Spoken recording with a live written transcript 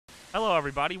Hello,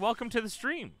 everybody. Welcome to the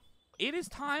stream. It is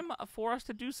time for us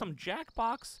to do some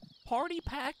Jackbox Party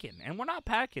Packing. And we're not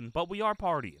packing, but we are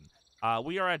partying.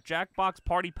 We are at Jackbox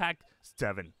Party Pack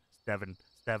 7.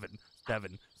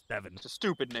 It's a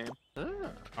stupid name. All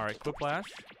right, Quiplash.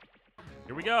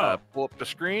 Here we go. Pull up the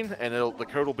screen, and the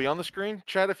code will be on the screen.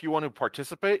 Chat, if you want to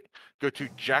participate, go to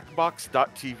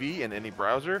jackbox.tv in any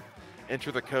browser.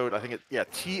 Enter the code, I think it's,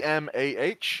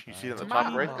 TMAH. You see it on the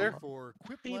top right there.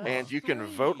 And you can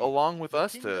vote along with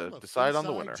us to decide on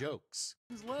the winner.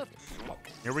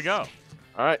 Here we go.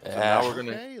 All right, so now we're going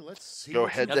to go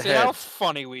head to Let's see head. how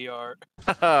funny we are.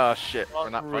 Oh, shit. We're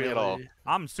not funny at all.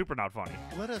 I'm super not funny.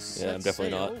 Let us Yeah, I'm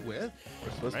definitely not. with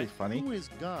We're supposed to be funny. who is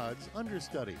God's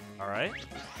understudy. All right.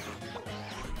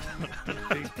 Oh,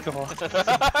 Big God.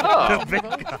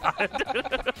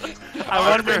 I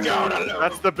wonder.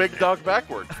 that's the big dog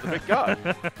backwards. The big god.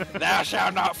 Thou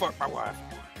shalt not fuck my wife.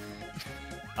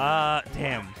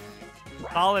 Damn.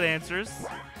 Solid answers.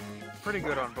 Pretty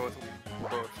good on both ends.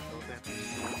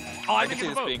 Oh, I can didn't see get this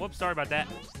the vote. being- Whoops, sorry about that.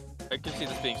 I can see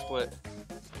this being split.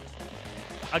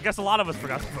 I guess a lot of us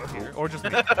forgot to vote here, or just me.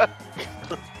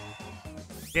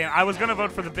 Damn, I was gonna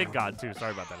vote for the big god too.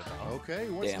 Sorry about that. Okay,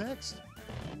 what's Damn. next?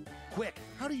 Quick,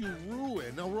 how do you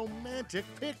ruin a romantic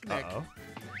picnic? Uh-oh.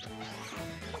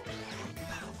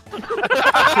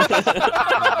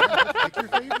 Pick your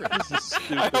favorite. This is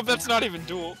stupid. I hope that's not even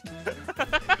Duel.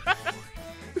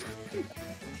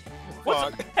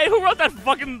 Fuck. Hey, who wrote that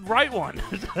fucking right one?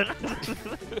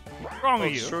 What's wrong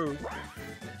with you? True.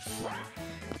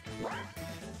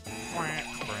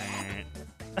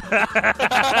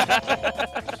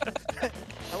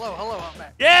 Hello, I'm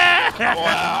back. Yeah!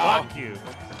 Wow. Fuck you.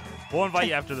 We'll invite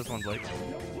you after this one, Blake.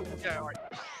 Yeah, all right.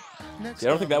 Next Yeah,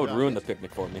 I don't think that on would the ruin the docket,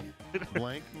 picnic for me.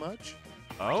 Blank much?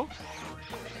 Oh?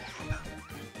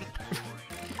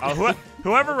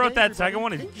 Whoever wrote that second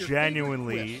one is Pick your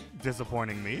genuinely favorite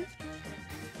disappointing me.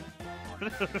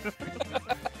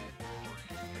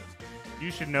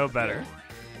 You should know better.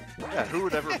 Yeah, who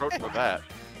would ever vote for that?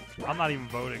 I'm not even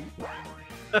voting.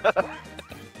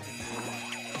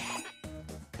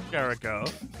 Jericho.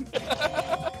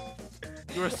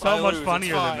 You were so I much lose, it's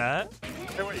funnier than fine. that.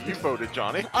 Hey, wait, you voted,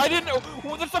 Johnny. I didn't know.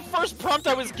 Well, that's the first prompt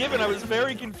I was given. I was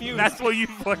very confused. That's what you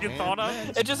fucking thought of?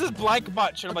 And It just says blank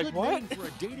much, and I'm a like, good what? name for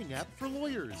a dating app for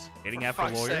lawyers. Dating app for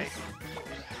fuck's lawyers?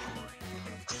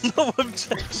 No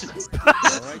objections.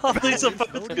 All right, These are boys, both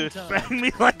voting good. time. Bang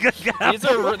me like a guy. These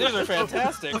are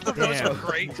fantastic. Those are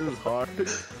great. This is hard.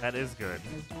 That is good.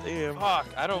 Damn. Fuck,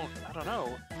 I don't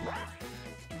know.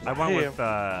 I went with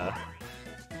Bang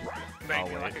Oh,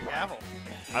 me wait. like a gavel.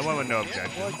 I went with no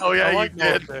objection. Oh, yeah, I you like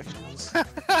did.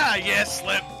 Yes,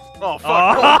 slip. Oh, fuck.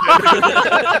 Oh!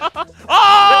 Oh!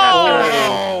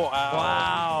 Oh, wow.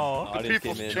 Wow. The Audience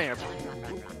people's came in. champ.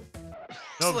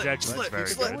 No objections. slip, Very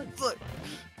slip. good.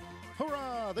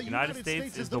 Hurrah! The United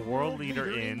States is the world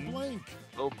leader in- blank.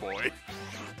 Oh, boy.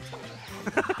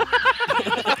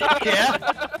 Yeah.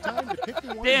 Time to pick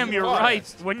the one Damn, you you're want.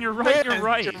 right. When you're right, you're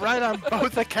right. You're right on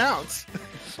both accounts.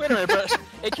 Wait a minute, but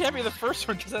it can't be the first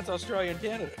one because that's Australia and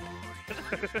Canada.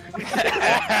 We're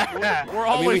I mean, we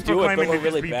always do it, but proclaiming we're to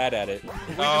really just be... bad at it.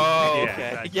 Oh, Yeah, okay.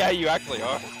 exactly. Yeah, you actually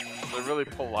are. They're really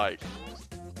polite.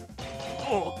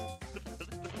 Oh.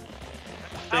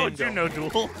 How would you know,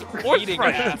 Duel? Or Eating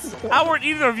Sprite? ass. How would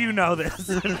either of you know this?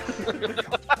 And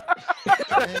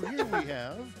here we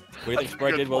have What do you think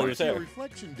Sprite did while he was your there?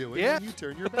 reflection doing Yeah. when you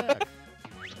turn your back.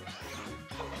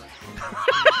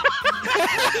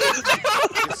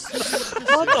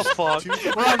 What the fuck?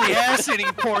 We're on the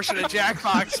ass-eating portion of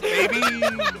Jackbox, baby.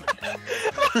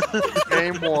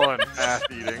 Game one, ass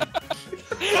eating.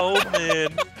 Oh man.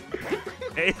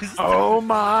 Oh,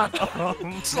 my.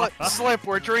 Slip,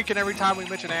 we're drinking every time we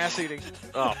mention ass-eating.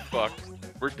 Oh, fuck.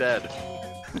 We're dead.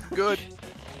 Good.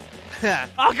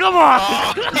 Oh, come on!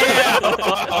 Yeah.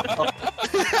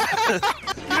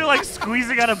 You're like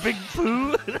squeezing out a big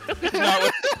poo.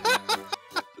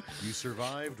 You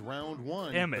survived round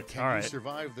one. Damn but it. Can All you right.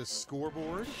 survive the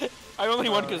scoreboard? I only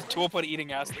won because Tool put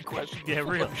eating ass in the question. Yeah,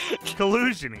 real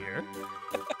collusion here.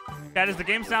 Cat, does the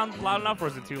game sound loud enough, or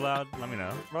is it too loud? Let me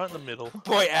know. Right in the middle.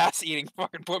 Boy, ass-eating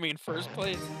fucking put me in first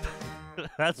place.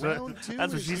 That's what. Round two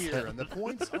That's what is she here, said. and the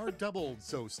points are doubled.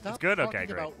 So stop good? Okay,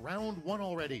 talking great. about round one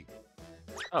already.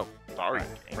 Oh, sorry.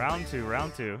 Round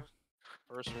two.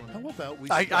 First one. How about we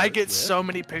I start get with so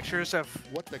many pictures of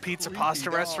what the pizza creepy pasta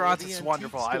doll restaurants, at the it's antique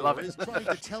wonderful. I love store it. is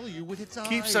trying to tell you with its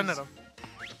keep eyes. sending them.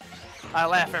 I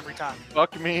laugh every time.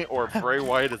 Fuck me or Bray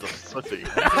Wyatt is a pussy. Or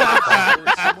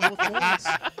someone with points.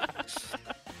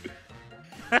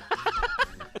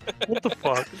 What the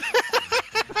fuck?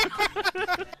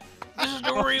 This is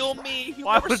the the real me. You've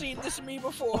Why never would- seen this me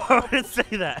before. Why would it say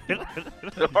that?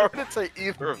 Why would it say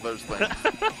either of those things?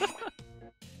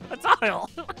 Htial.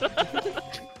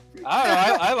 I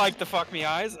don't know. I like the fuck me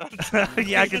eyes.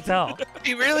 Yeah, I can tell.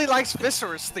 He really likes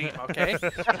Viscera's theme, okay?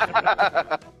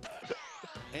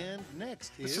 And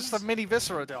next It's is just a mini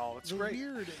Viscera doll. It's the great.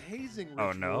 weird hazing Oh,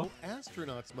 ritual no.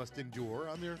 astronauts must endure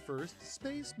on their first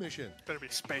space mission. Better be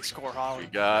Space Core Holly.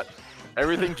 We got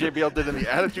everything JBL did in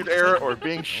the Attitude Era or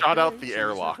being shot out the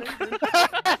airlock.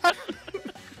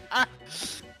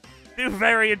 Two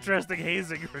very interesting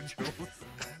hazing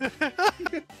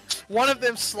rituals. One of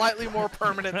them slightly more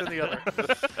permanent than the other.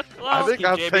 I think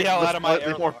I'll JBL take the out of my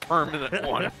slightly more airlock. permanent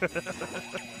one.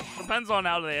 Depends on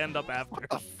how they end up after.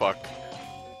 The fuck?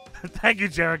 Thank you,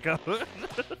 Jericho.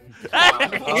 Oh,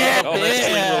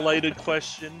 wrestling-related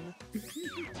question.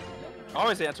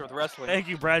 Always answer with wrestling. Thank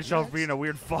you, Bradshaw, for being a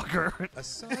weird fucker. A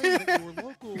sign that your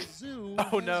local zoo Oh,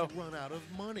 has no. run out of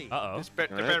money. Uh-oh. There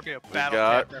better be a battle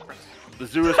got- cat reference. The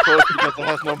zoo is closed because it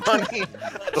has no money.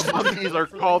 The monkeys are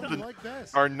For called them the like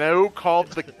best. are now called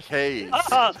the K's.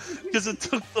 Because it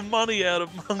took the money out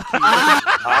of monkeys.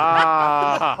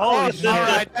 Ah. Holy shit. All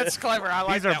right, that's clever. I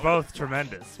like These are that both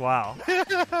tremendous. Wow.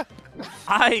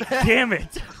 Damn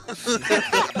it.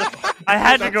 I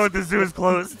had to go with the zoo is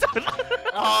closed.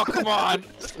 Oh, come on.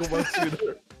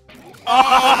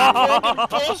 Oh!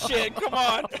 Bullshit. Come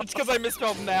on. It's because I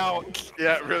misspelled now.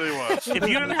 Yeah, it really was. If you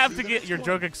didn't have to get your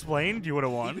joke explained, you would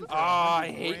have won. Even Oh, I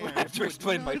though hate when I brand have to would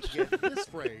explain my not get this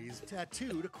phrase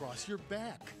tattooed across your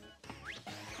back.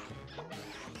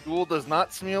 Duel does not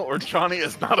smeal or Johnny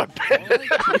is not a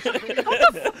bitch.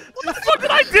 What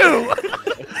did I do?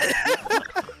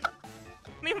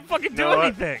 Didn't even fucking do You know what?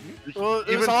 anything. Well, it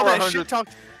Even was all for that 100 shit talk.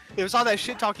 It was all that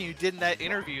shit talking you did in that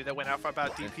interview that went out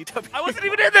about DPW. I wasn't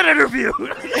even in that interview.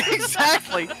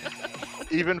 Exactly.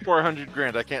 Even for 100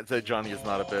 grand, I can't say Johnny is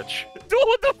not a bitch. Dude,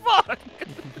 what the fuck?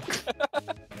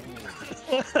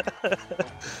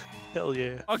 Hell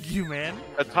yeah. Fuck you, man.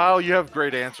 Htial, you have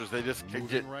great answers. They just Moving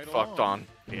get right fucked along.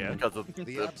 on Yeah. because of The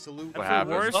the absolute What That's the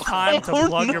happened? worst time to Oh,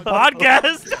 plug your no.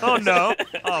 podcast. Oh no.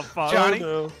 Oh fuck. Johnny?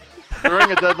 Oh, no.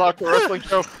 during a deadlock or wrestling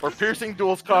show or piercing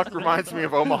Duel's cock reminds me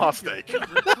of Omaha Steak.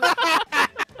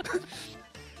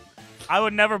 I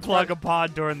would never plug a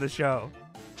pod during the show.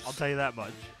 I'll tell you that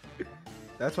much.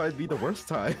 That's why it'd be the worst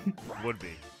time. Would be.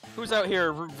 Who's out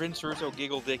here Vince Russo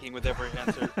giggle dicking with every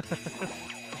answer?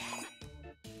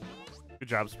 Good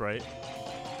job, Sprite.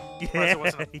 Surprised it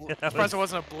wasn't a, Yeah, that surprised was- it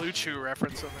wasn't a Blue Chew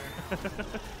reference in there.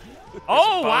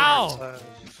 Oh Boners, wow!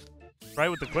 Right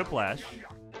with the Quiplash.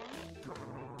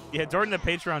 Yeah, during the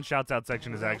Patreon shouts out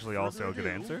section is actually also a good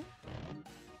answer.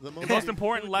 The most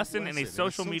important lesson in a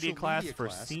social media class for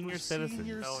senior citizens.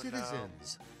 Senior Oh, no.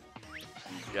 citizens.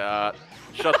 Yeah,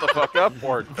 shut the fuck up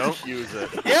or don't use it.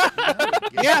 Yeah,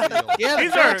 yeah.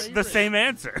 These are the same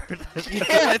answer.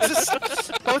 Yeah, it's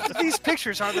just both of these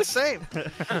pictures are the same.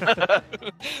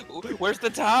 Where's the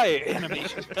tie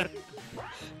animation?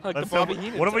 Like the Let's Bobby hope-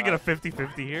 Heenan what if we tie. get a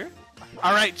 50-50 here?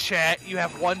 All right, chat, you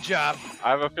have one job.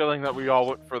 I have a feeling that we all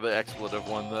went for the expletive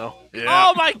one though.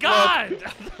 Oh my god!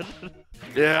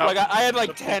 Yeah. Like I had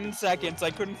like 10 seconds.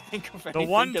 I couldn't think of anything.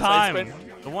 The one 'cause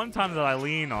time that I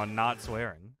lean on not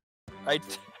swearing. I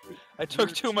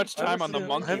took too much I have time a on the feel-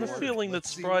 monkey I have a word. feeling that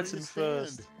Let's see where Sprite's you in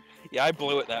first. stand. Yeah, I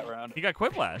blew it that round. You got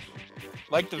Quiplash.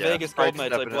 Like the Yeah, Vegas Sprite's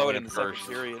Gold Knights, I blow it in the definitely second first.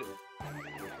 period.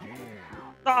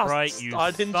 Oh, Right, you I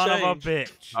son didn't of a change.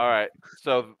 bitch. All right.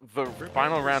 So the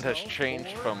final round has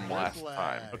changed from last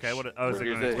time. Okay, what? Oh, is it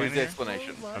Here's going to the, explain here's the here?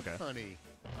 explanation. Like Okay. honey.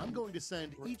 I'm going to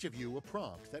send each of you a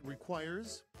prompt that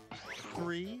requires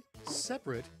 3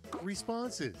 separate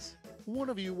responses. One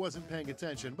of you wasn't paying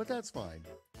attention, but that's fine.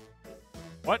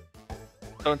 What?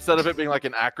 So instead of it being like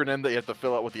an acronym that you have to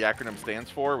fill out what the acronym stands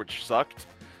for, which sucked,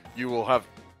 you will have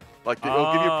like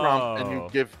it'll give you a prompt and you Oh.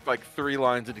 give like 3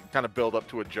 lines and you can kind of build up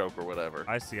to a joke or whatever.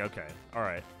 I see. Okay. All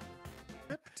right.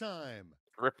 Trip time.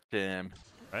 Ripped him.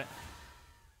 Right.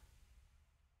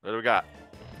 What do we got?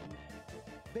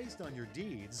 Based on your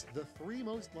deeds, the 3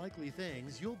 most likely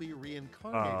things you'll be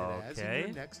reincarnated as in Okay. your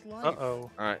next life. Uh-oh.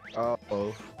 All right.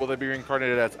 Uh-oh. Will they be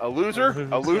reincarnated as a loser,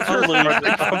 a loser, A loser. or a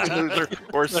big fucking loser,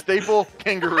 or a staple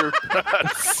kangaroo?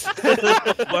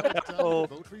 Oh.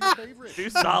 Vote for your favorite. 2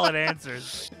 solid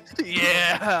answers.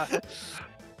 Yeah.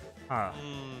 Huh.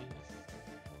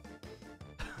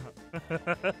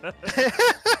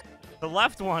 The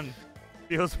left one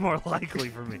feels more likely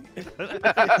for me.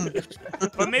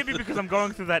 But maybe because I'm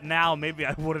going through that now, maybe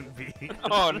I wouldn't be.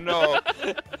 Oh no.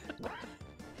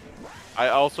 I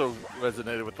also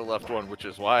resonated with the left one, which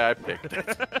is why I picked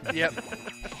it. Yep.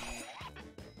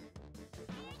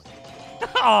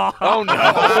 Oh no!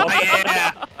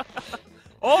 yeah.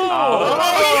 Oh!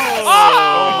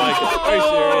 my God. Are you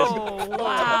serious? Oh,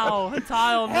 wow.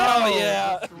 Htial, no. Hell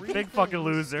yeah. Big fucking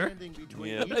loser.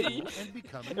 Yeah.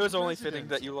 It was only fitting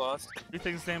that you lost. Three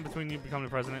things stand between you becoming the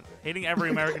president. Hating every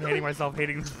American, hating myself,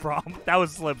 hating this prom. That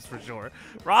was slips for sure.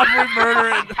 Robbery, murder,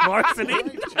 and larceny.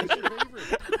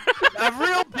 A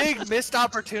real big missed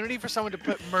opportunity for someone to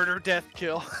put murder, death,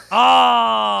 kill.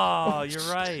 Oh, you're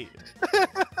right.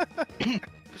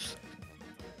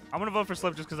 I'm gonna vote for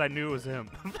Slip just because I knew it was him.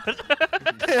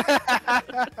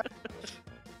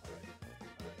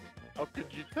 How could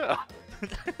you tell?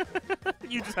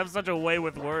 You just have such a way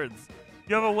with words.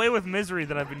 You have a way with misery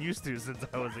that I've been used to since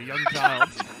I was a young child.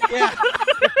 Yeah.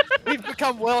 We've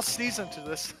become well seasoned to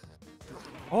this.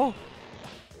 Oh.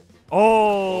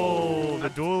 Oh, the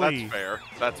duelie. That's fair.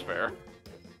 That's fair.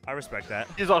 I respect that.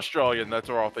 He's Australian. That's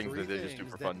all things that they just do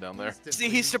for fun down there. See,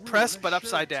 he's suppressed but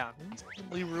upside down.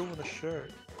 Instantly ruin a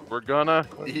shirt. We're gonna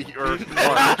eat your look,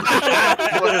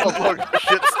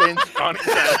 shit stains Johnny's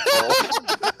asshole.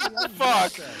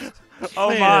 Fuck. Oh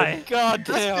Man. my. God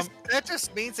damn. That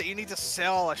just means that you need to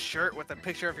sell a shirt with a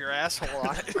picture of your asshole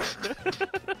on it.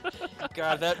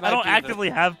 God, that I might don't be actively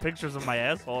have pictures of my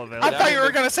asshole available. I thought you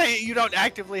were gonna say you don't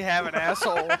actively have an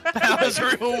asshole. I was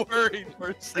real worried for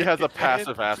a He second. has a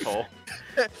passive asshole.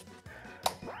 This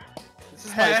is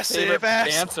my Passive favorite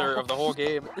asshole. answer of the whole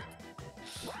game.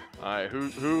 Alright,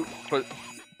 who put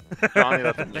Johnny?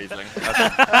 That's amazing.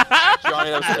 Johnny,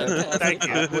 that was fantastic. Thank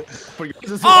you. For yours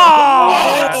is-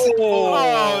 Oh!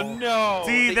 Oh no!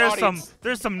 See, The there's audience.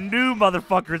 some new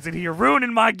motherfuckers in here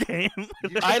ruining my game.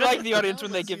 I like the audience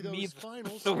when they give me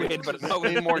the win, but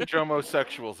We need more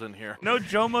jomosexuals in here. No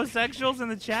jomosexuals in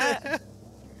the chat.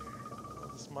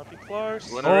 This might be close.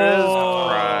 Winner is Oh.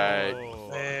 right.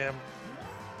 Damn.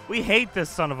 We hate this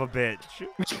son of a bitch.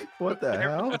 What the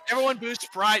hell? Everyone boo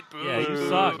Sprite, boo. Yeah, you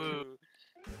suck.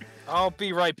 I'll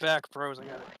be right back, pros. I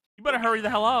got it. You better hurry the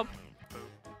hell up.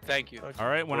 Thank you. All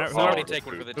right, whenever. I'll already take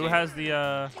one for the Who team. has the?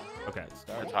 Okay.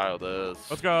 Htial does.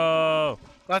 Let's go.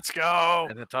 Let's go.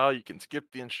 And Htial, you can skip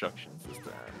the instructions this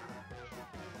time.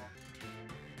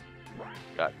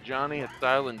 Got Johnny,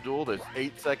 Htial, and Duel. There's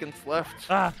 8 seconds left.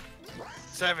 Ah,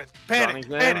 7. Panic. Johnny's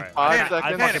in. Panic. all right. 5 I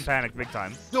seconds. fucking panicked big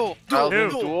time. Duel. Htial, Duel.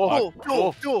 Duel. Duel,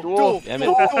 Duel. Duel. Duel. Damn it.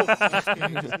 Duel. Okay,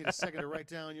 you just need a second to write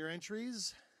down your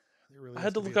entries. There really I has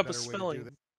had to be look up a better way to do spelling.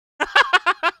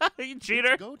 that. You It's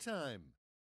cheater. go time.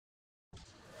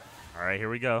 All right, here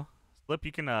we go. Flip,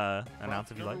 you can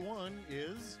announce if you like. Number 1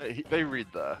 is They read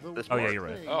this Oh, yeah, part. you're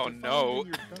right. Oh, no.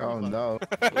 Oh no.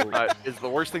 Is the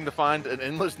worst thing to find an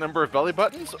endless number of belly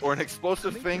buttons or an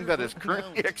explosive thing that is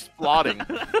currently exploding?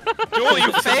 Duel,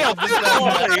 you failed this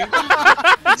time.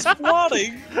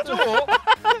 Exploding. Duel.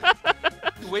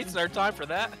 Wasting our time for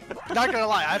that. Not gonna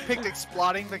lie, I picked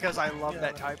exploding because I love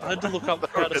that type. I had to look up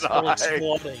how to did spell I.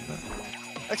 exploding.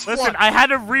 Listen, I had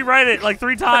to rewrite it like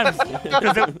 3 times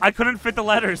because I couldn't fit the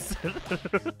letters.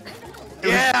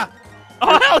 Yeah.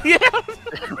 Oh hell yeah!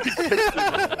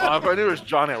 If I knew it was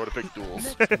Johnny, I would have picked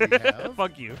Duels. Next we have,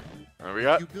 Fuck you. There we if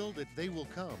got. you build it, they will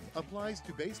come. Applies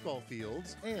to baseball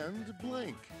fields and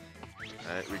blank.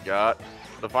 We got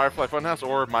the Firefly Funhouse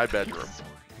or my bedroom.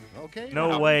 Okay.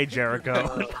 No way,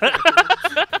 Jericho.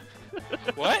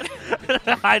 What?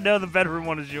 I know the bedroom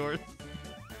one is yours.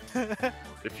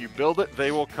 If you build it,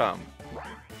 they will come.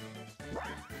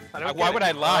 Why would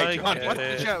I lie, I Johnny? get What's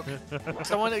it. the joke?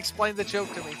 Someone explain the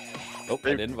joke to me. Oh,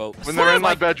 I didn't vote. When they're in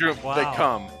my bedroom, Wow. they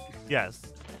come. Yes.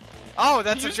 Oh,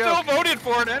 that's You a still joke. voted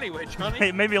for it anyway, Johnny.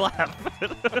 It made me laugh.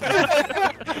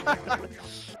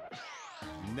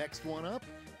 Next one up.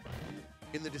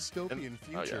 In the dystopian oh,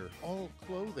 yeah. future, all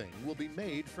clothing will be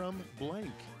made from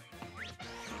blank.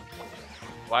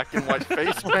 Black and white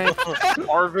face paint,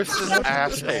 harvested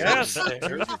ass hairs. Ass Here's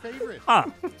hair. your favorite. Huh.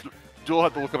 Duel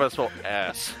had to look up how to spell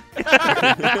ass.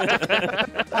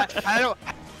 I don't.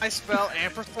 I spell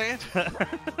ampersand.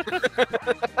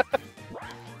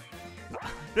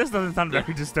 This doesn't sound very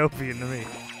dystopian to me.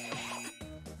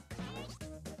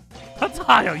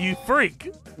 Htial, you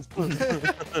freak!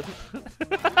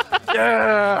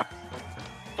 Yeah!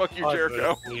 Fuck you,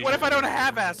 Jericho. What if I don't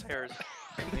have ass hairs?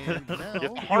 And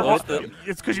now, Har-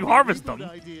 it's because you harvest good them.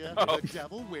 idea. Oh. The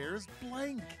devil wears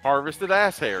blank. Harvested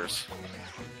ass hairs.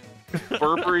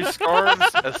 Burberry scarves,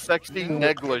 a sexy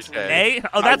negligee. Eh?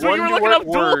 Oh, that's I what you were wonder looking up,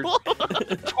 what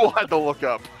Duel? Duel had to look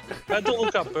up. I had to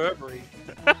look up Burberry.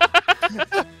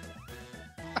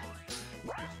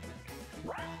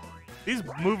 These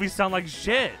movies sound like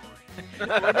shit. It would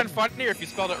have been funnier if you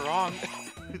spelled it wrong.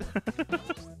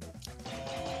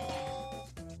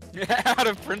 Out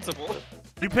of principle.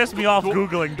 You pissed me off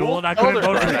Googling Duel, and I Elder couldn't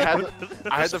vote for Sprite. it.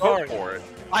 I had to vote for it.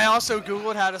 I also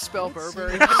googled how to spell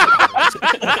Burberry.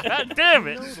 Damn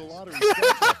You it! know the lottery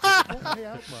structure won't pay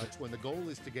out much when the goal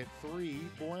is to get 3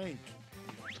 blank.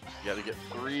 You gotta get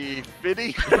 3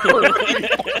 fitty.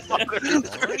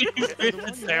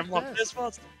 Damn, lock this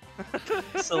monster.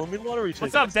 Selling me lottery tickets.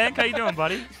 What's up, Dank? How you doing,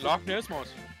 buddy? Loch Ness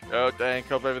Monster. Oh, Dank,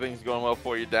 hope everything's going well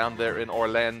for you down there in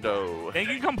Orlando. Dank,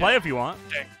 you can come play if you want.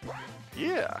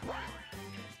 Yeah.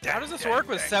 How does this work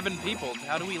with 7 people?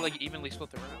 How do we like evenly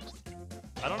split the rounds?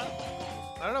 I don't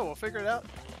know. I don't know. We'll figure it out.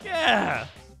 Yeah.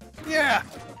 Yeah.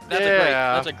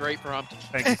 That's a great prompt.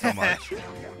 Thank you so much.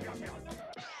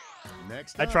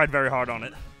 Next I up, tried very hard on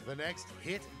it. the next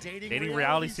hit Dating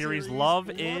reality series, Love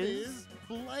is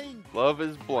blank. Love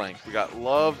is blank. We got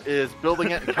Love is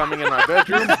building it and coming in my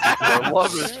bedroom. Or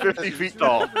Love is 50 feet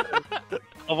tall.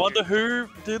 I wonder who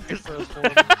did the first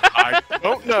one. I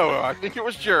don't know. I think it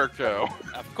was Jericho.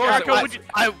 Of course, Jericho, it would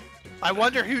was. you, I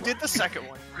wonder who did the second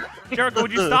one. Jericho,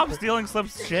 would you stop stealing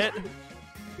Slip's shit?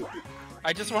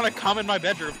 I just want to come in my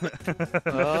bedroom.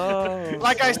 Oh.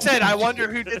 Like I said, I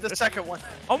wonder who did the second one.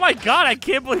 Oh my god, I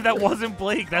can't believe that wasn't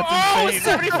Blake. That's Oh, insane.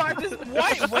 75.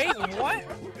 What? Wait, what?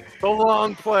 The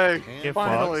long play. Get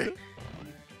Finally. fucked.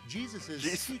 Jesus'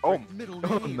 Jeez. secret Oh. middle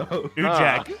Oh name. no. Dude, Ah.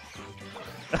 Jack.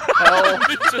 Hell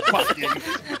fucking.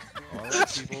 All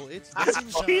right, people, it's dating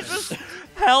time. Jesus,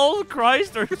 hell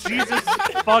Christ, or Jesus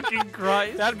fucking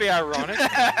Christ. That'd be ironic.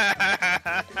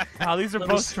 Wow, these are He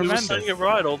both was tremendous. saying it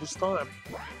right all this time.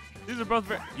 These are both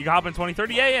very... You can hop in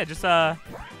 2030? Yeah, just say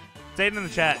it in the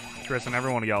chat, Chris, and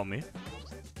everyone will yell at me.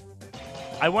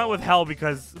 I went with hell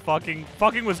because fucking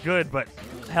was good, but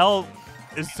hell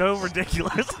is so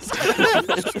ridiculous.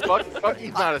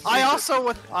 Fucking's not a secret. I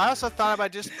also thought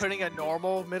about just putting a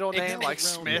normal middle name like Round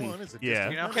Smith. one is a Yeah.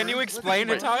 distant You know? Can you number. explain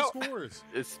Let's it, rank Htial? the scores.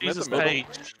 It's Smith Jesus the middle. H.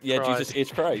 Yeah, Christ. Jesus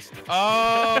H. Christ.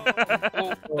 Oh.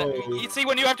 You see,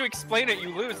 when you have to explain it, you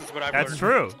lose. Is what I've That's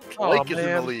learned. true. Blake is in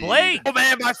the man. lead. Blake! Oh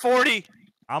man, by 40.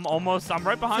 I'm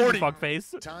right behind 40. you,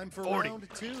 fuckface. Time for 40. round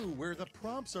 2, where the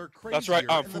prompts are crazier. That's right,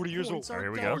 I'm and the 40 years points old. are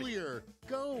Here we go. deadlier.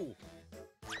 Go.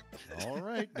 All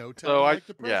right, no time So like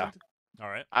the yeah. present. All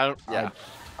right. I don't. Yeah.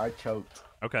 I choked.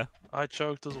 Okay. I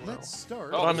choked as well. Let's start.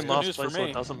 Oh, But I'm that's in good last news for place, so me.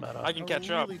 it doesn't matter. I can catch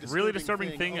up. Really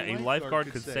disturbing thing a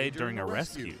lifeguard could say during a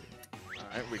rescue. All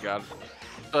right, we got it.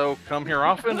 So come here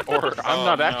often, or I'm Oh,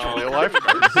 not no. actually a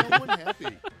lifeguard. Someone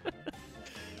happy.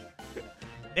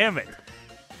 Damn it.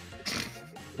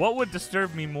 What would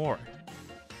disturb me more?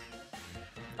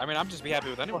 I mean, I'm just be happy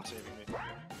with anyone saving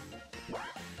me.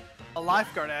 A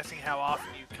lifeguard asking how often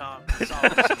you come. Is all.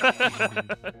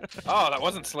 Oh, that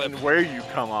wasn't slip. And where you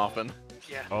come often.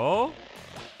 Yeah. Oh?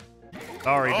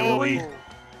 Sorry, Dooley.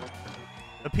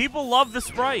 The people love the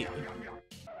Sprite.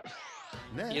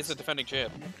 Next, He is a defending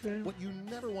champ. what you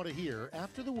never want to hear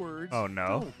after the words. Oh,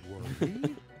 no. Don't worry.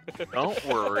 Don't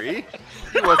worry.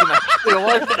 He wasn't actually a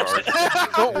lifeguard.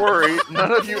 Don't worry.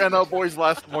 None of you NL boys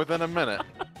last more than a minute.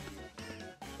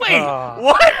 Wait, Ah.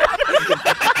 what?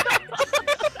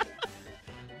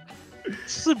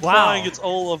 It's implying Wow. it's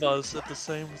all of us at the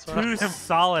same time. Two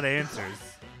solid answers.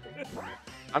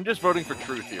 I'm just voting for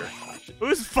truth here.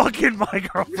 Who's fucking my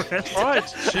girlfriend?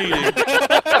 Sprite's cheating.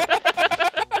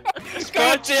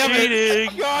 God damn it!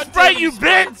 cheating. God Sprite, damn you it,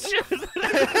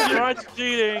 bitch! Sprite's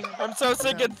cheating. I'm so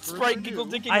sick of Sprite giggle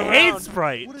dicking I around. hate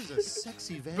Sprite. What is a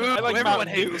sexy Boo, vampire? I like everyone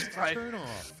Mountain Dew. hates Sprite. Turn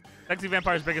off. Sexy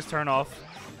Vampire's biggest turnoff.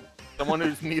 Someone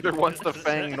who's neither wants to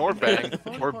fang nor bang,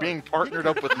 or being partnered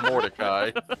up with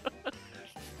Mordecai.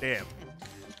 Damn.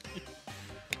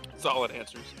 Solid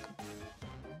answers.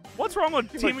 What's wrong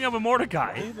with teaming up with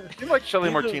Mordecai? I feel like Shelly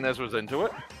Neither- Martinez was into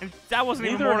it. And that wasn't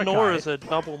even Neither Mordecai. nor is a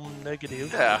double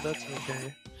negative. Yeah. That's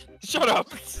okay. Shut up!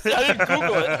 I didn't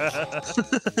Google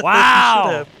it.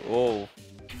 Wow! Whoa.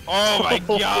 Oh my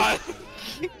god!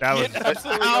 That was. Get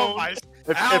absolutely Ow, owned. my,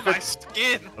 If, ow, if, my it,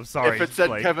 skin. I'm sorry. if it said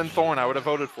Blake. Kevin Thorne, I would have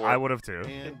voted for it. I would have too.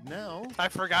 And now, I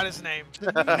forgot his name.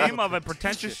 the new Name of a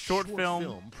pretentious prestigious short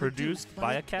film produced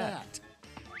by a cat.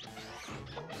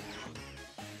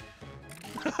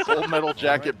 Full Metal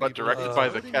Jacket, but directed by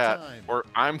the Voting cat. time. Or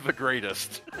I'm the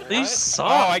greatest. These Oh, suck.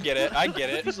 I get it. I get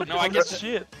it. These are No, I bunch get of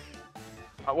shit.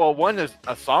 Well, one is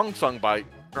a song sung by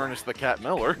Ernest the Cat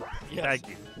Miller. Yes. Thank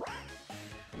you.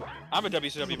 I'm a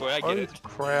WCW boy. I get Holy it.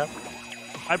 crap.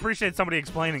 I appreciate somebody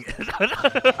explaining it.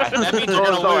 That means you're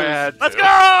Those gonna I lose. had Let's to.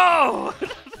 go!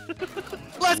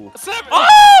 Seven.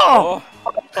 Oh!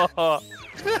 Oh!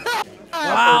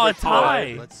 Wow, a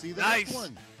tie. Let's see the Nice. next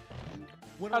one.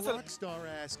 When a How's it- rock star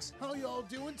asks, "How y'all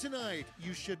doing tonight?"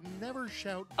 you should never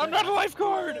shout. I'm not a back.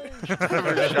 lifeguard.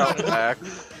 Never shout back.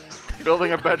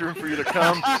 building a bedroom for you to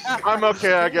come. I'm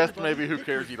okay, I guess. Maybe who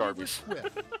cares? Eat Arby's.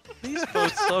 These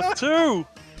both suck too.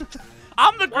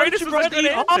 I'm the Why did greatest you is a write good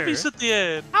eat answer. Arby's at the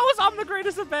end? How is I'm the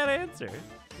greatest a bad answer?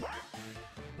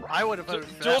 I would have voted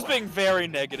for Joel's that being very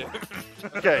negative.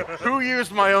 Okay, who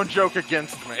used my own joke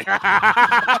against me?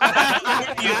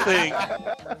 What do you think?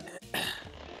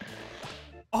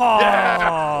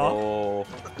 Oh,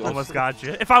 Oh. almost got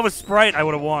you. If I was Sprite, I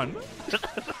would have won. Well,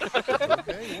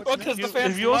 'cause the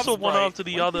fans If you also love went Sprite. on to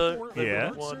the other,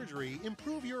 Yeah. one. Surgery,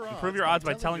 improve your Improve your odds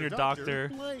by telling your doctor.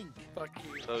 blank. Fuck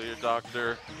you. Tell your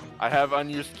doctor, I have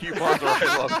unused coupons or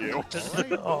I love you. All right,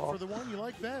 vote for the one you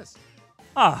like best.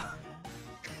 Ah.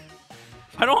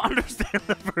 I don't understand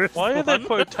the first Why are one. there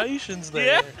quotations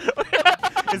there? Yeah.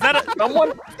 Is that a...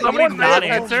 Someone Somebody may not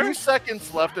have answer? 2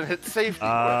 seconds left and hit safety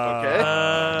quit,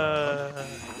 okay?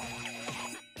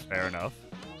 Fair enough.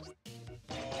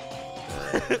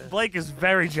 Blake is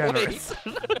very generous.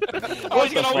 Oh,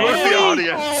 he's gonna Where's win! the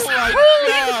audience? Oh my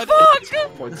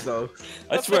god! Points though.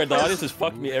 I swear, the audience has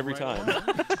fucked me every time.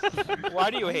 Why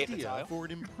do you hate Idea Htial? for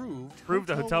an improved Improve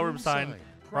the hotel room sign.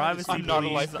 Privacy, I'm not a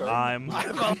please. lifeguard. I'm.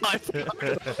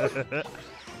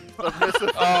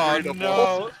 Submissive Oh irritable,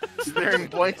 no! staring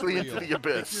blankly into the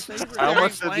abyss. Staring I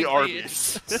almost said the blankly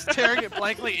Arby's. Staring it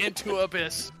blankly into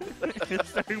abyss.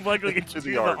 Staring blankly into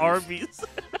the the Arby's.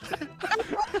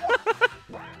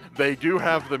 They do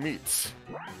have the meats.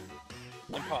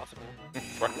 Impossible.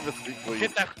 Privacy, please.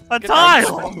 Get that. A get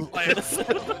tile!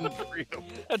 that- Freedom.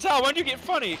 That's how. When do you get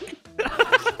funny?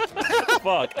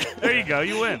 Fuck. There you go.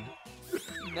 You win.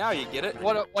 Now you get it.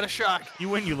 What a shock. You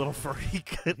win, you little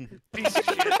freak. Piece of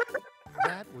shit.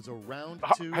 That was a round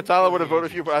 2. Htial would have voted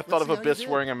for you, but I thought Let's of see how you Abyss did.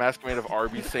 wearing a mask made of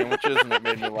Arby's sandwiches, and it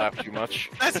made me laugh too much.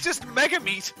 That's just mega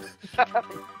meat.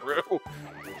 True.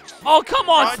 Oh, come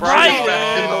on, Right,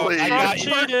 Sprite! In the lead. I got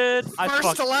Cheated.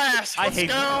 First to last. I Let's hate.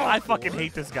 go. I fucking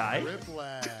hate this guy.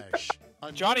 Quiplash.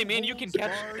 Johnny, me and you can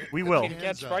catch. We will. You can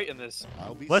catch Sprite in this.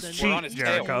 Let's We're cheat, on his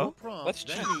Jericho. Let's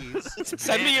cheat.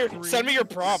 Send me your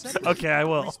prompts Okay, I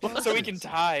will. so we can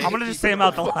tie. I'm gonna just say them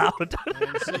out loud.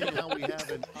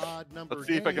 Let's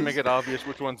see if I can make it obvious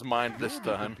which one's mine this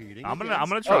time. I'm gonna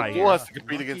Oh, try Duel here. has to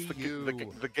compete against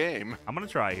the game. I'm gonna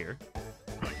try here.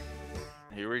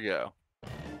 Here we go.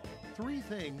 3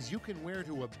 things you can wear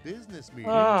to a business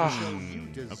meeting Ah. to show you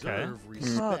deserve Okay.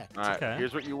 respect. All right, Okay.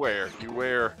 here's what you wear. You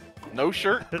wear no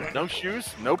shirt, no shoes,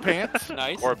 no pants,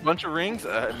 Nice. or a bunch of rings,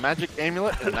 a magic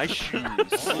amulet, and nice shoes.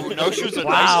 Ooh, no shoes are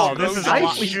Wow, nice. this is a nice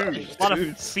lot, shoes. lot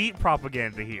of feet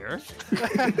propaganda here.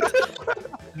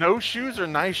 No shoes or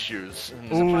nice shoes?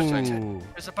 Ooh,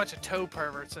 There's a bunch of toe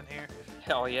perverts in here.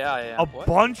 Hell yeah, I am. a What?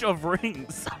 bunch of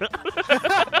rings.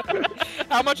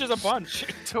 How much is a bunch?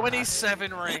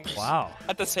 27 rings. Wow.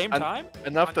 At the same time?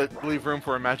 Enough to leave room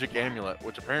for a magic amulet,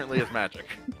 which apparently is magic.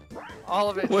 All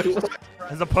of it. Wait,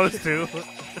 As opposed to.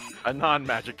 A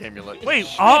non-magic amulet. Wait.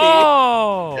 Shitty.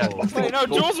 Oh. Wait, no,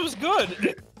 Jules was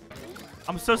good.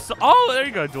 I'm so. Oh, there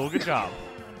you go, Duel. Good job.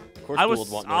 Of course, I Duel was. would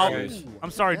want no I'll- shoes.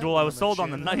 I'm sorry, Duel. I was sold on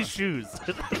the nice shoes.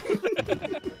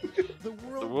 The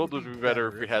world would be better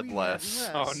if we had less.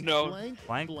 Oh, no.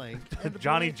 Blank. Blank. and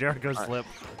Johnny blank. Jericho slip.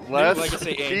 Less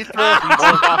Legacy Inc. pizza,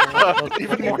 more pasta,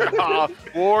 even more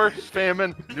war,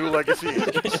 famine, new legacy.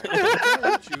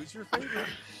 Choose your favorite.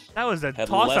 That was a Had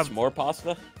toss less, up. more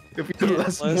pasta? if you do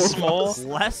less, more small.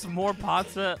 Less, more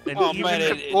pizza, and Oh, even. man,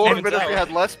 it Or evens better if out. we had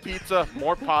less pizza,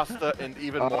 more pasta, and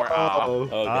even more Oh,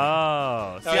 Okay.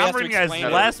 Oh, see, he I'm has to reading it as explain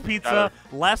it. less pizza,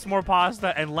 less more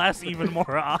pasta, and less even more.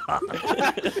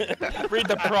 Read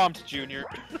the prompt, Junior.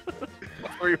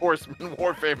 3 horsemen,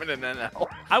 war, famine, and NL.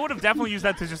 I would have definitely used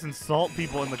that to just insult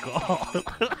people in the call.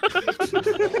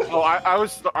 Oh, I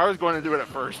was going to do it at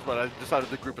first, but I decided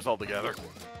to group us all together.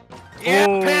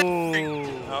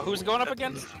 Oh. Who's going up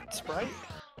against Sprite?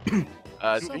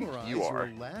 I think Summarize you are.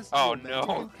 your last Oh, romantic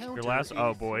no. encounter Your last- in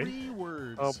oh, boy. 3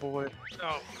 words. Oh boy.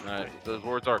 Oh. Alright, those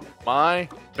words are my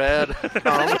bed,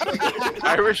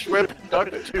 Irish whip,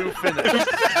 duck to finish.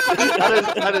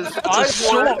 That is That's a 5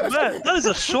 short words. match. That is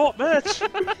a short match.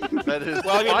 That is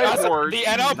Well, I mean, 5 words. the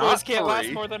NL boys not can't last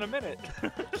 3. more than a minute.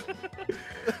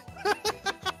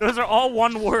 Those are all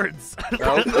one words.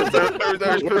 No,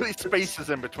 there's clearly spaces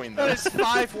in between them. That is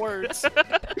 5 words.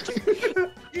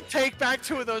 You take back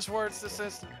 2 of those words to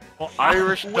system. Well,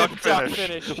 Irish duck Whip duck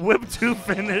finish. finish. Whip to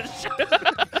finish.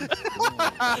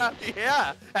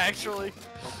 Yeah, actually.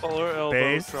 Lower elbow,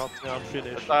 Base. drop down,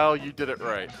 finish. Htial, you did it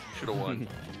right. Should have won.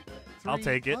 I'll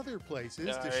take it. Other places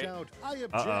to Alright. shout, I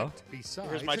object, Uh-oh. besides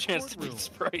Here's my the chance to courtroom. beat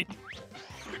Sprite.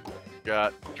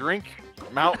 Got drink,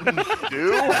 Mountain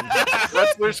Dew,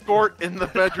 wrestler's court in the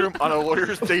bedroom on a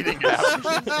lawyer's dating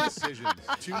app. Decisions.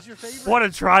 Choose your favorite. What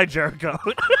a try, Jericho.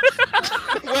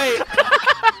 Wait,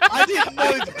 I didn't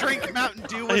know Drink Mountain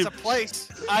Dew was a place.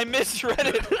 I misread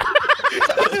it.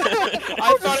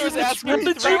 I thought it was asking When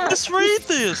me. did you misread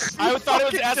this? I thought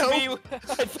it was Fucking asking me.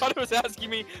 I thought it was asking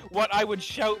me what I would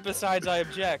shout besides I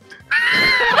object.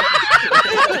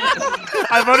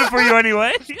 I voted for you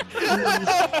anyway.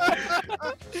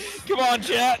 Come on,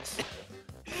 chat.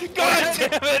 God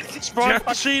damn it! Sprite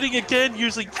cheating again,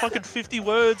 using fucking 50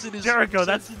 words in his. Jericho,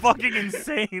 that's fucking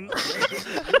insane.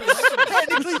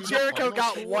 Technically, Jericho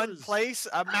got one place.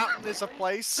 A mountain is a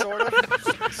place, sort of.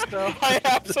 So. I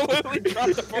absolutely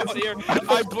dropped the ball here.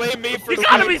 I blame me for. You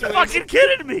gotta be losing. fucking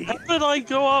kidding me. How did I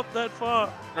go up that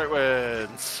far? Right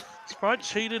wins. Sprite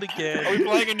cheated Are again. we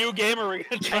playing a new game or are we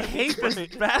gonna try I to hate beat this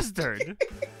Sprite? bastard.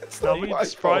 I need my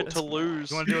Sprite fault. to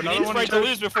lose. You wanna do We another need one? Sprite to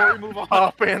lose before we move on.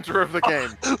 Top answer of the game.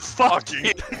 Fuck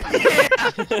you.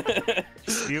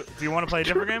 Do you want to play a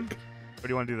different game? Or do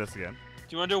you want to do this again?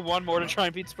 Do you want to do one more to try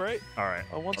and beat Sprite? Alright.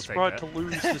 I want I'll take Sprite that. to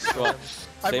lose this Well, time.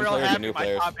 I'm same real players or happy new my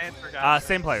players? top answer got.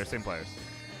 Same players.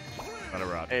 Let it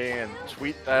rot. And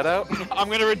tweet that out. I'm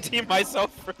gonna redeem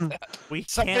myself for that. We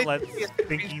Something can't let is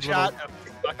stinky screenshot little, of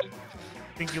fucking-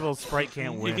 stinky little Sprite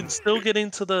can't You win. can still get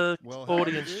into the Well, how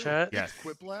audience do you do? chat. Yes.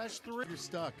 Quiplash 3. You're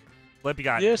stuck. Flip, you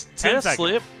got Yes, 10 test seconds.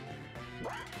 slip.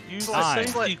 Use the 9,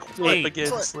 safety clip 8, again,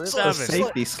 slip, slip. slip. 7,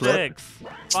 safety slip. 6,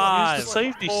 5, Use the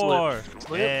safety 4.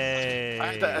 slip.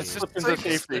 Hey. That's just in the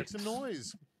safety. Make some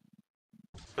noise.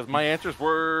 Because my answers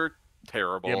were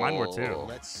terrible. Yeah, mine were too.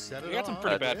 Let's set it You got some off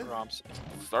pretty bad with- prompts.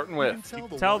 Starting You can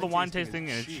with. Tell the wine tasting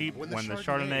tasting is cheap when the Chardonnay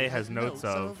Chardonnay has notes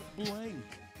of. blank.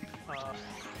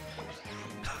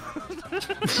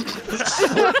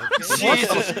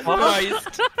 Jesus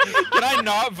Christ! Can I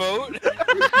not vote?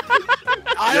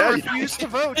 I Yeah, refuse to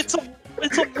vote. It's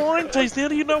a wine tasting. How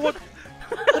do you know what?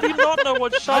 How do you not know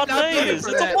what I'm not Chardonnay voting is?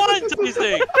 for It's a that. wine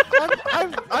tasting.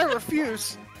 I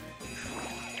refuse.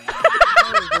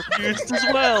 I refused as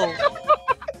well.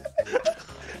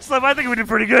 Slim, I think we did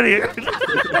pretty good here.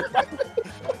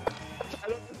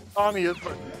 Tommy is.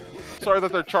 Sorry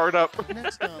that they're charred up.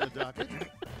 Next on the docket.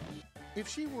 If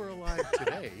she were alive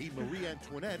today, Marie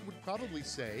Antoinette would probably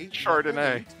say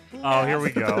Chardonnay. Oh, here we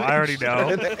go. I already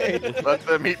know. Let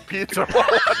them eat pizza while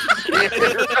watching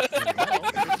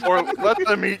TV. Or let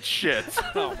them eat shit.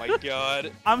 Oh my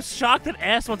god. I'm shocked that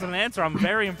Ass wants an answer. I'm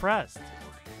very impressed.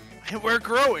 And we're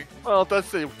growing. Well, it does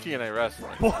say TNA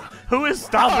Wrestling. Who is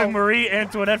stopping Marie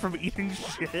Antoinette from eating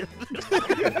shit?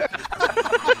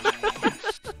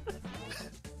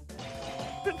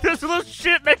 There's a little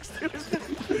shit next to it.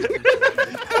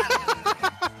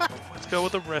 Let's go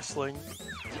with the wrestling.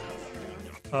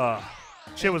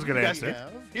 Shit was a good You guys answer.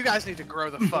 You guys need to grow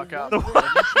the fuck up. One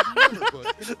you should never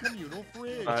put in a communal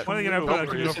fridge. Alright, When are you gonna put a put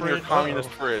communal this in your fridge? communist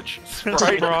fridge. Sprite,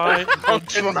 Sprite.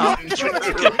 Drunken Mountain Dew.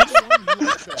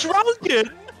 Drunken.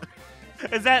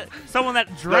 Is that someone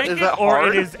that drank is it, that or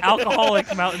hard? it is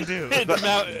alcoholic Mountain Dew?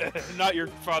 It's not your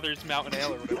father's mountain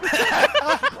ale or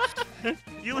whatever.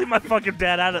 You leave my fucking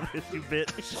dad out of this, you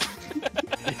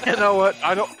bitch. You know what?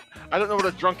 I don't know what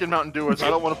a drunken Mountain Dew is. I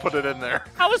don't want to put it in there.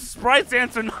 How is Sprite's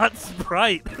answer not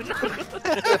Sprite?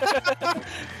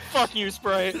 Fuck you,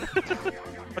 Sprite.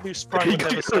 I knew Sprite would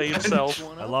never say himself.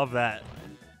 I love that.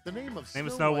 The name of Name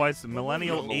of Snow White's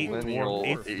millennial eighth Millennial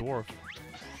dwarf.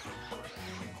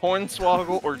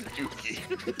 Hornswoggle or Dookie?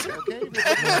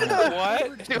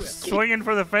 What? Swinging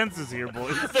for the fences here,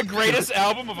 boys. The greatest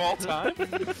album of all time?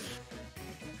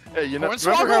 Hey, you know,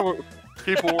 remember how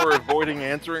people were avoiding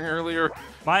answering earlier?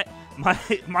 My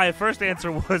first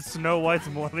answer was Snow White's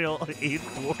millennial eighth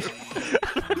dwarf.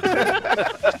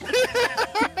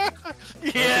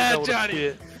 Yeah, Johnny.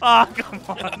 Shit. Ah, come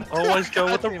on. Always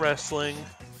go with the wrestling.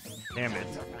 Damn it.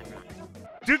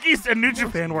 Dookie's a New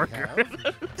Japan worker.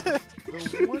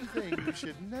 The one thing you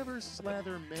should never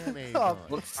slather mayonnaise Oh, on.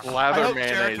 Let's I slather hope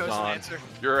mayonnaise Jericho's an on answer.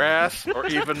 your ass or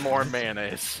even more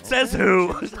mayonnaise. Says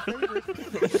who? Choose your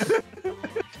favorite.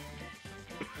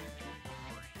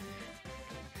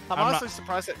 I'm I'm honestly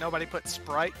surprised that nobody put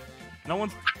Sprite. No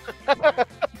one's.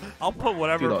 I'll put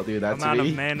whatever Do not do that to amount me.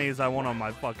 of mayonnaise I want on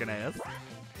my fucking ass.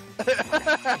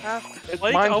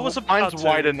 Like, I was about mine's to.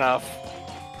 wide enough.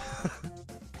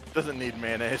 Doesn't need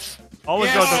mayonnaise.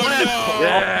 Always go with the,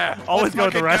 Yeah. always go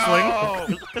with the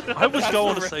wrestling. I was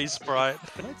going to say Sprite.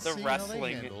 Let's The see wrestling. How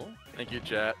they handle Thank you,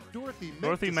 chat.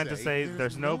 Dorothy meant to say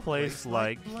there's no place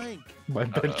like blank. My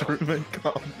bedroom and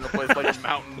com. No place like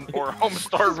Mountain or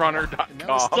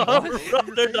HomestarRunner.com.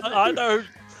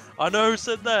 I know who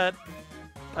said that.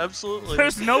 Absolutely.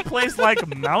 There's no place like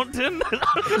Mountain.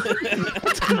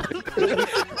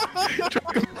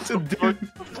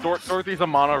 Dorothy's a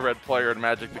mono red player in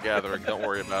Magic the Gathering. Don't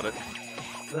worry about it.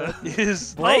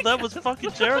 Blake? Oh, that was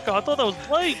fucking Jericho. I thought that was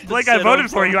Blake. Blake, I voted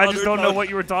for you. I just don't know what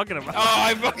you were talking about. Oh,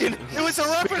 I fucking. It was a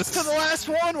reference to the last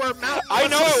one where Mountain. I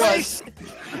know it was.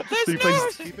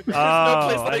 There's no Oh,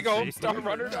 place like I see. Kids are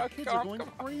going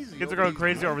HomestarRunner.com. crazy. Kids are going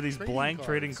crazy over these blank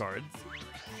trading cards.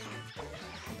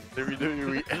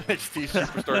 WWE NXT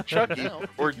Superstar Chucky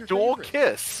or Duel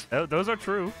Kiss. Those are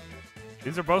true.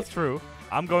 These are both true.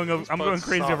 I'm going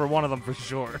crazy over one of them for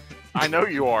sure. I know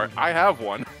you are. I have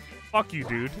one. Fuck you,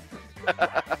 dude.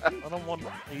 I don't want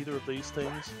either of these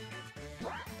things.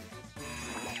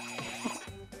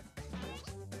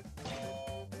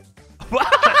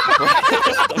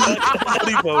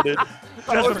 Nobody voted.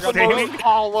 That was the most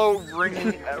hollow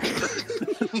ringing ever.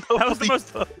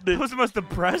 That was the most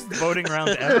depressed voting round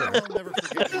ever. I'll never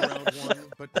forget round one,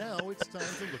 but now it's time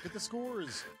to look at the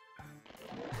scores.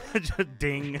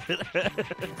 Ding.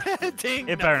 Ding.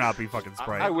 It better not be fucking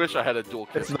Sprite. I wish I had a Duel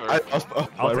Kiss card.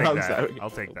 I'll take that. I'll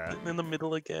take that. In the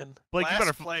middle again. Blake, you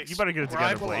Last place, better get it where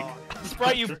I together, Blake. belong.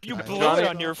 Sprite, you blew Johnny- it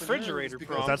on your refrigerator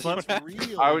prompt. That's what-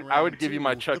 I would give you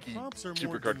my Chucky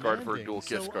Supercard card for a Duel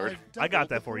Kiss card. I got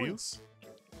that for you.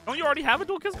 Don't you already have a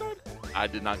Duel Kiss card? I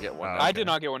did not get one. Oh, no. I did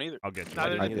not get one either. I'll get you.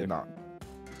 Neither I did not.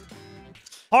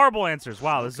 Horrible answers.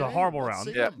 Wow, this is a horrible round.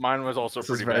 Yeah, mine was also This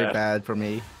is pretty very bad. bad for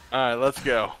me. All right, let's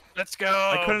go. Let's go.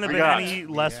 I couldn't have we been got- any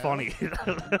less funny.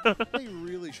 They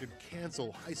really should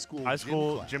cancel high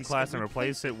school Gym class and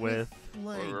replace it with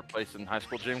What we're replacing high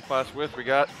school gym class with, we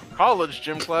got college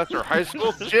gym class or high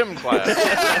school gym class.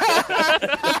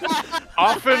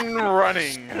 Off and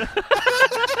running.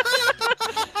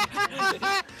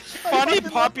 Funny,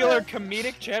 popular,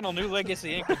 comedic channel, New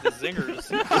Legacy Inc. with the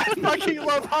zingers. I fucking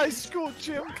love high school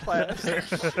gym class.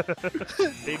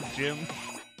 Big Jim.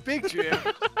 Big gym.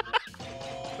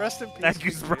 Rest in peace. Thank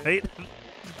you, Big Jim. Sprite.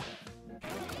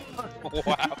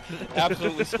 Wow,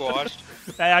 absolutely squashed.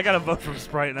 Hey, I got a vote from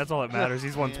Sprite, and that's all that matters.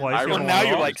 He's won twice. I You Well, haven't now won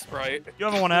you once. like Sprite. You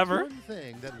haven't won ever. One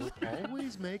thing that will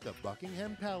always make a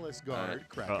Buckingham Palace guard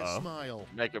crack Uh-oh. a smile.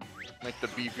 Make the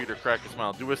beef eater crack a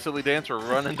smile. Do a silly dance or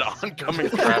run into oncoming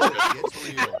traffic. It's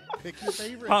real. Pick your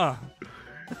favorite. Huh.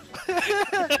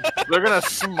 They're gonna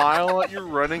smile at you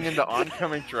running into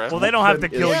oncoming traffic. Well, they don't have to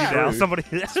kill Yeah. you now.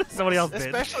 Somebody else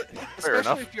did. Especially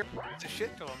enough. if you're to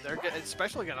shit to them, they're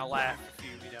especially gonna laugh if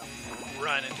you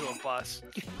run into a bus.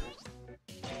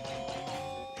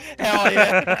 Hell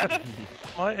yeah.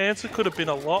 My answer could have been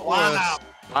a lot Wow. worse.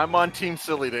 I'm on Team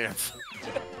Silly Dance.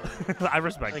 I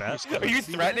respect Thank that. you, Scott. Are you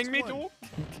threatening me, Duel?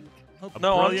 A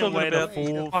No, I'm brilliant talking way to about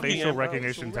fool fucking facial Empire.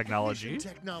 recognition technology.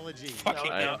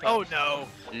 Fucking I- hell. Oh no.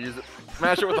 You use it,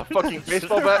 smash it with a fucking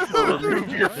baseball bat or remove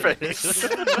your face.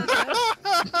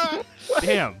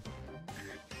 Damn.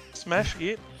 Smash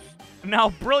it.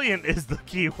 Now, brilliant is the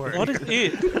keyword. What is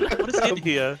it? What is it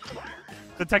here?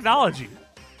 The technology.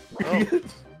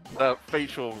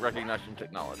 Facial recognition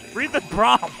technology. Read the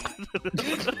prompt.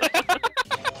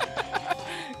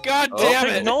 God Oh. damn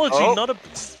it. Technology, Oh. not a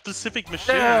specific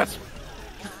machine. Yes.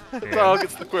 Dog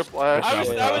gets the quiplash.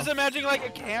 I was imagining like a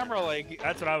camera, like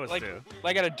That's what I was like too.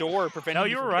 like at a door preventing. No,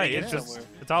 you you were from right. getting It's in just, somewhere.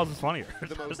 it's always funnier.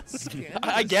 The most scandalous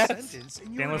I guess. sentence in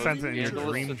your Scandalous sentence in your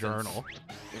Scandalous dream sentence. journal.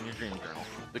 In your dream journal.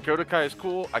 Dakota Kai is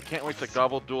cool. I can't wait to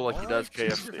gobble Duel like he does Alright,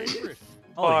 choose your KFC. favorite.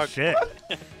 Holy Fuck. shit.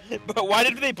 But why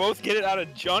did they both get it out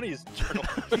of Johnny's journal?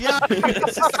 Yeah,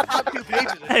 it's just the top 2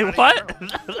 pages. It's Hey, not what?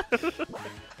 even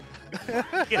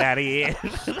Get out of here.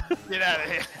 Get out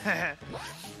of here.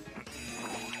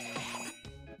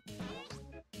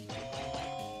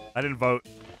 I didn't vote.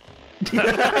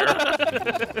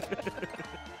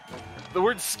 The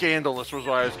word scandalous was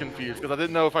why I was confused because I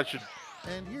didn't know if I should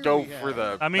And here go we for have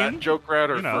the I mean, that joke route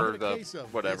or you know. for a the case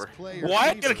of whatever. this player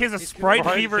What? fever. In a case of It Sprite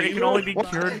could be fever, it can only be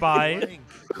cured by.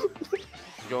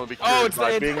 Going to be Oh, cured it's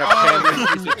by the- being a oh. pandering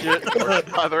piece of shit or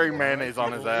slathering mayonnaise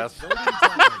on his ass.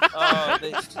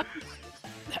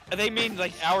 They mean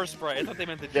like our Sprite. I thought they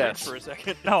meant the drink Yes. for a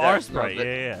second. No, Yeah, our no, Sprite. the-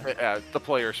 Yeah, Yeah, the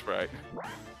player Sprite.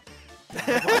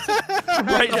 yeah.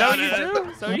 Right, is that what you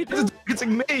do? So you do? It's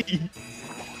me.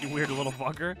 You weird little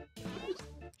fucker.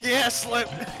 Yeah, slip.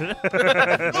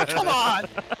 Oh, come on.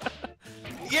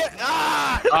 Yeah.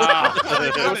 Ah.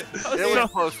 It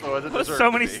was close though, as it deserved So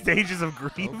to many be. stages of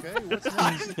grief. Okay, what's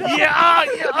next? Yeah,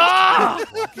 yeah.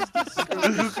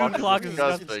 Fucking Clock is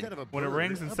disgusting. Instead of a When it bird,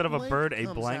 rings, instead of a bird, a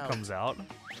comes blank out. comes out.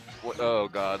 Oh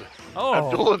god. Oh,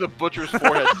 Abdullah the Butcher's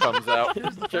forehead comes out.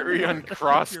 Carrion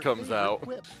Cross comes out.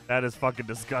 that is fucking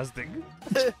disgusting.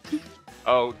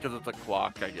 Oh, because it's a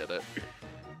clock. I get it.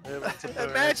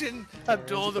 Imagine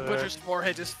Abdullah the Butcher's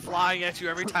forehead just flying at you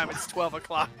every time it's 12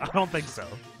 o'clock. I don't think so.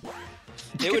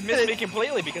 They would miss me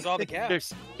completely because all the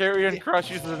gaps. Carrion Cross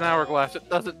uses an hourglass. It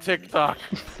doesn't tick-tock.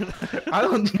 I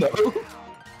don't know.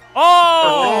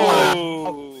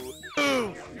 Oh!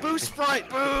 Boo! Boo Sprite!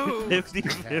 Boo!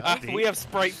 50-50. We have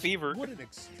Sprite fever. What an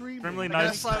extremely Extremely I gotta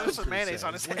nice. slap some mayonnaise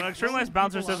on his An head. extremely nice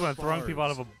bouncer says when throwing people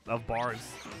out of bars.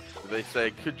 They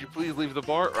say, "Could you please leave the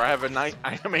bar?" Or I am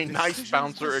a nice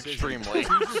bouncer. Extremely.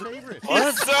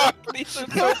 These suck! These are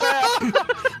so bad!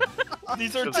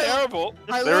 These are terrible!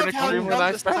 I They're love an how extremely dumb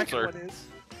nice the second bouncer. one is.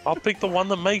 I'll pick the one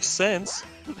that makes sense.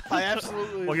 I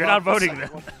absolutely. Well, you're love not the voting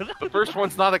second then. one. The first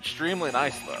one's not extremely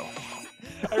nice though.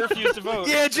 I refuse to vote.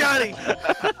 Yeah, Johnny.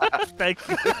 Thank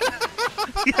you.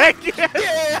 Thank you.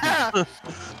 Yeah.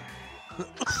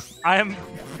 I am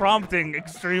prompting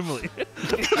extremely.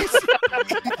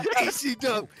 AC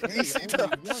dub. AC Only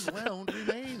dub. one round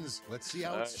remains. Let's see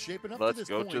how it's shaping up to Let's this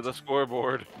go point. to the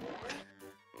scoreboard.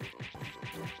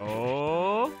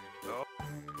 Oh.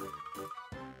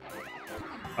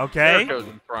 Okay. Jericho's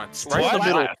in front. Right in the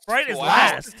middle. Right is Wow.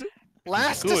 last.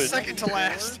 Last to Good. second to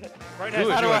last. Right has,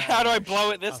 How do I blow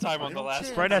it this time on the last?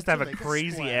 Sprite has to have a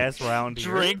crazy ass round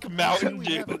here. Drink Mountain We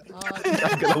Dew. have an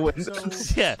I'm gonna win.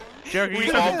 so- Yeah, Jericho, We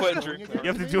you all have, put drink. you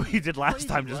have to do what you did last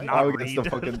time, just not I'll read. against the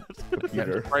fucking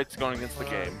computer. Sprite's going against the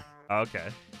game. Okay.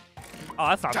 Oh,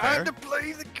 that's not fair. Time to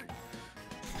play the.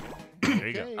 There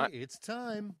you go. Okay, it's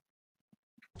time.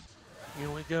 Here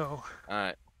we go. All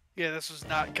right. Yeah, this was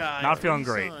not kind. Not feeling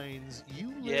great. Signs you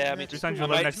live Yeah, me next too. Sometimes to you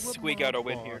live might next- squeak out a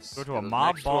win here. boss. Go to a Next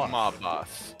mob to boss. a mob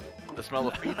boss. The smell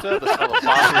of pizza, the smell of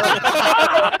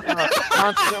pasta,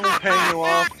 constantly paying you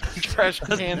off. Trash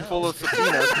can full of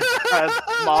subpoenas has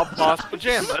mob boss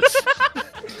pajamas.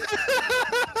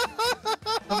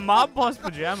 The mob boss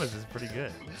pajamas is pretty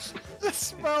good. The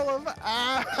smell of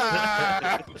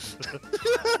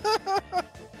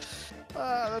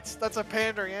that's a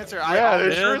pandering answer. Yeah, I,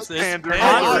 it sure Yes, is it's pandering.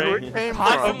 pandering. Where it came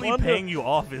Constantly wonder- paying you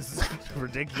off is I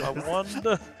ridiculous.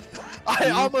 wonder I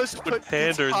almost would put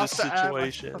pander in this pasta at my-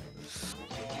 situation.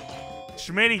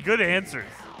 Schmitty, good answers.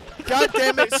 God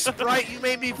damn it, Sprite! You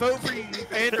made me vote for you, you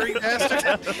pandering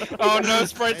bastard. Oh no,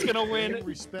 Sprite's gonna win. Game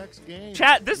respects game.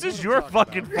 Chat, this is We're your gonna talk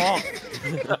fucking about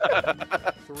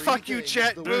fault. Three Fuck you, things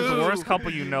chat, the boo. winner The worst of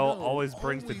couple you know Duel always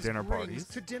brings to always dinner brings parties.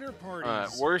 To dinner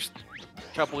parties. Worst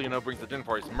couple you know brings the dinner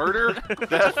parties. Murder,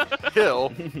 death,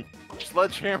 kill,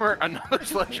 sledgehammer, another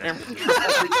sledgehammer.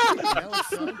 Now it's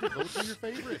time to vote for your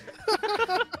favorite.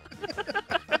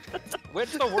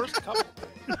 Which the worst couple?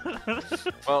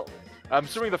 Well, I'm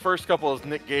assuming the first couple is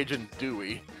Nick Gage and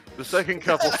Dewey. The second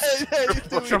couple,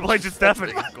 Triple H and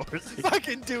Stephanie, of course.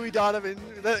 Fucking Dewey Donovan,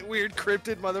 that weird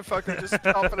cryptid motherfucker just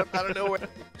popping up out of nowhere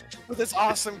with this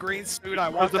awesome green suit. I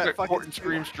want was that at fucking Court and suit.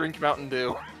 Screams drink Mountain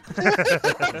Dew.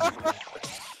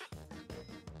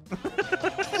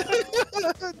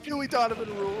 Dewey Donovan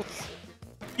rules.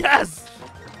 Yes!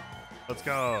 Let's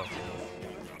go.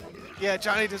 Yeah,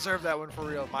 Johnny deserved that one for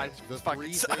real. Mine The fucking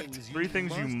three sucked.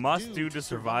 things you must do to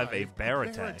survive a bear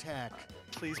attack.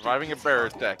 Please be Surviving a bear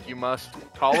attack, you must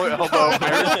collar, elbow,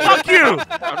 iron Fuck you!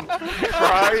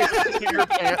 try your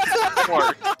pants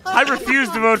apart. I refuse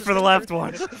to vote for the left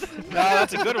one. No,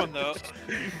 that's a good one though.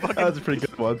 That was a pretty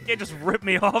good one. You can't just rip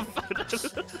me off.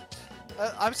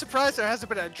 I'm surprised there hasn't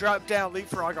been a drop down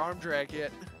leapfrog arm drag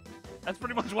yet. That's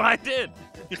pretty much what I did.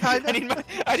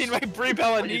 I need my Brie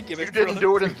Bella knee You gimmick. didn't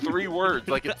do it in 3 words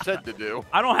like it said to do.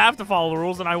 I don't have to follow the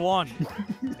rules, and I won.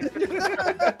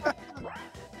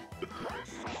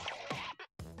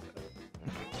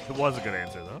 It was a good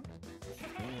answer, though.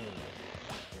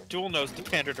 Duel knows to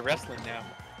pander to wrestling now.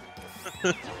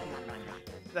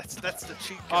 That's the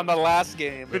cheat On the last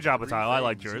game. Good job, Htial. I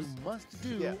liked Things yours. You must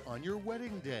do Yeah. on your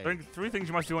wedding day. Three things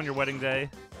you must do on your wedding day.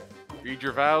 Read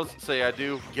your vows, say I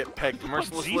do, get pegged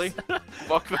mercilessly. jeez.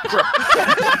 Fuck the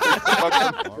Fuck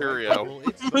the Mysterio. Well,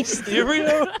 it's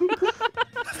Mysterio?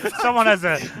 Someone has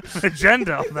an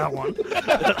agenda on that one.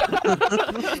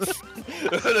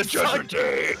 The judgment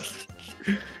day.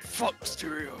 Fuck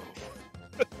Mysterio.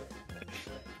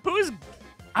 Who is...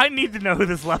 I need to know who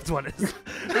this left one is.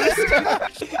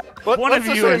 But One let's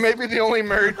of just you say is- maybe the only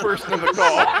married person in the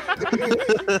call.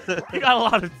 You got a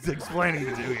lot of explaining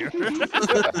to do here.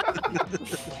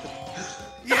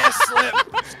 Yeah, Slip.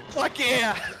 Fuck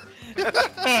yeah.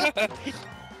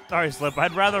 Sorry, Slip.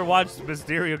 I'd rather watch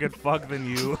Mysterio get fucked than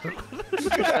you.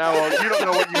 Yeah, well, you don't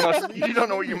know what you must. You don't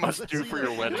know what you must do for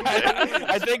your wedding day.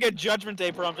 I think a Judgment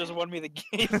Day prompt just won me the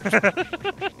game.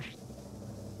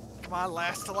 Come on,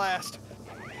 last to last.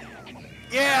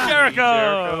 Yeah!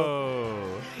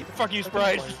 Jericho! Fuck you,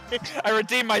 Sprite. I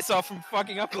redeemed myself from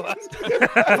fucking up last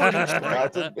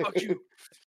time. Fuck you.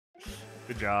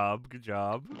 Good job. Good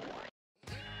job.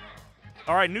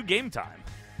 All right, new game time.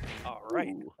 All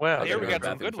right. Wow. Here we got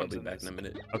some I'll good be ones in back this. in a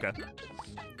minute. Okay.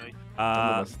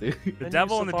 Namaste. The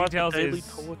devil in the details is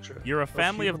you're a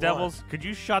family of devils. Could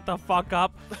you shut the fuck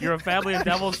up? You're a family of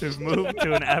devils who've moved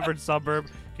to an average suburb.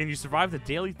 Can you survive the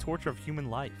daily torture of human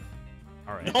life?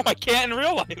 All right. No, I can't in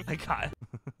real life. I got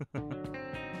it.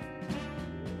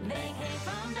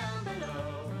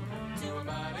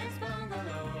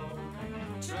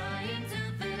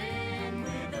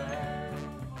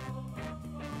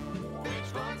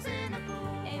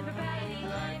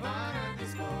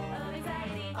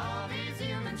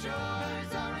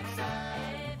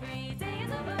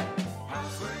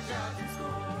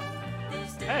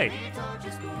 Hey.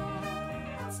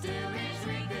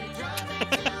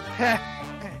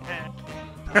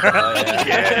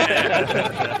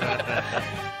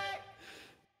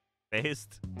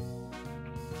 Based.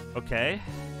 Okay.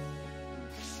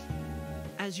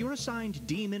 As your assigned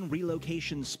demon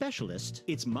relocation specialist,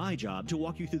 it's my job to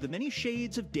walk you through the many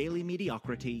shades of daily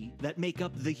mediocrity that make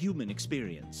up the human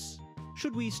experience.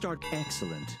 Should we start?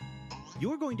 Excellent.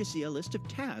 You're going to see a list of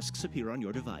tasks appear on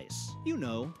your device. You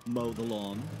know, mow the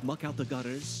lawn, muck out the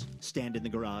gutters, stand in the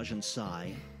garage and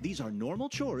sigh. These are normal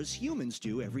chores humans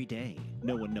do every day.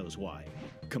 No one knows why.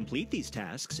 Complete these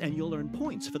tasks and you'll earn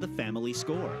points for the family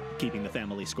score. Keeping the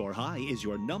family score high is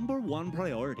your #1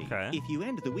 priority. Okay. If you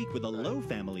end the week with a low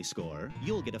family score,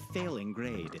 you'll get a failing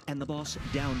grade, and the boss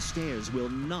downstairs will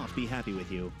not be happy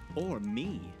with you, or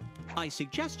me. I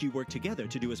suggest you work together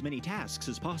to do as many tasks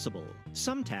as possible.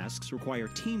 Some tasks require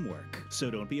teamwork, so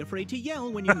don't be afraid to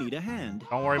yell when you need a hand.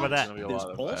 Don't worry about that. There's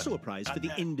also a prize for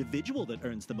the individual that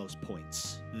earns the most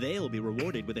points. They'll be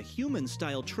rewarded with a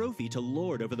human-style trophy to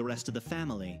lord over the rest of the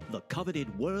family, the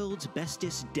coveted world's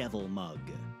bestest devil mug.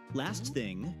 Last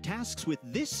thing, tasks with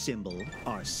this symbol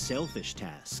are selfish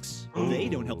tasks. They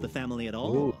don't help the family at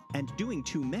all, and doing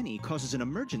too many causes an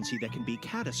emergency that can be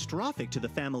catastrophic to the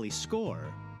family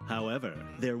score. However,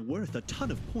 they're worth a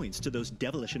ton of points to those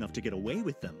devilish enough to get away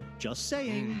with them. Just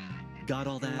saying. Got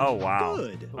all that? Oh, wow.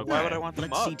 Good. Okay. Why would I want the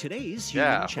Let's mug? see today's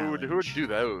human challenge. Who would do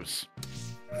those?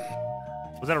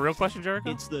 Was that a real question, Jericho?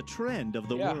 It's the trend of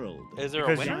the Yeah. world. Is there a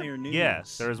Because winner? Dire news.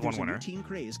 Yes, there is one There's winner. a new teen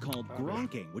craze called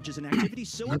gronking, which is an activity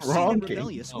so obscene and Gronking?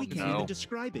 rebellious we can't no. even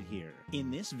describe it here.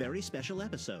 In this very special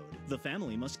episode, the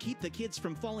family must keep the kids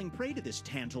from falling prey to this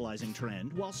tantalizing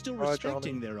trend while still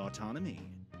respecting their autonomy.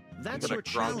 That's gonna your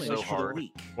gronk challenge so for the hard.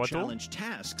 week. What, Tool? Challenge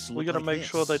tasks. We look gotta like make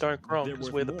sure they this. don't gronk, They're 'cause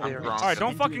worth we're the more. parents. All right, don't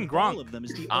And fucking doing gronk. all of them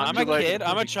is the I'm ultimate a kid, I'm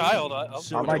a perfect child, game. I'll-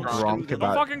 So I might don't gronk screw them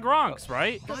about- up. Fucking Gronks,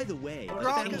 right? By the way, the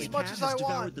Gronk family as much cat as has I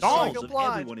devoured want. the Don't. souls of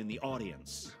Blind. everyone in the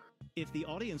audience. If the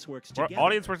audience works Or together,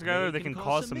 audience works together, they can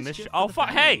cause some mischief mischief. for Oh, the fuck.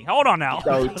 family. Hey, hold on now.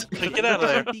 Don't. Get out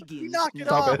of there. You knocked it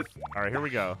Stop off. it. All right, here we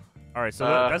go. All right, so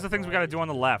that's the things we got to do on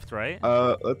the left, right?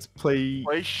 Let's play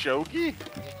Play shogi?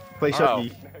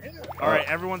 shogi. All right,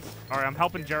 everyone's. All right, I'm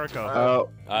helping Jericho.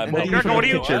 I'm What do you Jericho, from what the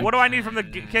do you? kitchen? What do I need from the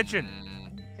kitchen?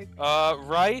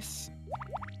 Rice,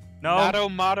 No,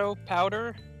 natto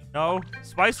powder. no.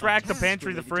 Spice rack, the Tasks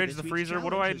pantry, the related to fridge, this the week's freezer.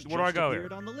 What challenge do I go here?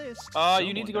 appeared on the list.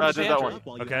 You need to go Someone to the do that pantry. one.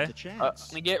 while you Okay. get the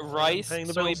chance. And get rice, Paying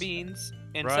the bills. soybeans,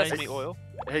 and Rice. sesame oil.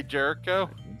 Hey, Jericho,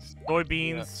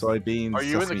 Soybeans. Soybeans. are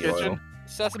you in the sesame kitchen? oil.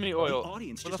 Sesame The oil.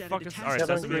 audience What just the fuck added is? a All right, task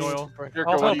Seven sesame green. oil. Jericho,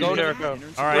 Oh, what do you go need? Jericho.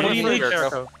 All right, What do What you do need, you need,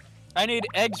 Jericho? I need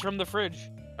eggs from the fridge.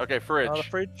 Okay, fridge. The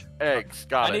fridge? Eggs,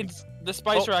 got I it. need the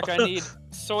spice Oh. rack. I need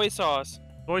soy sauce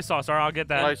Soy sauce. All right, I'll get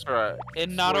that. Nice, right.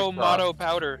 and Soy natto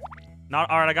powder. Not.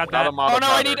 All right, I got that. Oh no,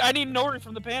 I need nori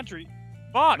from the pantry.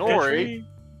 Fuck. Nori.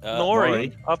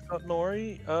 Nori. I've got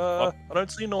Nori. I don't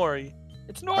see Nori.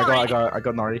 It's I nori.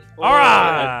 got Nori. All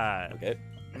right. Okay.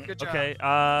 Good job. Okay.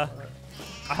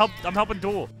 I'm helping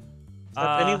Duel.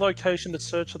 Any location to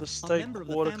search for the A state member of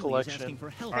the water family is asking collection. for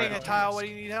help. Hey, Alright. Htial, what do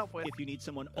you need help with? If you need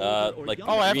someone older or Like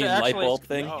younger, Oh, I have to green light actually- bulb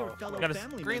thing. let your fellow Gotta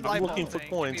family green member light know. looking for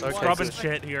points, okay. Scrubbing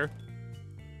shit here.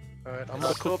 Alright, I'm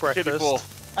That's gonna cook kitty breakfast. pool.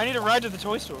 I need a ride to the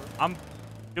toy store. I'm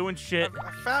doing shit.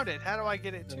 I found it. How do I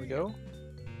get it to There we you? go.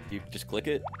 You just click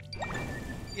it.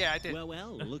 Yeah, I did.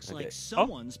 Well, looks Okay. like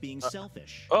someone's being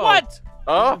selfish. Oh. What? When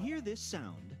Oh, you hear this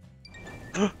sound,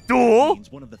 Duel. Means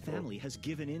one of the family has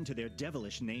given in to their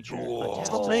devilish nature. Duel. A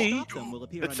test It's to me. stop them will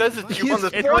appear It on says your it's you on the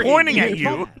device. It's screen. pointing at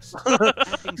you.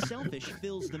 Acting selfish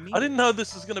fills the meter, I didn't know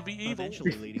this was gonna be evil.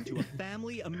 eventually leading to a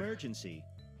family emergency.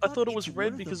 I thought it But was it's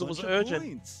red worth a because it was bunch of urgent.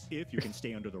 points, if you can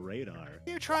stay under the radar.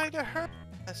 You're trying to hurt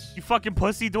us. You fucking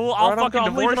pussy, Duel. All I'll right, fucking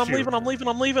I'm leaving, divorce I'm you. leaving, I'm leaving,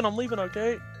 I'm leaving, I'm leaving,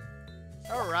 okay?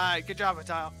 Alright, good job,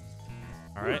 Htial.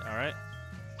 All right, all right.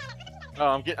 Oh,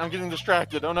 I'm getting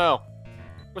distracted. Oh no.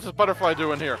 What's this butterfly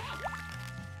doing here?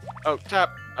 Oh,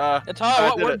 tap. Htial, I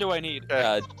what did word it. do I need?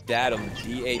 Datum.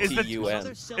 D-A-T-U-M.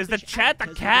 Is the chat the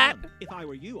cat? If I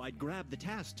were you, I'd grab the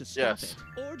task to stop Yes.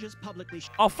 it, or just publicly.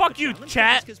 Oh, fuck you, challenge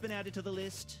chat. task has been added to the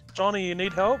list. Johnny, you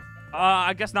need help?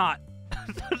 I guess not.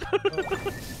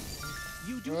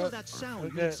 You do know that sound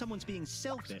Okay. means someone's being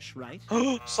selfish, right?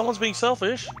 Someone's being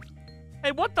selfish.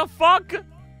 Hey, what the fuck?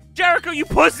 Jericho, you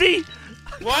pussy!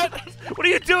 What? What are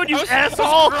you doing, you I was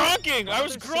asshole? gronking. I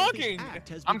was Another selfish gronking. act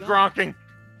has I'm begun. gronking.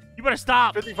 You better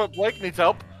stop. 50-foot Blake needs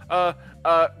help.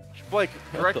 Blake,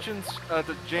 directions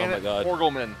to Janet God.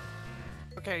 Morgelman.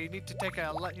 Okay, you need to take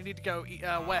a you need to go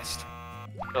west.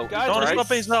 Oh, Guys, Johnny's right? not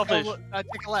being selfish.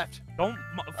 Take a left. Don't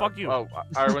fuck you. Oh,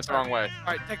 I went the wrong way.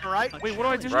 Alright, take a right. Wait, what do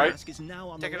I do? Right. Task is now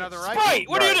on Take the another list. right. Sprite,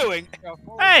 what are you Right. doing? Go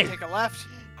forward, Hey! Take a left.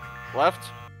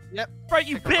 Left. Right,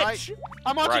 you Take a bitch!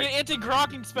 I'm watching Right. an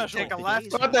anti-gronking special. Take a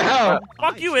left. What the hell?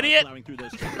 Fuck you, idiot!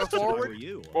 Go forward.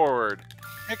 Forward.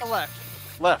 Take a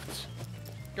left. Left.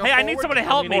 Go Hey, I need forward. someone to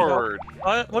help me. Forward.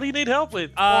 What do you need help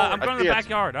with? I'm I going to see the it.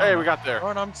 backyard. I Hey, don't we know. got there.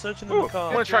 Alright, I'm searching in Ooh, the I'm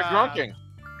car. gonna try job. grunking.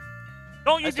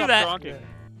 Don't you I do stopped that. gronking.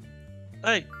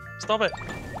 Hey, stop it.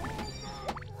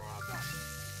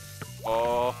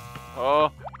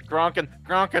 Oh, gronking.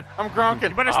 I'm gronking.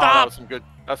 You better Oh, stop.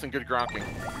 That's some good gronking.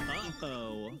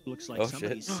 Uh-oh. Looks like Oh,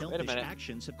 somebody's shit. selfish minute.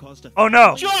 actions have caused a Oh,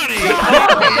 no. Johnny!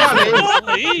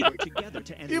 work together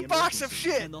to end You the box of emergency,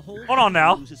 shit. and the whole Hold on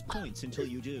now. family loses points until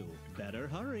you do. Better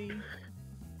hurry.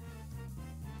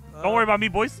 Don't worry about me,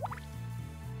 boys.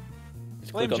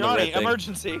 Just Blame click on the Johnny. red thing.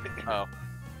 Emergency. Oh,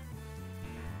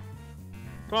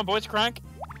 Come on, boys, crank.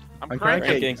 I'm I'm cranking.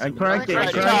 cranking. I'm cranking. I'm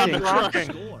Cranking. cranking.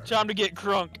 Score. Time to get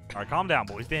crunk. All right, calm down,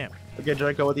 boys. Damn. Okay,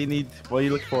 Jericho, what do you need? What are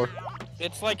you looking for?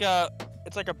 It's like a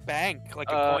bank, like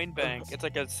a coin bank. It's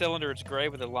like a cylinder. It's gray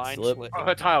with a line Slip. slit. Oh,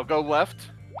 Htial, go left.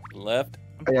 Left,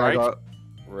 Oh, yeah, I Right. got.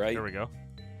 right, There we go.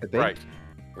 I think. Right.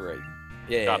 right.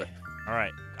 Yeah. Got it. All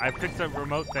right. I fixed the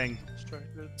remote thing.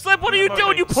 Distracted. Slip, what are you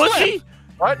doing, you pussy?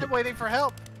 What? I'm waiting for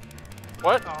help.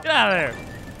 What? Oh. Get out of there.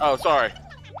 Oh, sorry.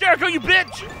 Jericho, you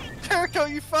bitch! Jericho,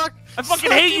 you fuck. I fucking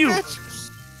Suck, hate you. bitch.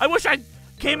 I wish I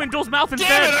came in Duel's mouth Damn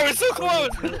it! I instead. was so close.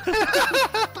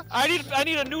 I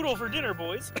need a noodle for dinner,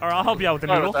 boys. All right, I'll help you out with the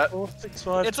Sorry noodle. about that. 4, 6,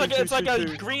 5, It's 2, like 2, it's like 2, a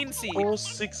 2. green C. 4,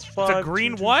 6, 5.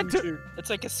 green 2, 2, what? 2, 2. It's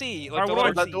like a C. All right, Like the what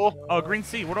letter that C. Duel? Oh, green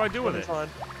C. What do I do with it? Fine.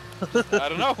 I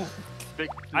don't know. Big.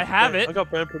 I have I it. got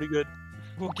burned pretty good.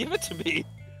 Well, give it to me.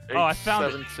 Oh, I found it.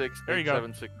 876, There you go.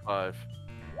 8765.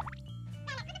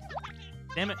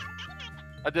 Damn it.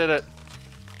 I did it.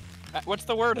 What's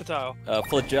the word, Htial?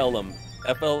 Flagellum.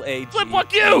 Flip,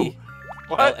 fuck you!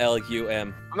 What?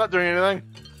 F-L-A-G-U-M. I'm not doing anything.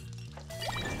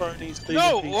 Phonies, please,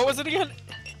 No, please. what was it again?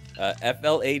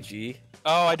 F-L-A-G-E-L-L-U-M.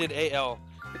 Oh, I did A-L.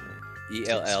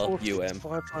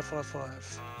 5, 5, 5,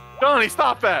 5. Johnny,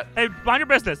 stop that. Hey, mind your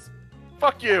business.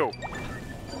 Fuck you.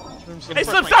 Hey,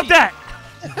 Slip, stop that!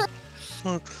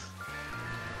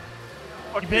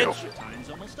 Fuck You you. bitch. Time's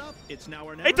almost up. It's now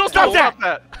or never. Hey, don't stop that!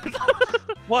 Stop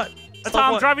that. What? That's Stop how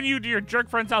I'm what? driving you to your jerk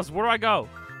friend's house. Where do I go?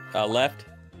 Left.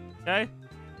 Okay.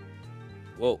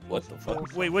 Whoa, what the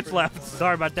fuck? Wait, which left?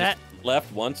 Sorry about that.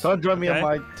 Left once. Don't join me Okay.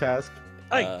 on my task.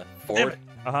 Hey, Forward.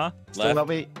 Uh-huh. Still Left. help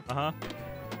me. Uh-huh.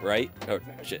 Right. Oh,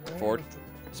 shit. Forward.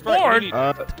 Sprite, what do you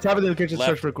Forward? need? Tap in the location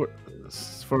Left. search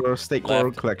for state core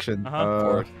Left. collection. Uh-huh.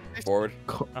 Forward. Forward.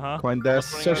 Uh-huh. Coin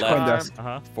desk. Search Left. coin desk.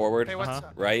 Uh-huh. Forward. Hey, what's Uh-huh.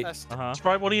 up? Right. That's- Uh-huh.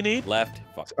 Sprite, what do you need? Left.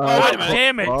 Fuck. God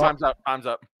damn it! Time's up. Time's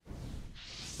up.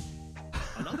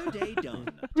 Another day done.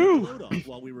 Take a load off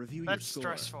while we review your That's score.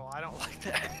 stressful. I don't like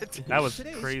that. That was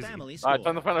Today's crazy. family Alright, score.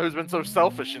 time to find out who's been so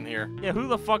selfish in here. Yeah, who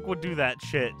the fuck would do that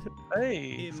shit?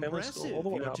 Hey, family Impressive. score all the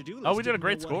way Your up. to-do Oh, we list did a didn't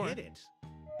great know score. what hit it.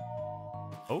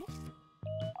 Oh,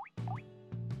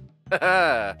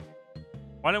 I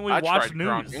why didn't we tried watch news?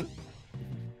 gronking.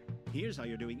 Here's how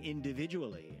you're doing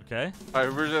individually. Okay.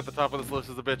 Alright, whoever's at the top of this list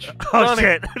is a bitch. Oh Johnny.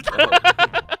 shit!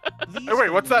 These Hey,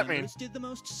 wait, what's family that mean? members Did the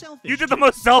most selfish You did the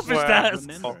most selfish Swear. task.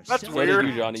 Remember, that's selfish weird.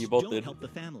 You, Johnny, you both don't did. help the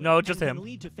family No, just and can him.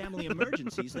 lead to family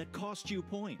emergencies that cost you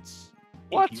points.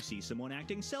 What? If you see someone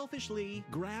acting selfishly,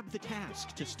 grab the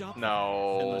task to stop them.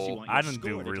 Unless you No. want your I didn't do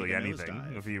score to really take a anything.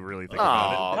 nosedive. If you really think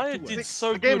about Aw. I The did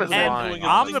so game good is at it. lying. doing And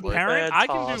a I'm the really parent. bad I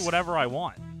can do task. whatever I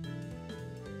want.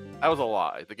 That was a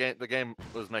lie. The game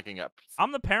was making up.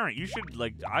 I'm the parent. You should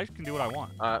I can do what I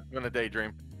want. I'm gonna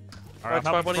daydream. All right,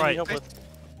 What do you need Sprite. help with?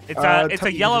 It's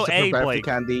a yellow A, Blake.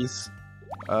 Candies.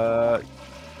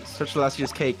 Search the last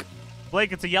year's cake.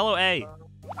 Blake, it's a yellow A.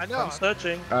 I know. I'm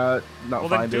searching. Not Well, then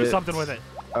find do it. something with it.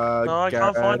 No, I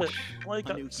can't find it. garage.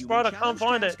 Like, Sprite, I can't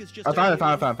find it.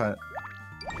 I found it.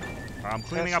 I'm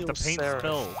cleaning up the Casio paint Serif.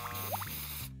 spill.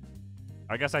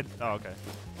 I guess I. Oh, okay.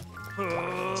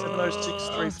 706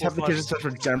 3 4 Tap the kitchen search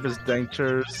for jumpers,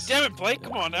 dentures. Damn it, Blake!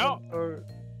 Come on now. What are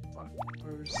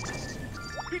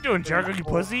you doing, Jericho? You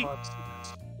pussy?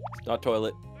 Not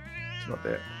toilet. It's not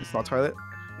there. It's not toilet.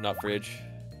 Not fridge.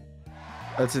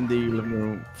 That's in the living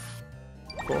room.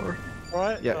 4.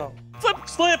 Right? Yeah. Oh.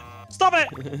 Slip! Stop it!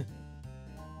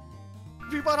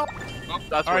 Oh,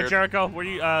 that's All right, weird. Jericho. Where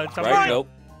you? Tell Right? me. Nope.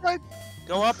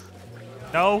 Go up.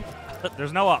 No.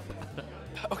 There's no up.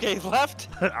 Okay, left.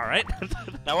 All right.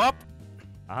 Now up.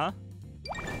 Uh huh.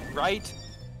 Right.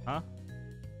 Huh?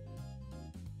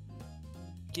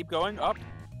 Keep going up.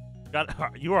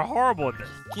 You are horrible at this.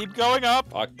 Keep going up.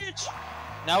 Fuck.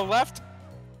 Now left.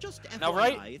 Just FYI, Now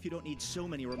right. if you don't need so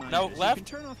many reminders, Now left. you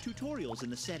can turn off tutorials in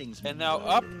the settings And menu. now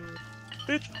up.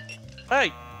 Bitch!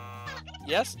 Hey!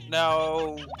 Yes.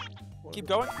 Now. Keep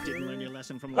going. Didn't learn your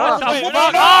lesson from What last the wait, time. no,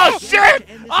 fuck? no! Oh shit!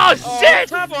 Oh shit!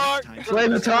 Come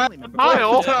Blame the tile.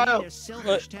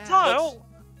 Tile!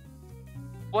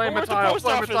 Blame Over a at the tile. post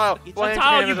Blame a office. tile. It's Blame a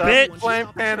tile, you Canada. bitch. Blame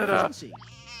Canada.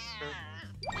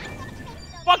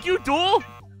 Fuck you, Duel!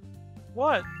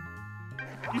 What?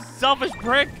 You selfish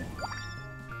prick!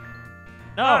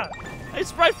 No! Ah. Hey,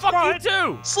 Sprite, fuck Sprite. you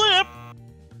too! Slip!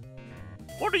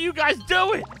 What are you guys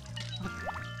doing?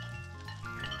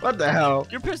 What the hell?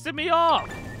 You're pissing me off!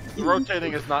 The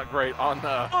rotating is not great on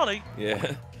the. Ollie!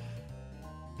 Yeah.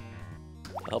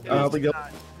 Help I hope we go.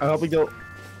 I hope we go.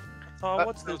 Oh,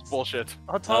 what's That's this? bullshit.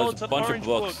 I told was it's a an bunch of orange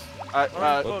books. book.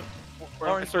 Orange Orange We're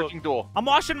Orange searching Duel. I'm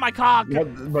washing my cock!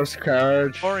 Not the bus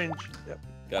carriage. Orange. Yep.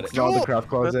 Got It's it. not in the craft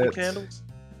Birthday closet. candles.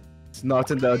 It's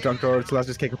not in the junk drawer. It's the last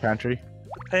year's cake or pantry.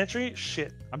 Pantry?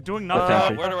 Shit. I'm doing Okay.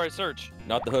 nothing. Where do I search?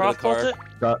 Not the hood of Craft the car.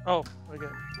 closet? Oh, okay.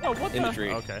 Oh, what In the? the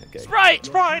tree. Okay. Okay. Sprite!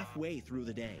 You're Sprite! halfway through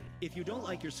the day. If you don't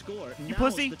like your score, You now's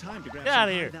pussy. the time to grab Get some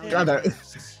outta here. high-value Got it.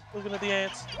 tasks. Looking at the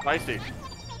ants. Spicy.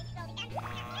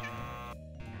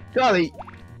 Charlie.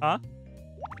 Huh?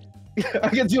 I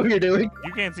can see what you're doing.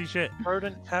 You can't see shit.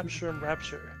 Verdant, capture, and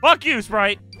rapture. Fuck you,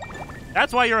 Sprite!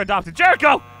 That's why you're adopted.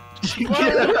 Jericho!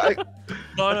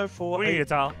 904 We need a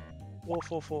towel.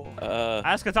 444.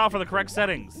 Ask a towel for the correct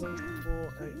settings.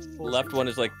 484. Left one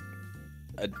is like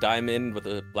a diamond with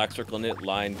a black circle in it,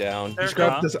 lying down. There Just you go.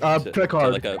 grab this to- play to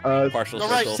card. like a partial Go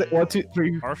right. circle. 1, 2,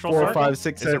 3, Partial 4, circle? 5,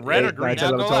 6, Is it 7, red or 8, 9, green? 10,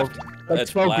 Now 11, go 12. left. Like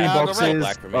That's 12 green black. boxes.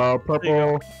 Black for me.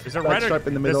 Purple. Is it Black red or stripe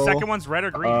in the the middle. second one's red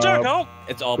or green? Jericho!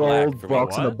 It's all black Gold for me.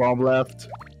 box and a What? bomb left.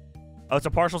 Oh, it's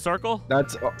a partial circle?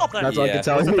 That's there. that's all I Yeah. can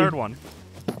tell What's you. the third one?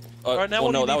 Alright, now well,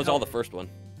 what do no, you that need was all help? the first one.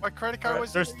 What credit card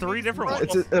was There's 3 different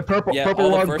ones. It's a purple, Yeah, purple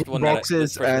all the one, first one that I-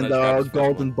 boxes, the first one and that I grabbed was the first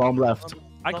gold one. and bomb left.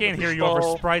 I can't hear you over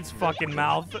Sprite's fucking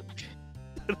mouth.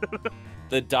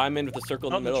 The diamond with the circle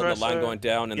in the On the middle and the line dresser. going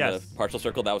down and Yes. the partial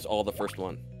circle, that was all the first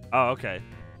one. Oh, okay.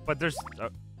 But there's...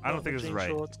 I don't think this is Jean right.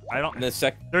 shorts. I don't... And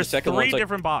the There's second 3 one's like,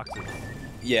 different boxes.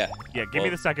 yeah. Yeah, give me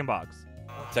Well- the second box.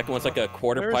 Second one's like a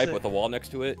quarter Where is pipe it? with a wall next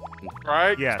to it.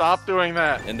 Right? Yes. Stop doing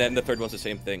that. And then the third one's the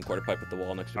same thing, quarter pipe with the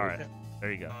wall next to Alright. it.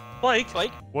 There you go. Blake!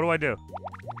 Blake. What do I do?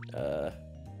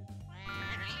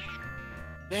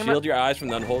 Damn Shield your eyes from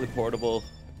the unholy portable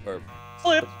or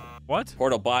Flip! What?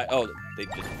 portal by. Oh, they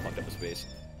just fucked up the space.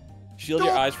 Shield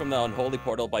your eyes from the unholy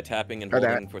portal by tapping and Oh, that.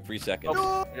 holding for 3 seconds.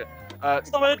 Stop it!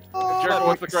 Jericho,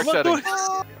 what's the correct setting?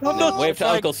 And then wave to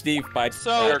Like- Uncle Steve by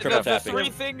So triple the tapping. 3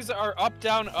 things are up,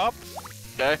 down, up.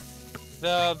 Okay.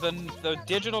 The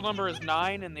digital number is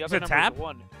 9 and the Is other it number tap? is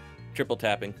 1. Triple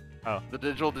tapping. The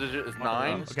digital digit is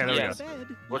 9. Okay, there we Yes. go.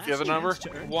 What's the other number?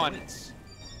 1.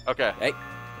 Okay. Hey.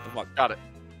 Fuck. Got it.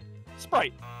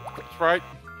 Sprite. Sprite.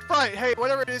 Right, hey,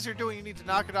 whatever it is you're doing, you need to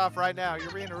knock it off right now.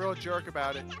 You're being a real jerk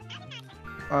about it.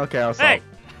 Okay, I'll Hey!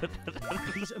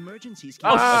 stop. These emergencies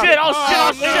Oh can- shit! Oh shit!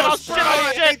 Oh shit! Oh shit! Oh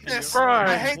I shit! hate this. Right.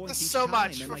 I hate this so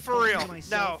much. For real.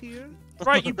 No.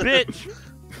 Right, you bitch!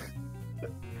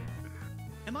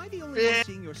 Am I the only one Yeah.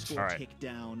 seeing your score Alright. tick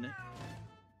down?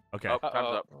 Okay. Oh,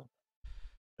 time's up.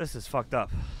 This is fucked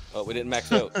up. Oh, we didn't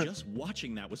max out. Just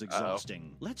watching that was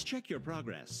exhausting. Let's check your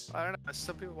progress. I don't know.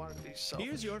 Some people want to be selfish.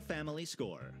 Here's your family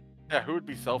score. Yeah, who would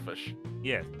be selfish?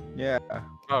 Yeah. Yeah.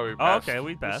 Oh, we Oh, passed. okay,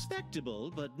 we passed.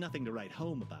 Respectable, but nothing to write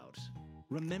home about.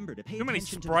 Remember to pay Too many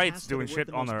attention to the sprites tasks that doing are worth shit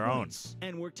the on most their own. points,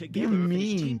 and work You together to finish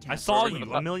mean? team I tasks saw that are you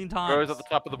worth a million Rose times. at the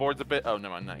top of the boards a bit. Oh,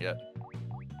 no, not yet.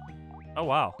 Oh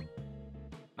wow.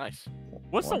 Nice.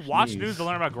 What's the watch news to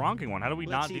learn about Gronking one? How do we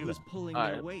Let's not see do who's that? pulling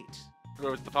their weight.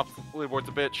 Whoever's the top leaderboard's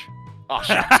a bitch. Oh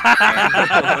shit.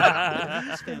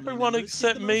 Everyone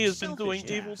except me has been doing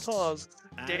evil tasks.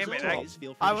 Damn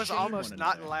it! I was almost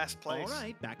not in last place. All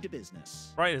right, back to business.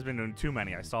 Sprite has been doing too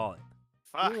many. I saw it.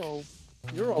 Fuck.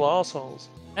 You're all assholes.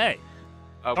 Hey,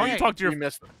 don't you talk to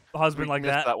your husband like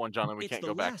missed that? that one, John, and we can't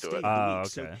go back to it. Oh,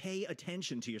 So okay. pay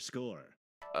attention to your score.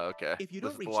 Okay. If you This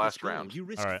don't is reach the last score, round. you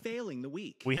risk All right. failing the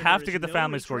week. We and have there to is get the no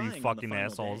family score, you retrying on the fucking final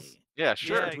assholes. day. Yeah,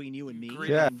 sure. Between you and me,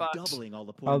 Yeah. I'm doubling all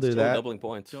the points. I'll do too. that. Doubling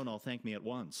points. Don't all thank me at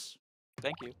once.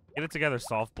 Thank you. Get it together,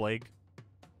 soft Blake.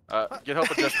 Get help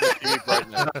with Justin right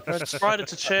now. Right,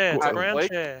 it's a chair. It's a ground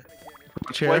Blake? chair.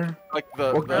 Chair. Like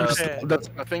Well, the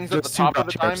things at the just top two of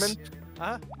the chairs. diamond.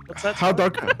 Huh? What's that? How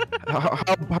dark?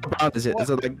 how brown is it? Is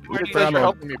it like Where do you brown you're or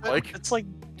helping me, Blake? It's like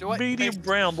Do I, medium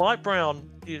brown, light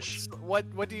brown-ish.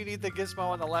 What do you need the gizmo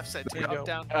on the left side to? There you Up, go.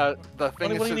 down? The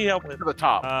thing What do you need is help with? to the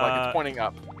top, like Uh, it's pointing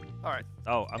up. All right.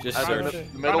 Oh, I'm Just trying search. to, The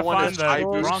trying middle to one find is the high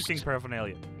boost. Gronking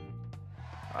paraphernalia.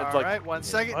 All like- right. 1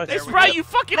 second. Hey, There Hey, we Sprite, go. you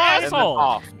fucking And then asshole!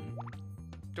 off.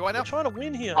 Do I know? I'm trying to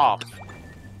win here. Off.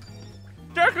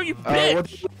 Jericho, you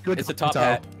bitch! It's a top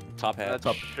hat. Top hat.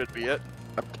 That should be it.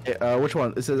 Okay, which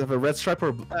one? Is it a red stripe or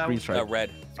a green stripe? Red.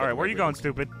 Alright, where are you going,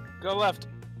 stupid? Go left.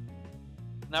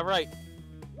 Now right.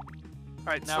 All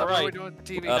right. Now So what are we right. doing?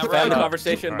 TV. Family Now right.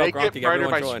 conversation about Make it Gronking. brighter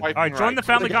Everyone by join. swiping Alright, join right. the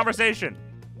family conversation.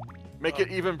 Make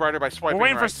it even brighter by swiping We're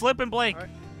waiting for right. Slip and Blake. Alright.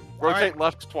 Rotate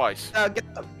left twice.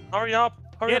 Hurry up.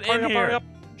 Hurry Get up, hurry in up, here. hurry up.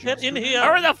 Get in here.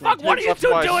 Hurry the fuck, what are you Left two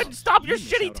twice. doing? Stop your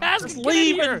shitty task Just and get in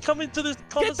leave here! and come into this Get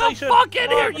the conversation. fuck in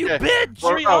here, you Okay. bitch!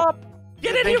 Hurry Oh. up.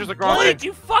 Get The in here, dangers of Gronking. Blake,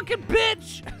 you fucking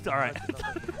bitch! Alright.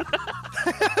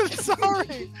 I'm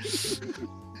sorry.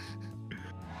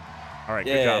 Alright,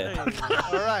 Yeah. good job.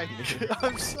 All right.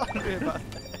 I'm sorry about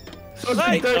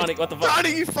that. Hey, Sonic, what the fuck?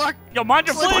 Johnny, you fuck Yo, mind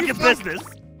your Slip, fucking you fuck. business!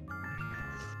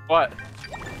 What?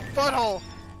 butthole.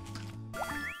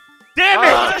 Damn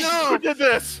it! Who did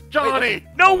this? Johnny!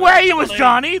 No way it was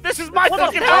Johnny! This is my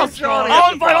fucking fuck, house! Johnny?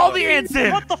 I'll invite all the ants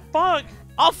in! What the fuck?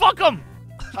 I'll fuck them!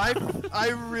 I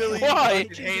really Why?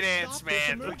 fucking hate ants,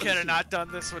 man. We could have not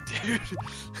done this one, dude.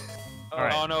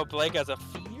 Alright. Oh no, Blake has a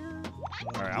fear.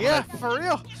 Alright, I'm Yeah, gonna... for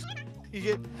real.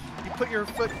 You put your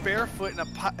foot barefoot in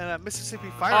a Mississippi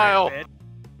fire Kyle. ant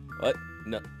bed. What?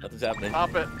 No, nothing's happening.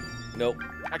 Stop it. Nope.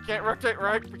 I can't rotate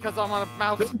right because I'm on a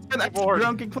mouse That's keyboard.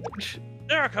 Gronking Clash.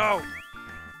 Jericho.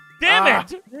 Damn Ah.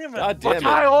 it! Damn it. God damn it.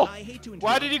 Kyle! I hate to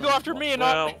Why did you go after me and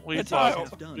Well, not we it's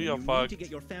fucked. Kyle? We are fucked.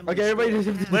 Okay, everybody.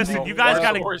 Listen, you guys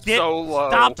gotta We're get... so low.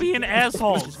 Stop being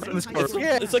assholes!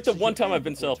 It's like the one time I've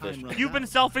been selfish. You've been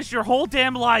selfish your whole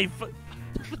damn life!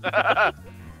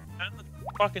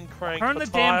 Fucking crank. Turn the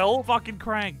Htial. damn fucking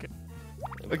crank!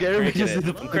 Okay, everybody Cranking just.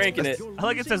 it. I'm cranking it. I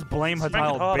like it says blame Crank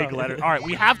Htial harder. big letter. Alright,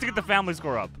 we have to get the family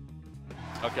score up.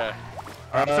 Okay.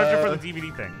 I'm searching for the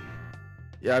DVD thing.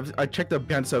 Yeah, I checked the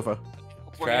behind the sofa.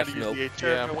 We're Trash gonna use milk. the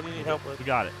Jericho, ATM. what do you need help with? We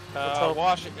got it.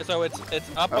 Wash it. So it's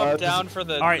up, Uh, down for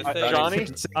the, Alright, the thing. Johnny?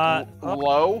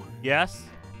 Low. Yes?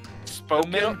 The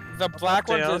middle, Spoken. the black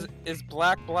one down. is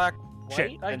black, white,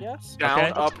 Shit. I And guess. Down, Okay.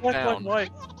 up, White, down.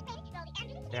 white.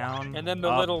 Down. And then the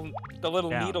up. little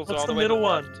down. needles What's all the the way middle to the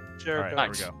one, left. Jericho? Alright,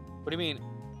 Nice. there we go. What do you mean?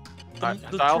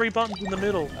 The Htial? 3 buttons in the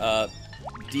middle.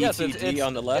 Yes, DTD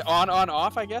on the left. On,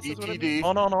 off, I guess. Is what it is. ETD.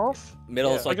 On, off.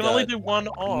 Middle is I like can only the do one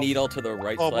off. needle to the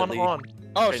right Oh, one slightly. on.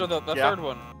 Oh, so the Yeah. third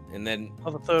one. And then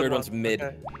Oh, the third one. one's mid.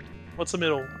 Okay. What's the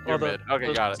middle? You're Oh, the, mid.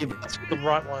 Okay, got it. The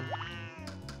right one.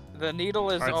 The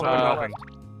needle is Alright, all so the I'm way helping.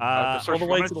 just all the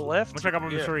way I'm to the gonna- left. I'm gonna check up on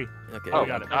the Yeah. tree. Okay. Oh, we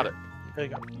got it. got it. There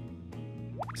you go.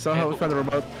 Somehow we found the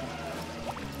remote.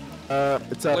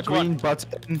 It's a Which green one?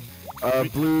 button,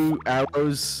 blue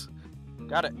arrows.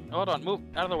 Got it. Hold on, move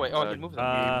out of the way. Oh, you move them.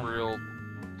 Gabriel.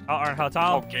 Alright, Oh,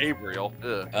 Htial? Gabriel.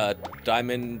 Ugh.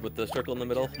 Diamond with the circle in the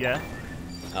middle. Yeah.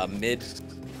 Mid.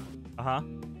 Uh-huh.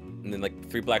 And then like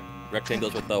 3 black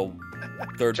rectangles with the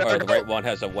third or the right one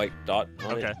has a white dot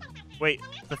on Okay. it. Wait,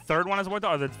 the third one is what?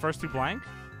 Are the first two blank?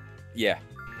 Yeah.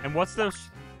 And what's the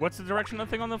direction of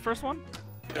the thing on the first one?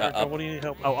 Jericho, up. what do you need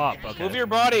help with? Oh, up. Okay. Move your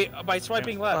body by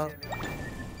swiping left.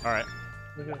 Alright.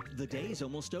 Okay. The day's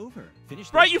almost over.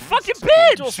 Finish Right, those you tasks. fucking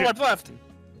bitch! Duel, swipe left.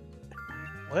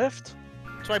 Left.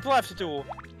 Swipe left, Duel.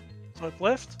 Swipe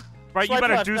left. Right, you Swipe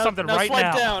better left. do Now- something now right swipe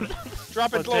now. down.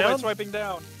 Drop it Swipe low by down? swiping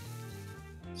down.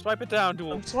 Swipe it down,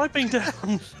 Duel. I'm swiping down.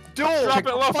 Duel. Drop it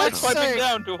low by fuck's swiping sake.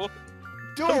 down, Duel.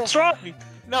 Duel. I'm trying.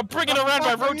 Now bring it What the around by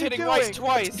fuck are you rotating doing? rice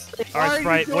twice. Why Alright, are you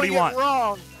Sprite, what do doing you want? it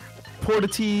wrong? Pour the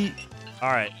tea.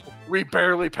 Alright. We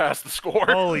barely passed the score.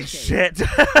 Holy Okay. shit.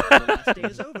 The last day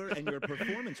is over and your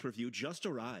performance review just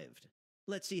arrived.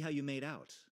 Let's see how you made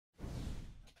out.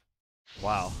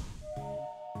 Wow.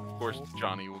 Of course,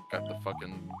 Johnny got the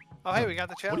fucking. Oh, hey, we got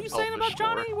the What are you challenge. saying about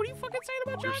Johnny? What are you fucking saying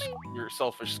about Your, Johnny? your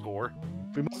selfish score.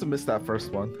 We must have missed that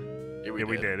first one. Yeah,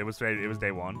 We did. It was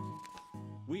day one.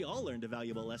 We all learned a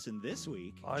valuable lesson this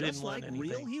week. I Just didn't learn like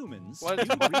real anything. humans. What- you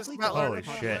what briefly is not thought learning? it was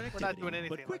Holy fun shit. activity, We're not doing anything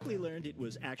but like quickly learned it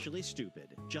was actually stupid.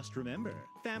 Just remember,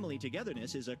 family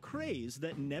togetherness is a craze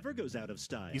that never goes out of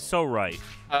style. He's so right.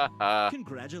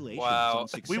 Congratulations Wow. on We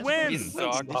successfully win.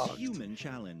 completing Sucked. this human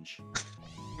challenge.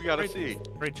 We gotta see.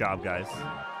 Great job, guys.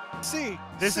 See.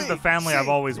 This is the family I've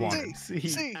always wanted.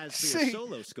 See. As for your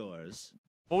solo scores,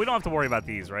 Well, we don't have to worry about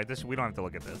these, right? We don't have to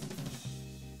look at this.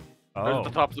 There's Oh. the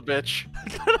top of the bitch.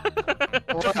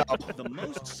 the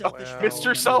most selfish.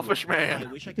 Mr. Selfish I Man.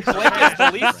 wish I could Blake is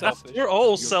the least selfish. You're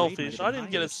all Your grade selfish. might I have didn't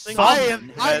been get a higher. single I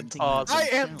am- bad toss. I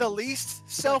am the least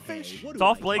selfish. What do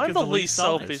Soft I Blake I'm is the least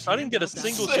selfish. I didn't get a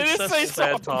single It does say successful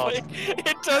bad soft toss. Blake.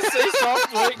 It does say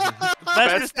soft Blake.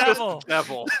 That's just the devil.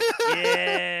 devil.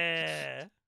 Yeah.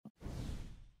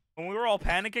 When we were all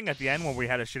panicking at the end when we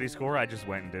had a shitty score, I just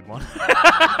went and did one. and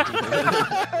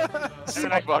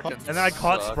then I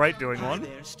caught Sprite doing Hi one.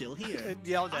 there, still here. And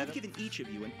yelled at I've him. given each of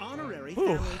you an honorary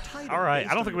Whew. family title. All right, I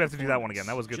based don't think on we have to your do that one again.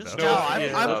 That was good performance. though. No, Just I'm,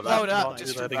 Yeah, I'm no, blown that's up not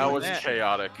just good. for That doing was that.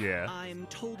 chaotic. Yeah. I'm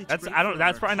told it's That's great I don't. for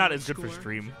That's our probably not final as good for score.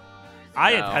 stream.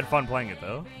 I No. had fun playing it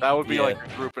though. That would be Yeah. like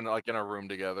a group in in a room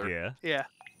together. Yeah. Yeah.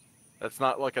 That's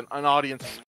not like an audience.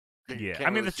 You Yeah. can't I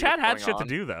mean, really the see what's chat had going shit to on.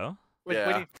 do though.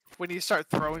 Yeah. When you start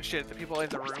throwing shit at the people in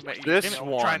the room at you, This you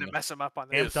know, trying to one mess them up on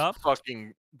Amped this. up?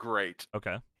 Fucking great.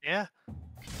 Okay. Yeah.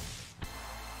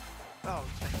 Oh,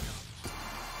 thank God.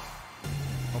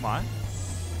 Oh my.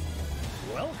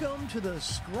 Welcome to the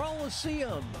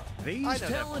Scrollaceum. These I know that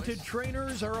talented voice.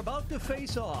 trainers are about to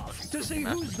face off to see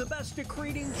who's the best at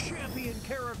creating champion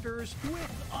characters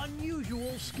with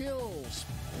unusual skills.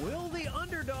 Will the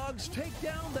underdogs take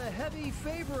down the heavy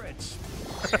favorites?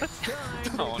 It's time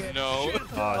to Oh, get no. champion.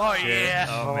 Oh, shit. yeah.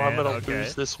 Oh, Oh, man. I'm gonna Okay.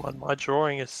 lose this one. My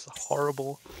drawing is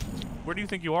horrible. Where do you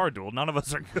think you are, Duel? None of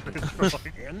us are good at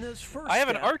drawing. In this first I have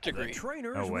an step, art the degree.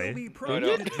 trainers No way. will be No,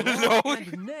 prompted to draw no.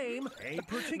 and name a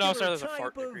particular No, sorry, that's a type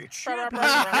fart of degree. champion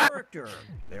character.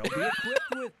 They'll be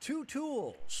equipped with two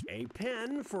tools, a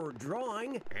pen for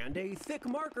drawing and a thick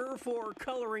marker for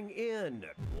coloring in.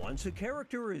 Once a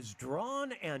character is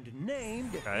drawn and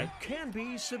named, Okay. it can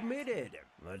be submitted.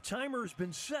 The timer's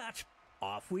been set.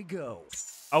 Off we go.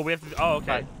 Oh, we have to. Oh, okay.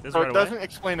 Right. This So right it away? doesn't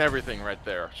explain everything right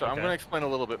there. So I'm Okay. going to explain a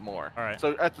little bit more. All right.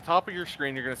 So at the top of your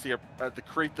screen, you're going to see to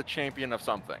create the champion of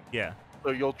something. Yeah. So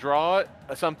you'll draw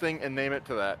something and name it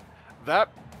to that.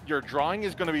 Your drawing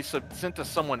is going to be sent to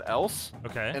someone else,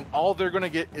 Okay. and all they're going to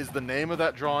get is the name of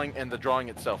that drawing and the drawing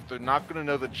itself. They're not going to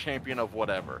know the champion of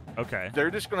whatever. Okay.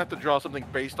 They're just going to have to draw something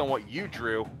based on what you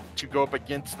drew to go up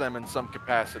against them in some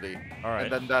capacity. All right.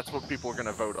 And then that's what people are going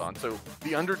to vote on. So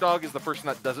the underdog is the person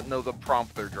that doesn't know the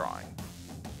prompt they're drawing.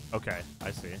 Okay. I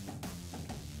see.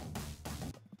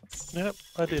 Yep,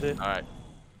 I did it. All right.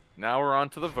 Now we're on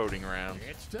to the voting round.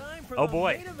 It's time for Oh, the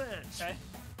boy. main event. Okay.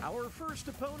 Our first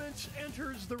opponent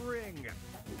enters the ring.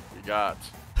 We got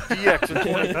DX in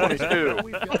 2022.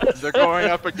 We've got They're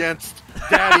going up against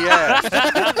Daddy Ass.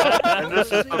 And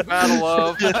this is the battle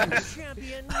of the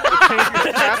champion.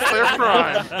 champions past their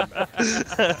prime.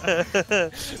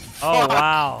 Oh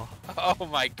wow. Oh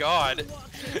my God.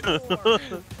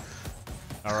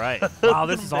 All right. Wow,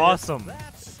 this is awesome.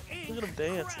 That's Look at him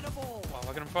dance. incredible. Wow,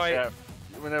 look at him fight. Yeah,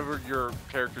 whenever your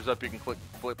character's up, you can click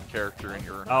flip character in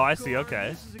your. Oh, I see. Okay.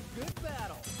 This is a good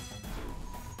battle.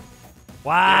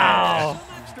 Wow.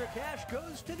 Some extra cash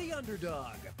goes to the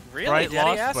underdog. Really? Right,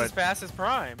 Daddy lost, Ass but- is past his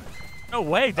prime. No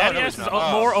way. Daddy no, Ass he's is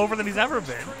not. more over than he's ever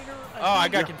been. Oh, I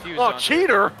got confused. Oh, on that.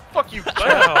 cheater! Fuck you.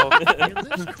 Wow. In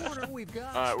this corner, we've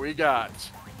got All right, we got.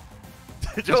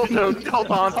 Still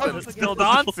Johnson. Still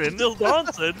dancing. Still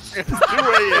dancing. It's 2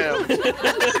 a.m.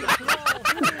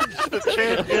 The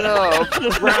champion of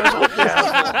Razzle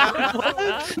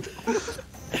Dazzle.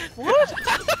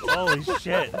 Holy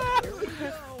shit.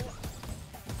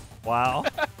 Wow.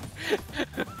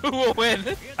 Who will win?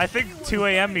 I think 2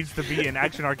 a.m. needs to be in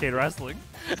Action Arcade Wrestling.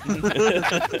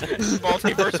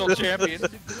 Multiversal champion.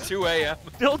 2 a.m.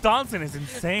 Still dancing is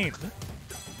insane.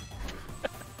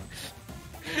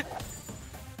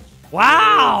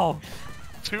 Wow.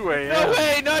 2 a.m. No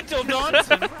way, not till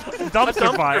Johnson.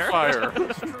 Dumpster fire. Fire.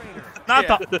 Not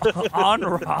the on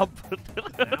Rob.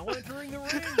 now entering the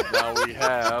ring. Now we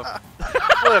have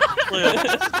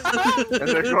Flip. And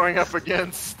they're going up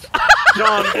against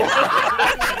John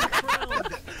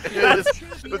It is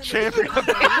the champion of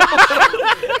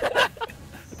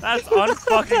That's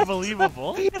unfucking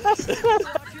believable. That's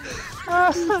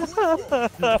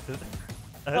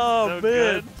Oh, so man.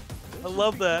 good. I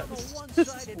love that. Wow.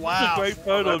 That's a great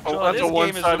photo of Oh, Johnny. that's a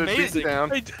one-sided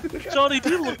beatdown. Hey, Johnny, do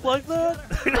you look like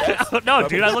that? No,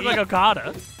 dude, I look like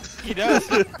Okada. He does.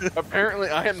 Apparently,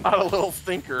 I am not a little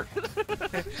stinker.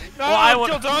 No,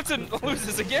 Phil Johnson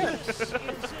loses again.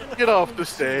 Get off the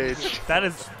stage. That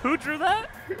is who drew that?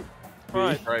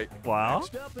 Right. Wow.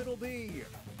 Next up, it'll be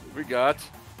We got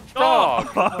Dog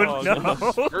Oh,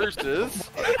 no. versus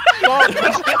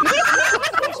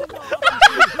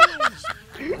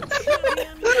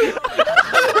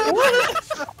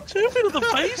Champion of the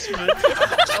basement?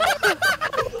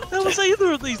 How was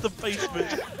either of these the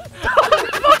basement?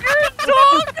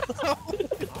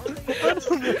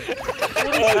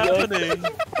 What is happening?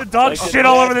 The dog shit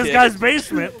all over this guy's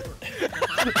basement.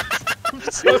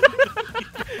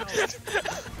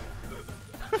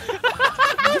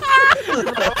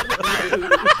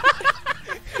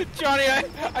 Johnny,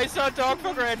 I saw Dog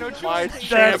Fucker. I had no choice. my That's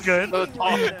champ, good. the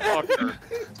Dog Fucker.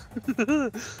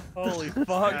 Holy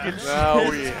fucking Now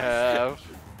we have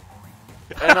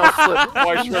NL Slip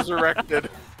twice resurrected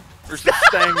versus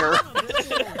Stanger.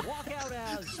 walk out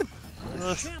as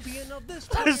champion of this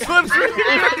Slip's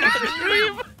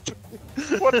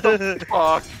What the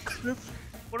fuck?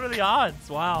 What are the odds?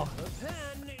 Wow. The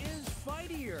pen is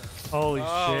fightier. Holy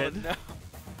Oh, shit. no.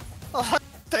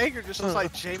 Stanger just looks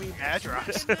like Jamie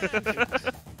Madrox.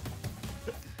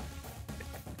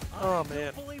 Oh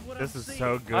man. This is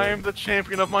so good. I am the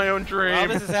champion of my own dream. While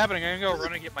this is happening, I'm gonna go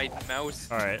run and get my mouse.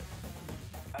 Alright.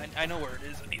 I know where it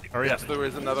is. I need to Hurry Yes, up. there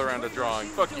is another round of drawing.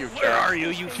 Fuck you, Where are chat. you,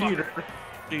 you fucker?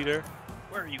 Peter.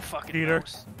 Where are you, fucking Peter.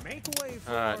 mouse? Make way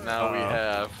for Alright, now we Uh-oh.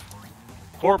 have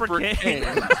Corporate Corporate King.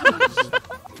 King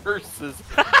versus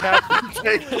Captain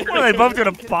Jake. What, are they both doing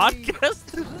a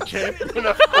podcast? Champion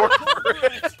of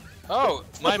Corporate. Oh,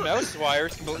 my mouse wire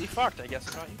is completely fucked. I guess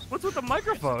I'm not using What's with the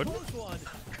microphone? close one.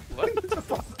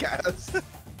 Podcast.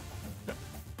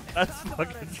 That's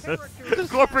fucking so...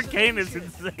 Corporate Kane is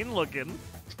insane looking.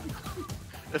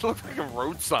 It looks like a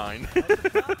road sign.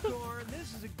 Popcorn,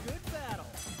 this is a good battle.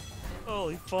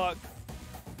 Holy fuck.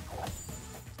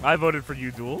 I voted for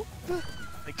you, Duel.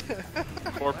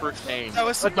 Corporate King. That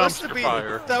was A supposed to dumpster be.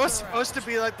 fire. That was supposed to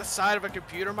be like the side of a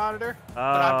computer monitor. But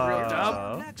I'm real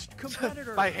dumb. Next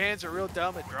competitor. My hands are real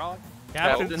dumb at drawing.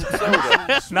 Captain Captain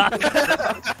Soda. Not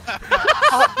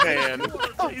Hot man.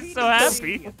 He's so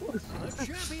happy. The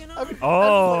champion of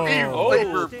Oh.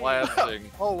 Flavor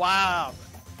blasting. Oh wow.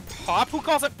 Pop? Who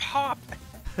calls it pop?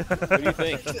 What do you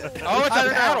think? Oh, it's I a don't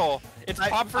know. battle. It's I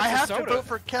pop versus have to soda. vote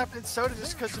for Captain Soda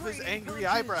just because of his angry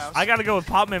eyebrows. I gotta go with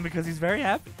Popman because he's very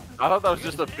happy. I thought that was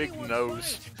just a big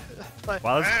nose.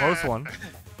 Wow, that's a close one.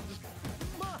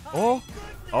 Oh.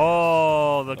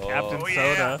 Oh, the Captain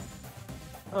Soda.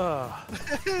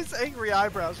 His angry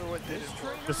eyebrows are what did it.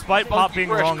 Despite Pop being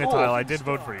Fresh wrong, cool. Htial, I did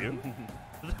vote for you.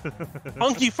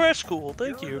 Funky Fresh Cool,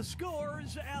 thank Here are you. the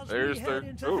scores as There's we their- head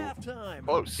into ooh. halftime.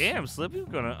 Close. Damn, Slippy's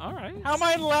gonna. Alright. How am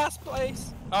I in last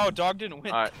place? Oh, Dog didn't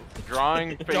win. Alright,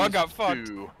 drawing phase Dog got fucked.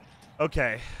 2.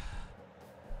 Okay.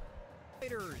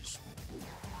 Fighters.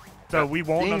 So we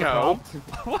won't know Bingo.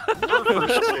 the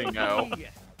First bingo.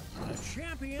 The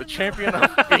champion. The champion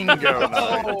of bingo.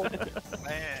 Oh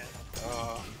man.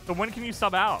 So when can you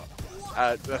sub out?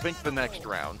 I think the next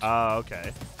round. Oh,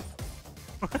 okay.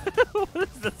 What is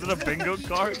this? Is it a bingo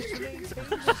card?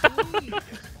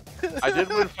 I did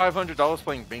win $500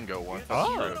 playing bingo once. That's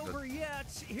Oh. true. Over yet.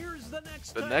 Here's the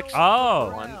next. The next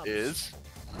Oh. one is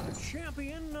The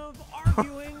champion of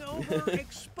arguing over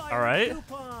expired All right.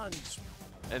 coupons.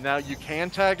 and now you can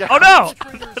tag out. Oh no!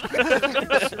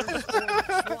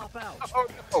 Swap out. Oh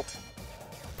no!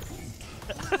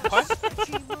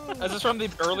 Is this from the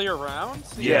earlier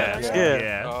rounds? Yeah.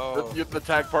 Yeah. Oh. The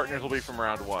tag partners will be from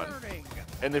round 1. Turning.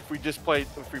 And if we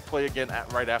play again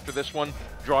right after this one,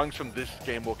 drawings from this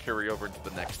game will carry over into the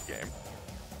next game.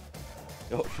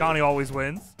 Johnny always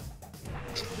wins.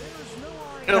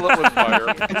 Kill it with fire.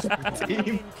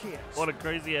 Team. What a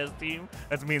crazy ass team.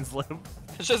 That's me and Slim.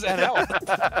 It's just NL.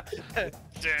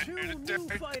 Two new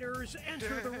fighters enter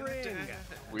the ring.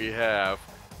 We have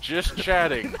Just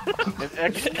Chatting and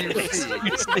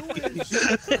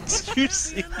XQC.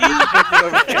 Excuse me.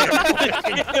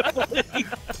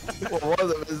 One of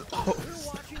them is.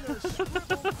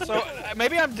 So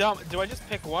maybe I'm dumb. Do I just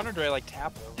pick one or do I like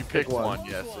tap them? You pick one. one,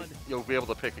 yes. You'll be able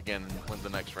to pick again when the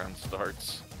next round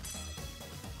starts.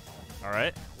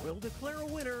 Alright. We'll declare a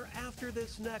winner after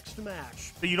this next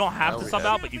match. So you don't have Now to we sub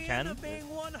have- out, but you can?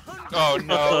 Oh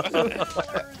no.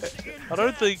 I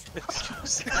don't think.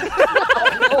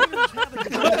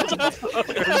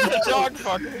 Dog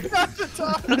fuck.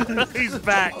 He's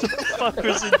back.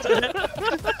 Fucker's in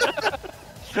debt.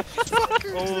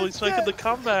 Oh, he's making the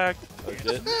comeback.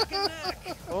 Shit.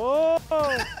 Oh!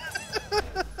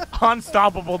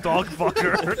 Unstoppable dog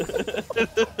fucker.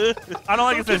 I don't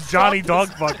like it says Johnny dog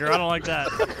fucker. I don't like that.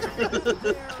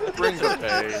 Bring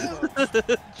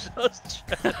the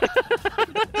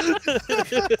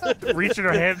pain. Reaching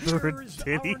her hand through her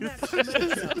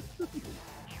titties.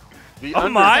 The oh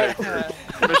my!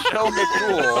 Michelle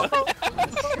McCool.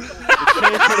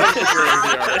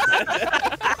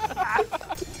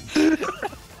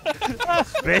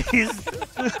 Space.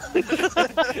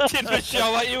 Did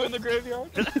Michelle let you in the graveyard?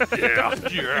 Yeah.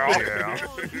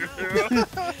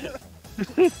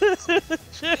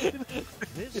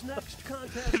 This next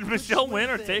contest Did Michelle win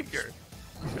or take her?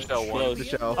 Michelle won.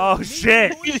 Michelle. Oh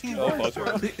shit! Oh,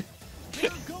 fuck.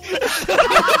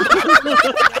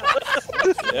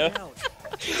 Yeah.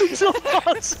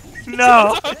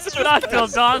 No, not Till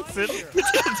Johnson.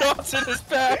 Johnson is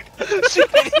back. She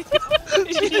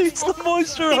needs the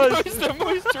moisturizer. The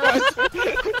moisturizer.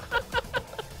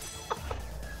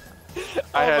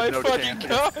 I had my no fucking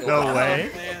chance. God. No way.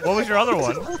 What was your other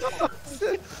one?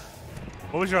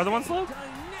 What was your other one, Slow?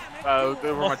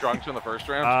 They were my drunks in the first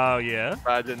round. Oh yeah.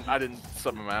 I didn't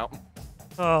sub them out.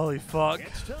 Holy fuck.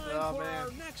 It's time for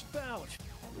our next bout.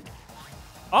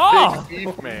 Oh! Big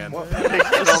beef man.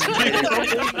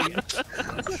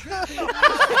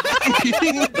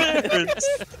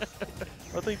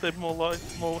 I think they're more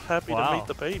happy to meet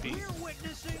the baby.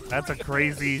 That's a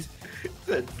crazy.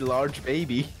 That large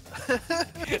baby.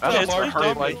 That's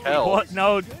hard like hell. What?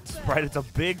 No, Sprite. It's a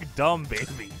big dumb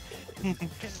baby.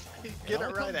 Get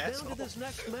it right, asshole. This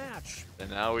next match. And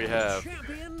now we have.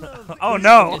 Oh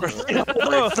no!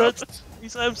 No,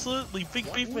 he's absolutely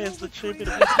Big Beef Man's the champion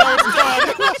of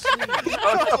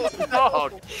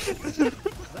Dog.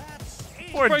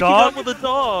 Poor breaking dog. up with a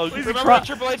dog. He's Remember when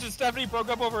Triple H and Stephanie broke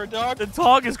up over a dog? The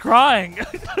dog is crying.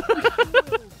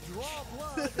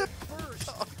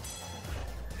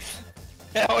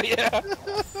 Hell yeah!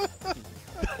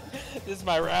 This is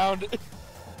my round.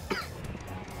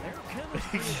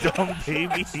 Dumb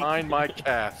baby. Sign my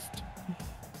cast.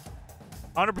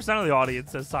 100% of the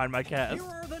audience says sign my cast. Here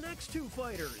are the next two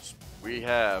fighters. We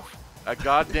have a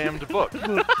goddamned book.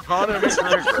 Conor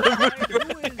McGregor.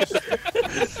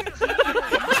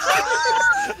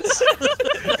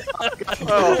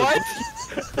 Oh, What?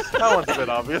 that one's a bit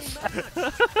obvious.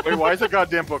 Wait, why is a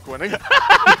goddamn book winning?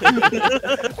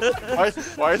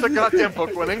 why is a goddamn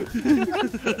book winning?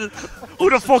 Who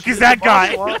the fuck is that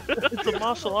guy? It's a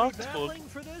martial arts book. Battling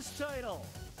for this title.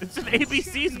 It's an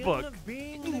ABC's book. Of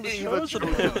being Chosen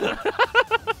one.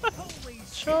 Holy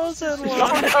Chosen Oh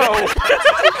one. no!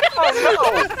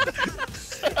 Oh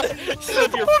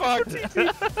Sip, you're fucked.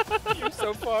 You're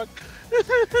so fucked. This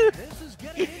is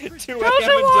getting interesting. 2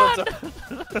 a.m.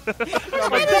 until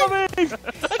I'm coming!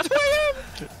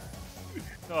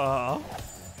 Aw.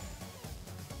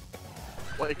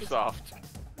 Blake Soft.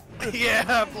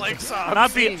 Yeah, Blake Soft.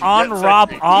 Not the Jet on set Rob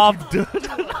thing. Ob dude.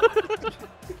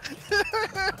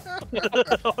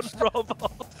 On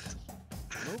Rob.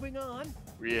 Moving on.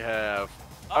 We have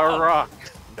a Rock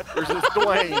versus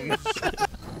Dwayne.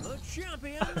 The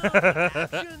champion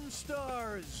of Action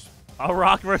Stars. A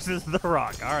Rock versus The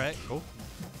Rock. Alright, cool.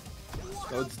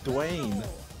 So it's Dwayne.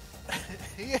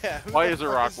 Yeah. who Why the is a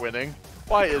fuck Rock winning?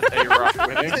 Why is a Rock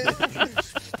winning?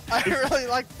 I really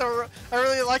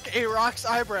like a Rock's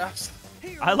eyebrows.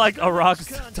 I like A Rock's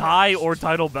tie or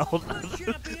title belt.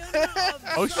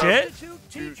 Oh shit!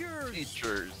 Teachers.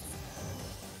 Teachers.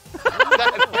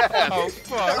 Oh,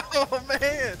 fuck. Oh man.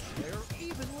 They're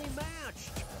evenly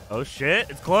matched. Oh shit!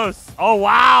 It's close. Oh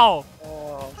wow!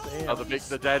 Oh, damn. Oh,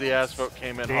 the daddy ass folk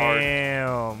came in hard.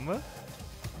 Damn.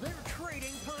 They're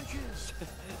trading punches.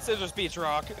 Scissors beats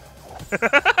Rock. That's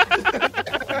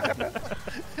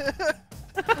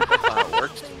how it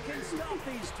works. Nothing can stop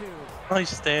these two. I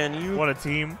stand you. What a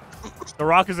team. The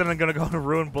Rock isn't gonna go to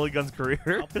ruin Bully Gun's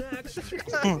career. Up next.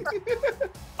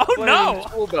 Oh no!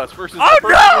 School bus versus Oh,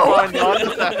 the no!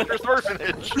 non-disastrous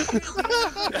orphanage.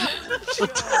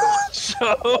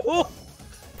 Show.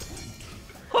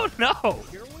 Oh no!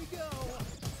 Here we go.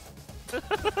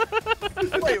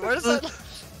 Wait, what is that?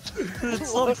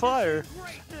 It's on fire.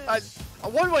 Greatness.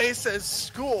 One way it says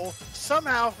school.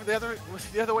 Somehow, for the other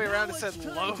way around, it Now says it's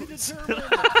time to loads. determine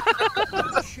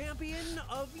the champion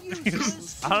of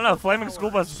useless I don't know. Flaming superpower.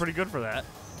 School Bus is pretty good for that.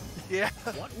 Yeah.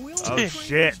 What will Oh the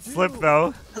shit! trainers Slip do?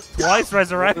 though. Twice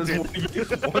resurrected.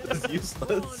 What is Gone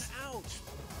useless? out.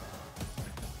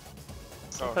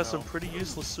 Has some pretty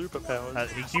useless superpowers.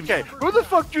 He keeps. Okay, who the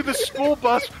fuck do the school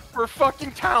bus for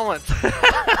fucking talent?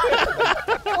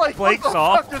 Like, Blake's what the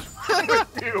off. fuck is wrong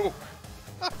with you?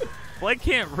 Blake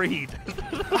can't read.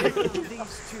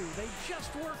 These two, they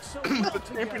just work so well The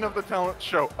champion of the talent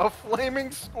show, a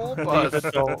flaming school bus.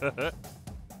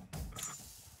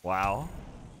 Wow.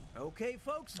 Okay,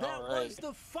 folks, that All was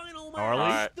the final All match.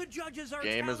 right. The judges are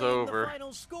Game is tallying over. the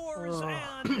final scores,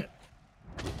 and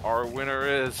Our winner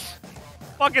is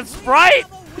Fucking Sprite!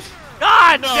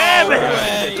 God damn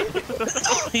it!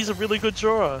 He's a really good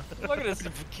drawer. Look at this.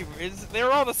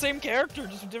 They're all the same character,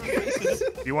 just with different faces.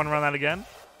 Do you want to run that again?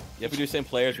 Yeah, if we do same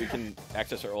players, we can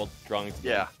access our old drawings.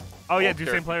 yeah. Oh yeah, Old do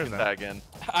same character players can then. tag in.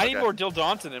 I need Okay. more Dill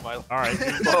Daunton in my life. All right.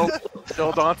 Well,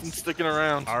 Bill Dawson's sticking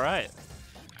around. All right.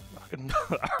 All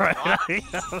right.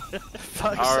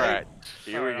 All right.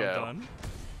 Here we I'm go. done.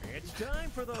 it's time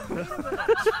for the main event.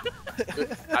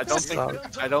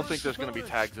 I don't think there's going to be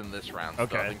tags in this round. So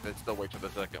Okay. I think they still wait for the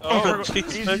second. Oh, one. jeez.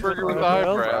 Cheeseburger with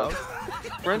eyebrows.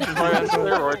 French fry on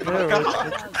steroids.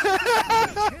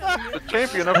 The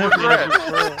champion of regret.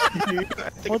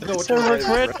 What's so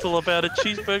regretful about a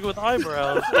cheeseburger with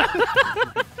eyebrows?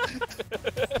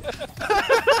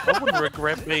 I wouldn't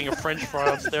regret being a French fry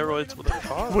on steroids with a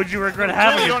car. Would you regret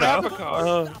having You it don't have a though?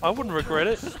 car. I wouldn't regret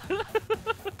it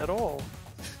at all.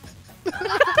 We I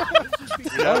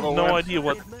have have a no win. idea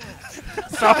what.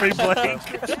 Sorry, Blake.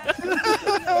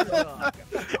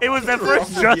 It was at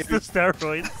first just the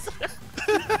steroids.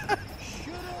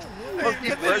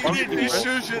 You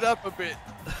shoot it up a bit.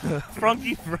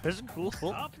 Funky fresh cool.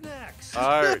 Up next.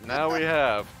 All right, now we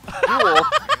have Duel,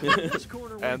 In this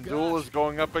corner, we've and got Duel is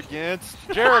going up against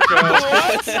Jericho.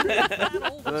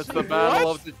 battle And it's the for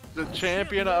battle of the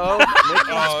champion of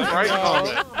making Sprite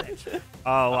comment.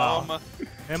 Oh wow. Um,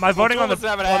 Am I voting on the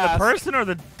Duel doesn't have an ass. person or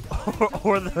the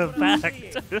or the fact?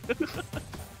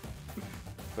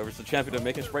 Whoever's the champion of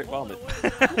making Sprite vomit.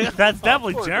 That's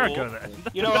definitely poor Jericho Duel. then.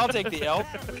 you know, I'll take the L.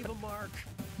 leave a mark.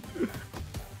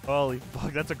 Holy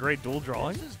fuck, that's a great dual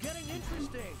drawing. This is getting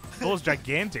interesting. Duel's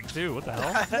gigantic too. What the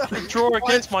hell? Draw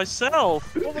against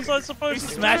myself. What was I He supposed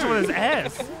to smashed do? with his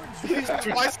ass. He's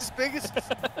twice as big as.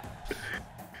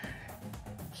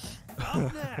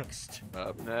 Up next.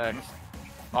 Up next,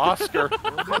 Oscar.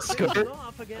 Facing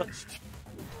off against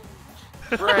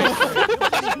Frank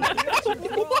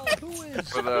who is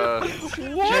for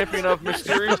the champion of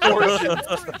mysterious origins.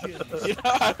 You know,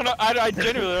 I don't know. I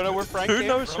genuinely don't know where Frank Who came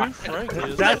knows from. who Frank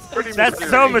is? That's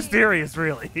so mysterious,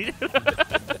 really. they're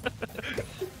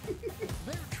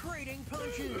trading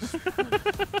punches.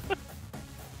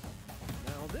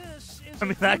 Now this is I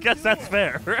mean, I guess that's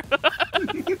fair.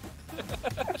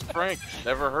 Frank,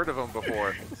 never heard of him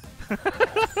before.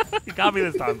 You got me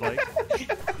this time, Blake.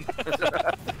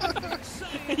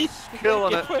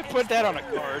 Killing Yeah, it. put that on a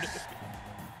card.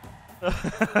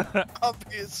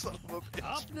 Up his son of a bitch.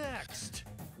 up next.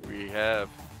 We have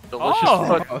delicious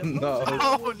Oh. Oh no.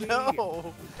 Oh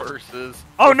no! versus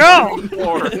Oh no!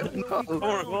 Floor.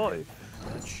 Oh boy.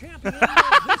 The champion of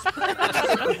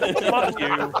this Fuck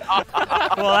you.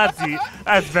 Well,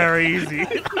 that's very easy.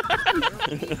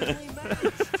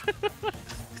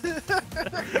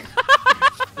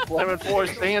 Lemon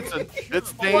Floor's dancing.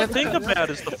 It's All I dancing. think about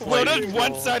is the Well, flavor. that's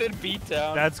one-sided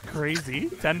beatdown. That's crazy.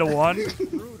 10-1.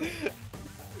 You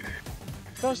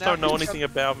guys don't know anything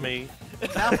about me.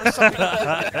 Now for something.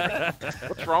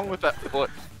 What's wrong with that foot?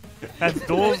 That's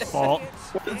Duel's fault.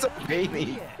 It's a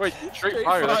baby. Wait, straight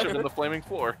fire. That should have been the flaming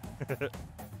floor.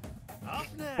 up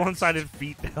next. One-sided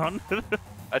feet down.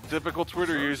 A typical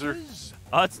Twitter user.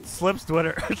 Oh, it's Slip's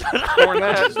Twitter.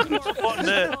 Cornet.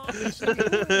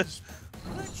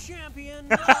 The champion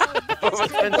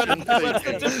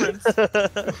Attention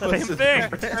seeking. Same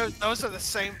thing. Those are the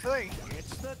same thing.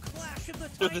 It's the clash of the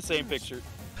They're the same Titans. picture.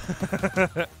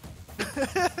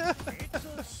 It's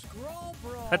a scroll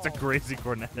brawl. That's a crazy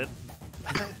cornet. Oh,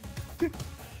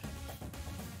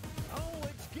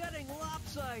 it's getting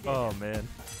lopsided. Oh man.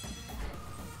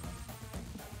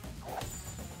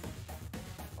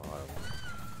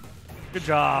 Good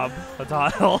job,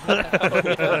 Htial.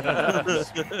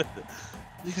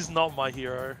 He's not my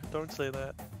hero. Don't say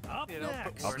that. Up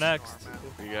next. Up next.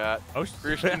 We got Oh,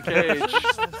 Christian Cage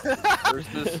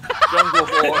versus Jungle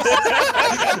Boy.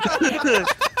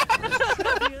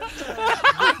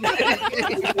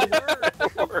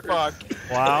 Fuck.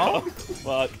 Wow.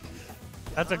 Fuck.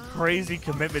 That's a crazy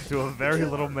commitment to a very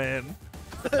little man.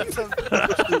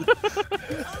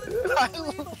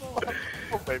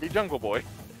 Oh, baby Jungle Boy.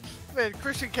 Man,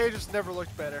 Christian Cage has never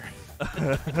looked better.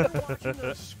 Watching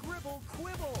the scribble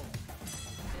quibble.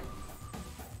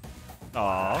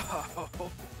 Aw.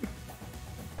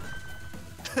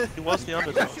 He was the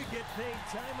underdog. Should get paid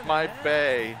time and a My half.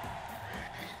 bae.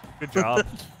 Good job.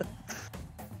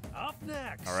 Up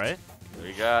next. All right.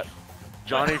 We got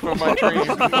Johnny from my dreams.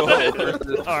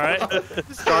 All right.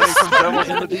 Johnny from Devils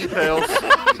in the Details.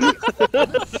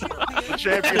 The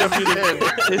champion of the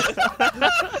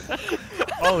 10.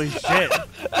 Holy shit.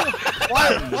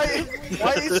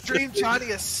 Why is Dream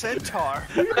Johnny a centaur?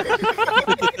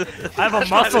 I have a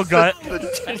muscle gut.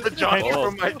 The Johnny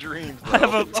from my dreams. I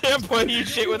have a Damn, boy, you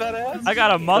shit with that ass. I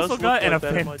got a muscle look gut and a like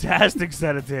that in my fantastic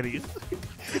set of titties.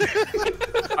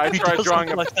 I tried does drawing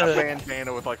a look like that.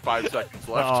 bandana with like 5 seconds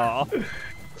left. Aw.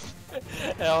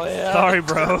 Hell yeah. Sorry,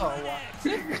 bro.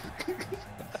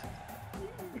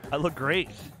 I look great.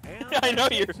 I know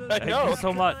you. I Thank know. you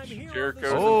so much.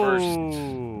 Jericho's Oh,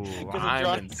 in first.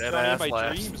 I'm in dead ass my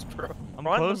last. dreams, bro. I'm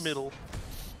Right in close. the middle.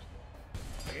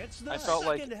 It's the I felt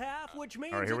like- second half, which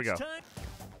means All right, here we it's go. time.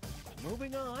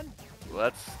 Moving on.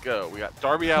 Let's go. We got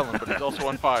Darby Allin, but he's also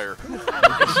on fire.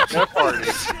 Jeff Hardy.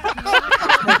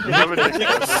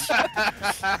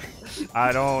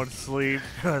 I don't sleep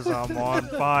because I'm on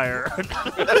fire. Who's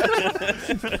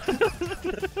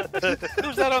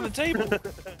that on the table?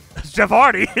 It's Jeff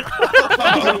Hardy.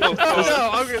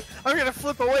 Oh, no, I'm gonna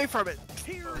flip away from it.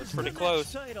 Here's pretty the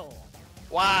close. next title.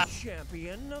 Wow.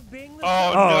 Champion of being the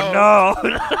Oh no.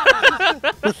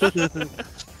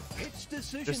 It's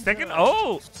decision Just thinking. time.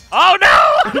 Oh no.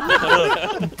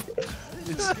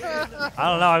 I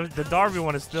don't know. The Darby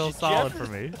one is still solid for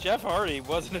me. Jeff Hardy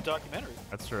wasn't a documentary.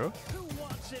 That's true. Who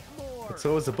wants it more?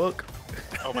 So is the book.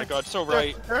 Oh my god, so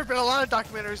right. There have been a lot of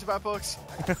documentaries about books.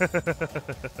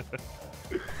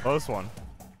 Close one.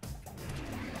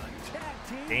 Tag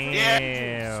team.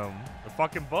 Damn. The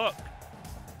fucking book.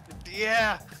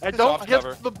 Yeah. I don't Soft get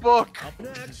cover. the book. Up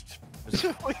next.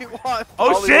 we want.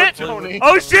 Oh Hollywood shit! Tony.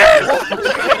 Oh shit!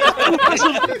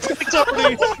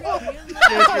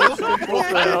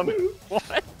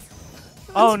 What?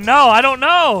 Oh no, I don't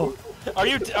know. Are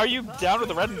you down with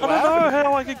the red and I don't know black?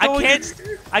 how I could go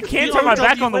I can't turn my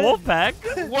back on the wolf pack.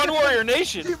 One Warrior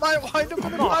Nation. You might wind up in a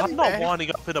No, body I'm not bag. winding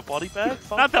up in a body bag.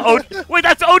 Fuck. Not the O. Wait,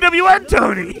 that's OWN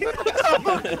Tony.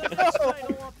 Title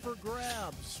up for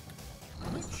grabs.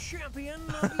 The champion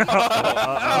of the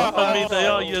I mean, they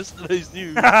are yesterday's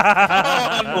news.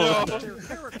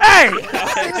 Hey!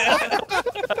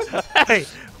 Hey,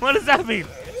 what does that mean?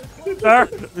 Sir?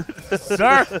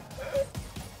 Sir?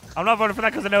 I'm not voting for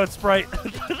that because I know it's Sprite.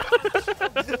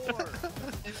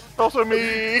 Also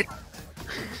me.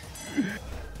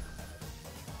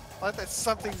 Like that's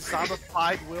something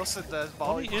zombified Wilson does. What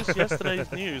Volleyball. is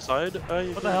yesterday's news? What the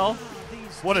hell?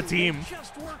 What a team.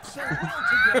 just work so well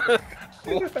together.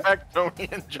 Wolfpack Tony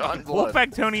and John Blood.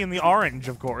 Wolfpack Tony in the orange,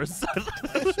 of course.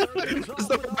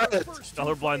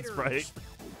 Colorblind Sprite.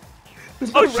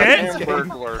 Oh shit!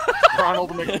 Hamburglar.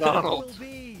 Ronald McDonald. Will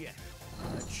be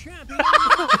the champion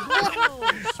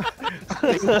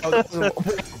of the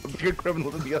Bigger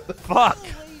criminal than the other. Fuck.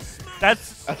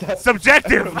 That's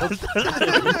subjective. I don't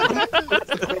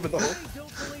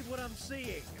believe what I'm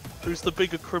seeing. Who's the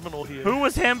bigger criminal here? Who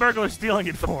was Hamburglar stealing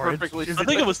it for? Perfectly Is I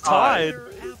think it was tied.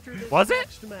 After this Was it?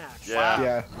 next match, Yeah.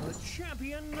 Yeah. the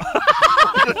champion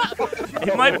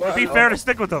It might be fair to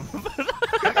stick with him.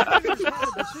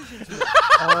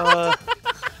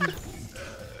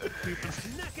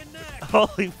 neck and neck.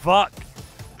 Holy fuck.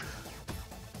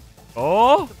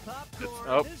 Oh. Popcorn.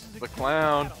 Oh, This is a the good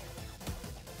clown. battle.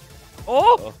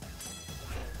 Oh.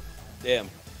 Damn.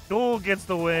 Duel gets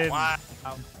the win. Wow.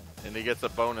 And he gets a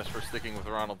bonus for sticking with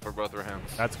Ronald for both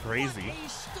rounds. That's crazy. A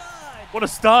stud. What a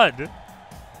stud.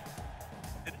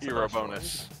 Hero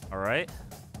bonus. All right.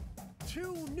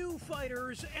 Two new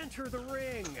fighters enter the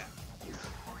ring.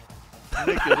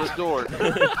 Nick is a dork.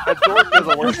 A dork is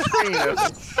a worse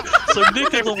penis. So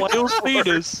Nick is a whale's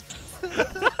penis.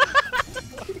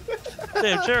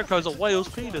 Damn, Jericho's a whale's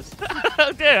penis.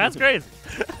 Damn, that's crazy.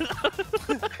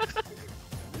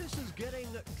 This is getting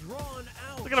drawn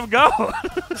out. Look at him go.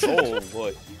 Oh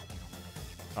boy.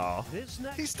 Oh. This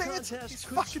next He's dancing. contest He's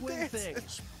could fucking swing dancing.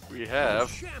 things. We have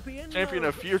champion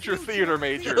of future theater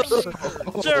majors.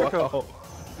 Jericho.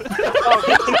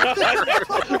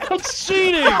 That's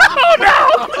cheating. Oh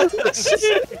no! That's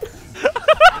cheating.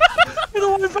 You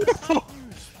know what?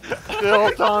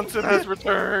 Bill Thompson has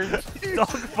returned. Dog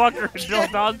fucker and Bill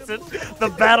Johnson. The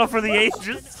battle for the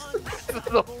ages.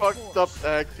 The fucked up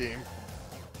tag team.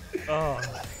 Oh.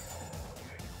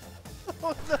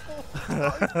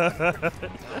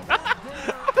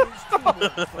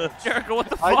 Jericho, what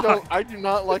the fuck? I do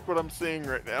not like what I'm seeing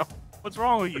right now. What's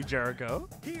wrong with you, Jericho?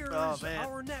 Here's Oh, man.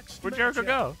 our next Where'd Jericho matchup.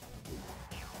 go?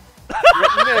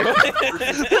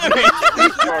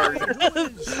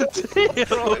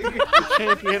 The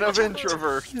champion of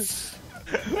introverts.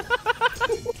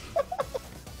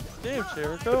 Damn,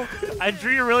 Jericho. I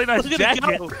drew you a really nice Look at it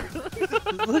jacket. go.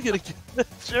 Look at it.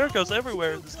 Jericho's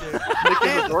everywhere in this game. Nick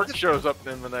the Dork shows up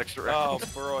in the next round. Oh,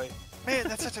 bro. Man,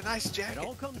 that's such a nice jacket.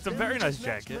 It's a very nice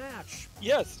jacket.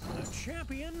 Yes. The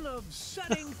champion of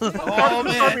setting Oh,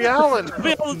 man. Darby Allin.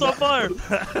 Darby Allin's on fire.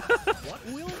 What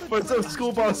will the What's up, twins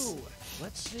school bus? do?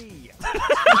 Let's see.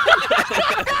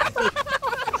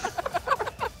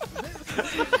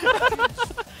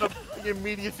 The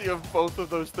immediacy of both of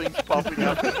those things popping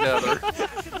out together.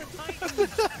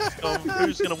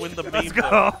 Who's gonna win the Let's meme?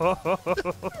 go.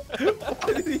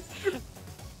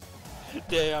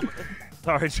 Damn.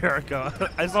 Sorry, Jericho.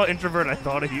 I saw introvert. I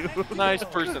thought of you. Nice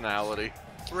personality.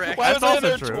 Why That's was I also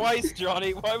there true. twice,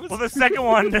 Johnny? Why was Well, the second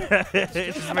one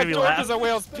it just made me a dork laugh. is a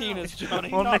whale's penis, Johnny?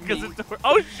 Well, not Nick is me. a dork.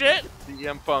 Oh shit!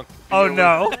 CM Punk. Oh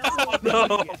no!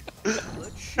 No.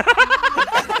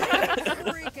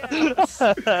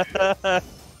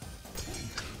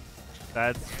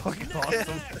 That's fucking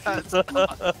awesome.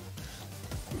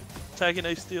 Tagging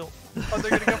Htial. Oh,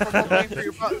 they're gonna go for more bang for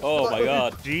your buck. Oh my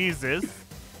god. Jesus.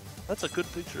 That's a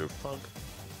good picture of Punk.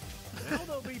 Now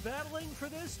they'll be battling for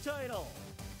this title.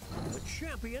 The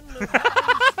champion of having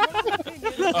strong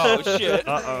opinions. Oh shit.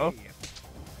 Uh-oh.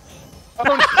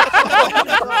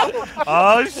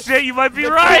 Oh shit, you might be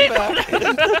right!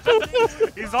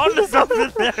 He's onto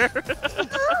something there.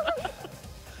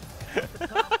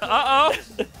 Uh-oh.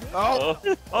 Oh.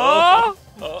 Oh!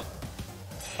 Oh,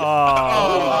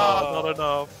 Oh. Not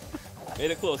enough.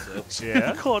 made it close though.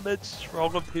 Yeah. Cornet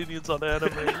strong opinions on anime.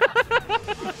 Solo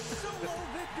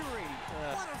victory.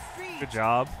 What a feat. Good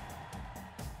job.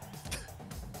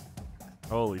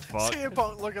 Holy fuck. CM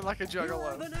Punk looking like a Here are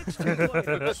juggalo. the next two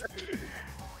players.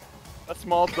 A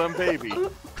small dumb baby.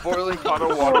 Boiling pot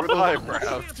of water with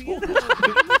eyebrows. Champion of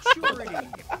immaturity.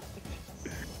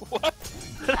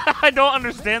 I don't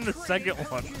understand the second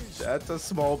one. That's a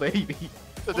small baby.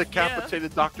 The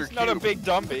decapitated Dr. It's not a Q big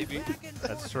dumb baby.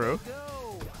 That's true.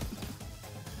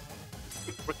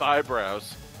 with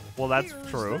eyebrows. Well, that's Here's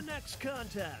true. the next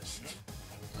contest.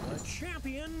 The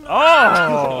champion.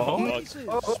 Oh! Faces.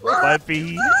 Might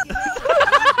be.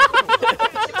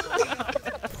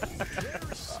 Their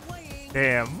slaying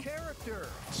Damn. character.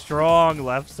 Strong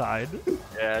left side.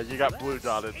 Yeah, you got blue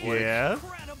dotted. Blake. Yeah.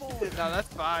 Incredible. No, that's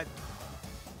fine.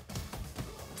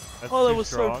 That's Oh, that too was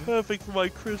strong. so perfect for my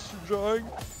Christian drawing.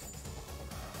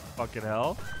 Fucking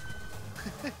hell.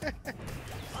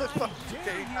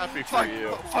 Okay, happy for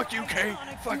you. Fuck you, Kane.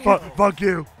 Fuck Fuck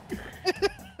you.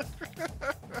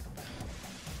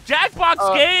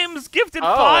 Jackbox Games gifted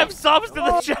 5 subs to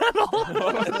the channel.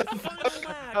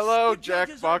 Hello,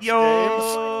 Jackbox Games.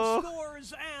 Yo.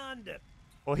 Scores and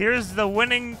Well, here's the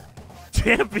winning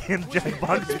champion,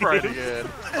 Jackbox Sprite Games. again.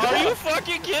 Are you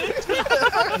fucking kidding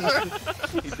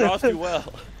me? He draws too well.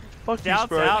 Fuck you, Shouts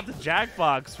Sprite. out to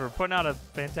Jackbox for putting out a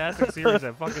fantastic series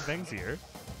of fucking things here.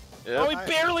 Oh, he Yep.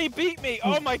 barely beat me.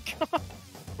 Oh my god.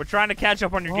 We're trying to catch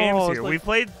up on your games Oh, it's here. like- We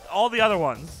played all the other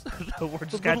ones. We're It's a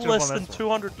just catching little up less on than this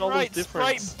one. $200 Right,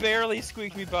 difference. Sprite barely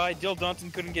squeaked me by. Dill Dunton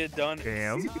couldn't get it done.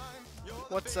 Damn.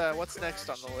 What's next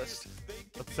on the list?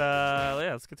 Let's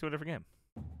let's get to a different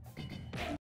game.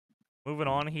 Moving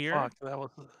on here. Fuck,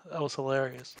 that was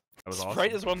hilarious. That was awesome.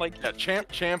 Sprite is one like Yeah,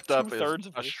 Champed Up is Two-thirds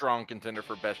of a it. strong contender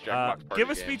for best Jackbox Party Give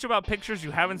a game. speech about pictures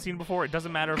you haven't seen before. It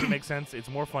doesn't matter if it makes sense. It's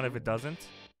more fun if it doesn't.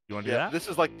 You want to do Yeah, that? this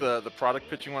is like the product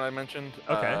pitching one I mentioned.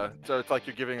 Okay. So it's like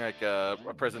you're giving like a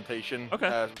presentation.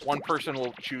 Okay. One person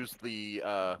will choose the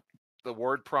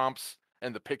word prompts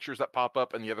and the pictures that pop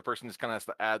up, and the other person just kind of has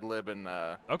to ad lib and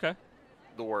Okay.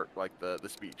 the work, like the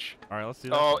speech. All right, let's do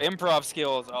that. oh improv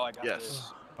skills. Oh, I got Yes.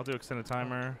 this. I'll do extended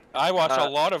timer. I watch Uh, a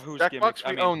lot of Who's Jackbox, Gimmicks.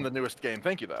 we own the newest game.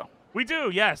 Thank you, though. We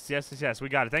do. Yes. We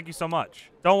got it. Thank you so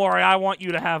much. Don't worry. I want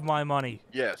you to have my money.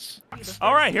 Yes.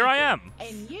 All right, here I am.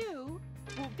 And you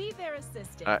will be their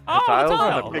assistant. Oh, Tyler's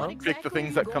Tyler. gonna pick the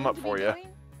things that come up for you.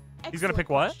 He's gonna pick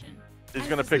what? He's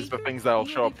gonna pick the things that'll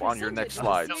show up on your next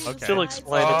slides. Okay. She'll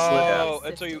explain it Oh, later.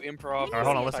 and so you improv. All right,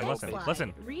 hold on. Here's Listen. your Listen.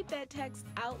 Listen. Read that text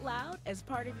out loud as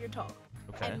part of your talk.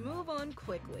 Okay. And move on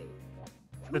quickly.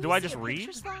 So do When I you just see a read?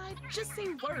 picture slide, just say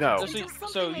words No. until So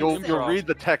something you- makes You'll sense. read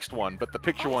the text one, but the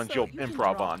picture ones Also, you'll you can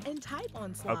improv draw on. and type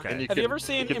on slides. Okay. And Have you can- ever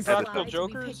seen can Impractical edit Slides will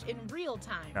be Jokers? picked in real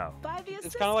time No. by the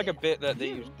It's kind of like a assistant. bit that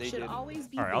You they should did. always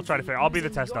be All right, I'll try to busy figure. I'll be the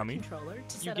using test your dummy. controller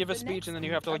to You set give up a the speech next and then you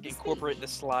beat have to of like the incorporate the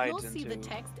speech. slides You'll see the into.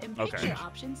 text and Okay. picture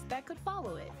options that could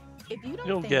follow it. If you don't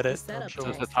You'll think get the it, I'm setup sure.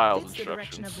 text This is the tiles fits the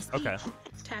direction of the speech, Okay.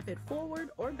 tap it forward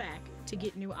or back to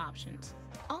get new options.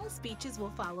 All speeches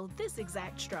will follow this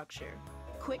exact structure.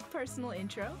 Quick personal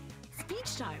intro,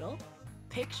 speech title,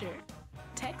 picture,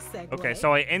 Text segue. Okay,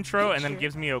 so I intro and then it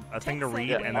gives me a thing to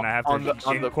read, and then I have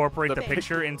to incorporate the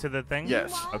picture into the thing?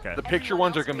 Yes. Okay. The picture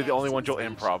ones are going to be the only ones you'll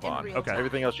improv on. Okay.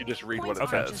 Everything else you just read what it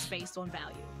says. Based on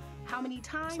value. How many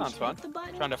times Sounds fun. you hit the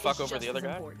button Trying to fuck is over the just other as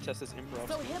guy. important. Test his improv.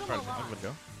 So hit 'em a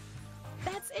lot.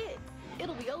 That's it.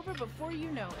 It'll be over before you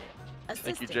know it.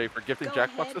 Thank you, Jay, for gifting Go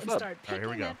Jackbox ahead this and up. start All right, here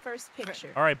we picking go. that first picture.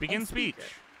 All right, begin And speech. speaker,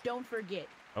 don't forget,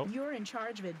 Oh. you're in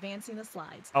charge of advancing the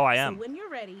slides. Oh, I am. So when you're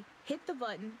ready, hit the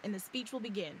button and the speech will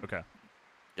begin. Okay.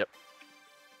 Yep.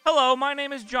 Hello, my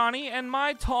name is Johnny, and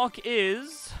my talk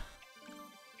is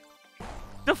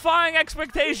Defying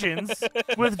Expectations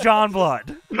with John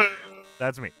Blood.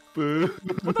 That's me. Boo.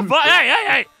 What the fuck?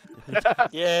 Hey!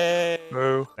 Yay!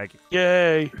 Boo. Thank you.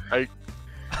 Yay! Hey.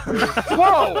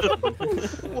 Whoa!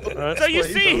 So you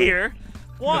see here,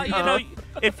 well, you know,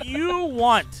 if you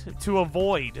want to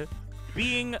avoid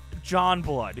being John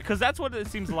Blood, because that's what it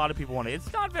seems a lot of people want.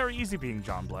 It's not very easy being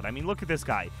John Blood. I mean, look at this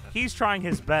guy. He's trying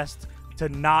his best to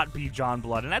not be John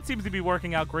Blood, and that seems to be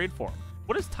working out great for him.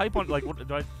 What is type on, like, what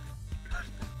do I...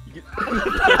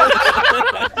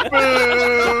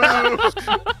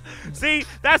 See,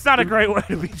 that's not a great way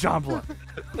to be John Blood.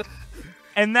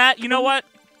 And that, you know what?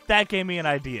 That gave me an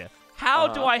idea. How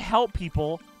do I help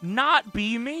people not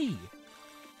be me?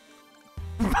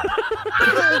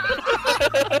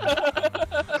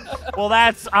 Well,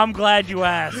 I'm glad you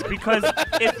asked, because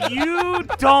if you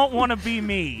don't want to be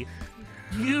me,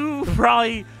 you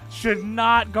probably should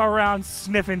not go around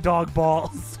sniffing dog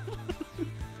balls.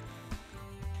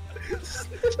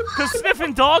 Because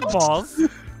sniffing dog balls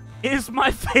is my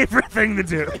favorite thing to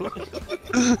do.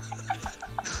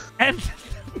 And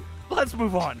let's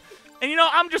move on. And you know,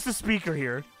 I'm just a speaker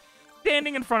here,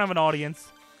 standing in front of an audience,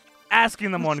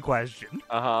 asking them one question.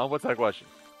 What's that question?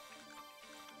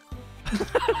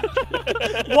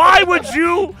 Why would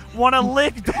you want to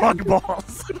lick dog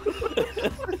balls?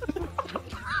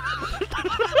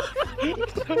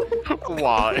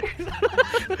 Why?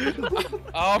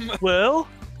 Well,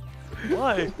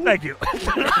 why? Thank you.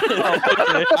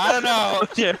 I don't know.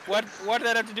 Yeah. What did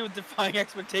that have to do with defying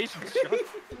expectations?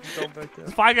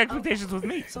 Defying expectations with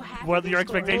me. Whether your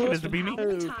expectation is to be me.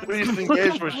 Please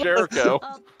engage with Jericho.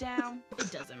 Up, down,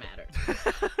 it doesn't matter.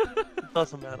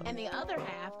 Doesn't matter. And the other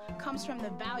half comes from the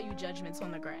value judgments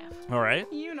on the graph. All right.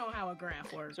 You know how a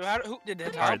graph works. So who did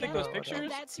Htial pick those pictures?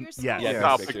 That's your Yeah.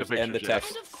 Yeah, pick pictures the and the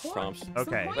pictures, text prompts.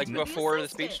 Okay. Like before the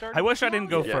speech started? I wish I didn't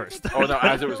go first. Oh, no,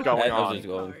 as it was going As it on. was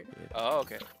going. Oh,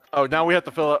 okay. Oh, now we have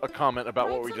to fill out a comment about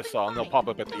what we just saw, and they'll pop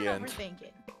up at the end.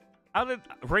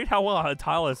 Rate how well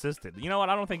Htial assisted. You know what?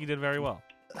 I don't think he did very well.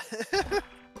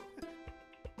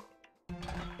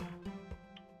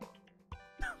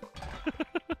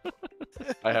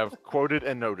 I have quoted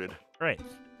and noted. Great.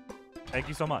 Thank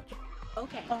you so much.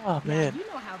 Okay. Oh, man. Now you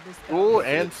know how this goes. Duel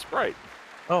and Sprite.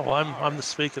 Oh, I'm the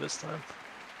speaker this time.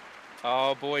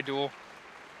 Oh boy, Duel.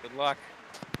 Good luck.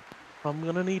 I'm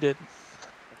gonna need it.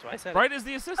 That's what I said. Sprite is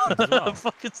the assistant as well.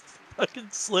 fucking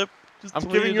slip. Just I'm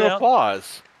tweet giving it you out.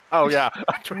 applause. Oh, yeah.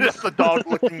 I tweeted at the dog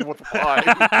looking with fly.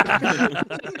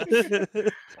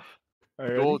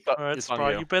 Duel, All right, it's on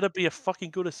Sprite, you. you better be a fucking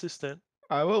good assistant.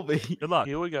 I will be. Good luck.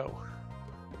 Here we go.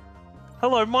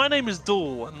 Hello, my name is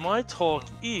Duel, and my talk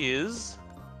is...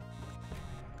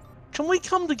 Can we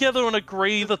come together and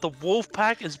agree that the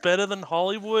Wolfpack is better than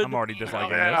Hollywood? I'm already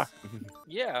disliking yeah. this.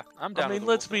 Yeah, I'm down. I mean, with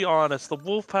let's be honest, the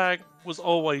Wolfpack was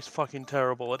always fucking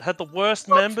terrible. It had the worst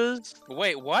members.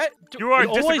 Wait, what? You are It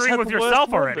always disagreeing had with the worst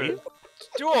yourself already. members.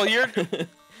 Duel,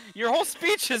 your whole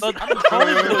speech is. But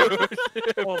Hollywood.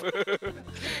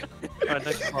 Alright,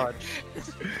 next slide.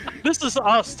 This is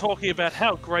us talking about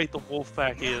how great the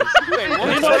Wolfpack is. Wait, You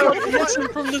know what? what's missing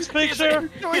from this picture?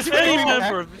 Is any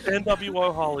member of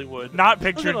NWO Hollywood. Not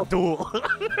pictured Duel. I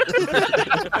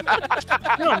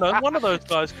don't know, one of those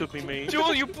guys could be me.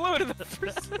 Duel, you blew it in the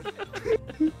first.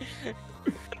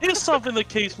 Here's something that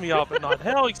keeps me up at night.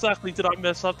 How exactly did I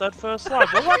mess up that first slide?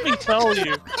 Well, let me tell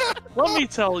you. Let me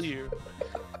tell you.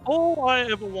 All I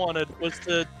ever wanted was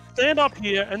to stand up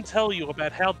here and tell you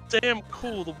about how damn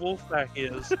cool the Wolfpack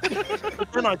is.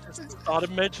 But then I just started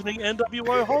mentioning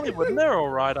NWO Hollywood, and they're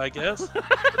alright, I guess. But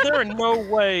they're in no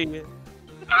way...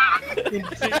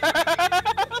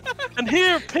 And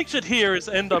here, pictured here, is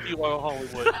NWO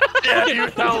Hollywood. Yeah, you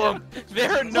tell them.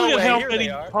 There are no Look way at how here many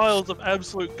they are. piles of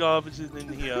absolute garbage is in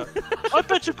here. I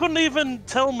bet you couldn't even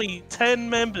tell me 10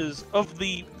 members of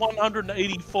the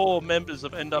 184 members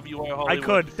of NWO Hollywood. I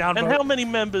could. Downvote. And how many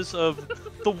members of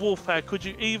the Wolfpack could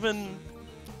you even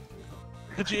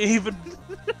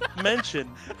mention?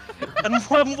 And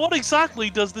what exactly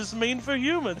does this mean for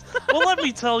humans? Well, let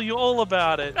me tell you all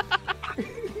about it.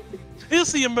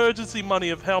 Here's the emergency money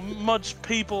of how much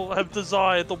people have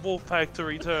desired the Wolfpack to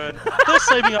return. They're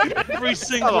saving up every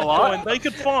single coin they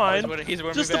could find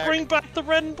just to bring back the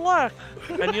red and black.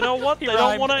 And you know what? They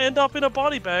don't want to end up in a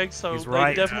body bag, so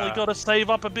they definitely got to save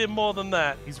up a bit more than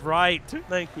that. He's right.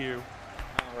 Thank you.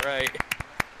 All right.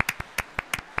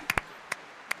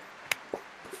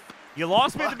 You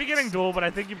lost me at the beginning, Duel, but I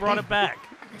think you brought it back.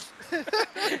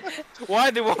 Why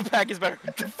the Wolfpack is better?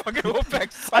 The fucking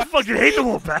Wolfpack sucks. I fucking hate the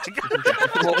Wolfpack.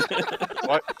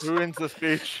 What? Who ends the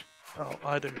speech? Oh,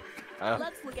 I do.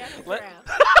 Let's look at the graph.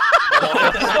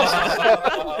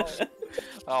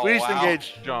 Oh, Please wow.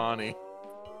 engage Johnny.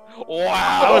 Wow.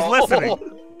 I was listening.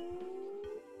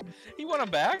 You want him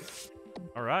back?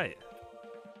 All right.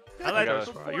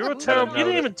 You're a terrible. You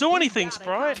didn't even do anything,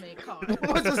 Sprite.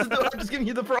 What's this? I'm just giving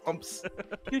you the prompts.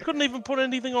 You couldn't even put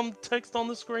anything on text on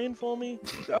the screen for me.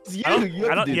 That was you.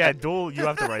 Yeah, Duel, you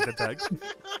have to write the text.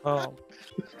 Oh,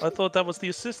 I thought that was the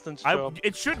assistant's job.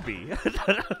 It should be. Man.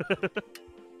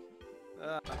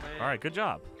 All right, good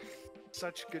job.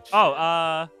 Such good shit.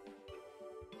 Oh,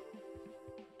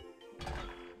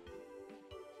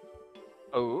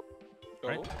 Oh.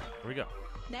 Right. Here we go.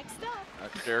 Next up.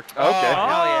 That's Jericho. Oh, Okay.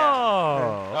 hell yeah.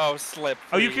 Oh. Oh, slip.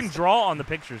 Oh, you can please. draw on the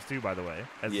pictures too, by the way,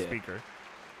 as a speaker.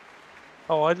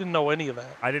 Oh, I didn't know any of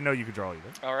that. I didn't know you could draw either.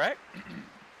 All right.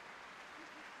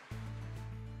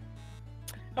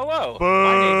 Hello.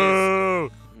 Boo!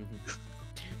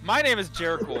 My name is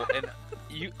Jericho, and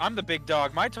I'm the big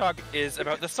dog. My talk is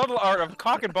about the subtle art of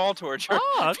cock and ball torture.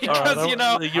 Oh, okay. Because, you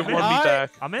know, you want me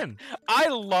back. I'm in. I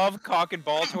love cock and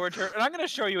ball torture, and I'm going to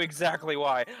show you exactly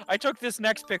why. I took this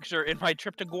next picture in my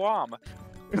trip to Guam.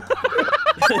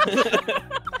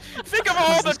 Think of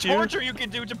all the torture you can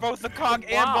do to both the cock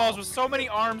and balls with so many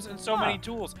arms and so many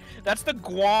tools. That's the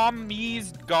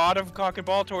Guamese god of cock and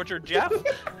ball torture, Jeff.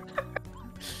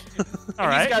 All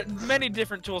right. He's got many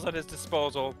different tools at his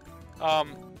disposal.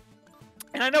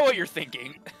 And I know what you're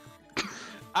thinking.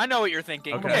 I know what you're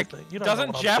thinking. Okay. Nick, You don't know doesn't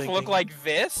what I'm Jeff thinking. look like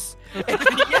this?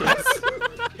 Yes!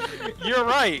 You're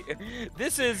right.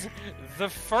 This is the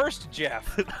first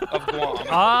Jeff of Guam.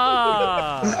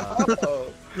 Ah.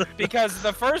 Because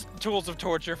the first tools of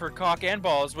torture for cock and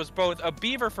balls was both a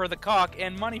beaver for the cock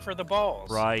and money for the balls.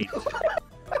 Right.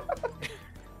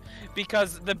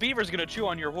 Because the beaver's gonna chew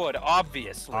on your wood,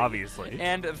 obviously. Obviously.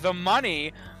 And the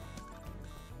money,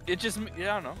 it just, I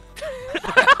don't know.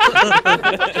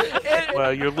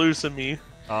 Well, you're losing me.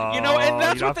 You know, and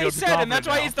that's you what don't they feel too said, and that's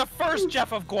why confident he's the first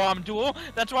Jeff of Guam, Duel.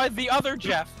 That's why the other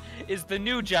Jeff is the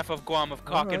new Jeff of Guam of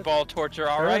cock and ball torture,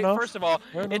 Fair alright? enough. First of all,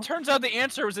 Fair it enough. turns out the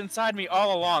answer was inside me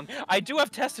all along. I do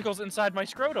have testicles inside my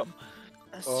scrotum.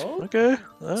 Oh. Okay.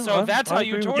 Well, So that's how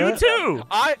you agree with torture. that. too.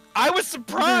 I was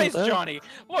surprised, that. Johnny.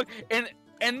 Look,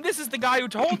 and this is the guy who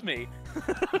told me.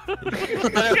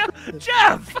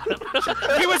 Jeff!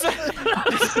 He was a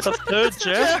The third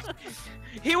Jeff?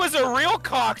 He was a real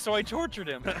cock, so I tortured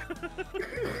him.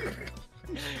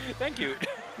 Thank you.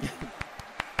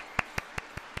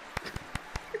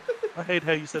 I hate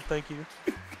how you said thank you.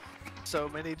 So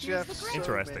many Jeffs.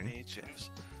 Interesting. So many Jeffs.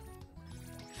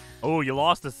 Oh, you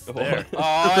lost us there.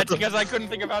 Oh, it's because I couldn't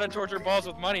think of how to torture balls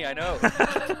with money, I know.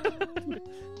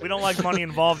 We don't like money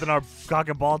involved in our cock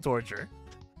and ball torture.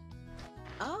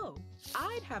 Oh,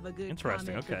 I'd have a good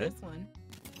Interesting, comment okay. for this one.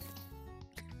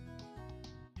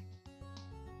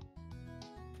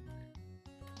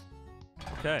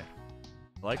 Okay.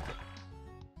 Liked it.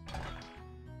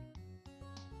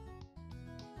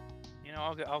 You know,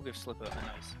 I'll give Slip a nice.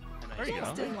 There you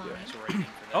Just go. in line. rating for that.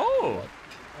 Oh!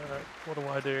 Alright, what do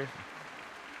I do?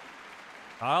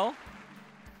 Kyle?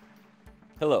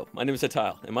 Hello, my name is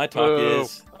Htial, and my talk Whoa.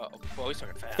 is Oh, he's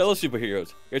talking fast. fellow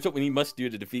superheroes. Here's what we must do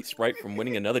to defeat Sprite from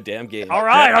winning another damn game. All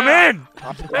right, I'm in!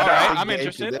 All right, I'm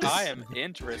Engage with interested. this. I am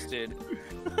interested.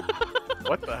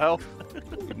 What the hell?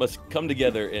 We must come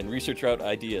together and research out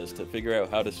ideas to figure out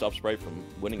how to stop Sprite from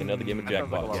winning another game of That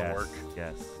sounds like a lot Jackbox. of work.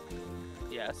 Yes.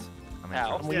 Yes. I'm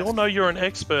How? interested. We all know you're an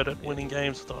expert at winning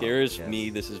games, though. Here's Yes. me.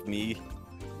 This is me.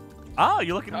 Oh,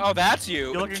 you're looking. Oh, that's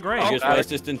you. You're looking great. Here's my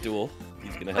assistant, Duel.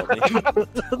 He's gonna help me.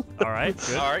 All right,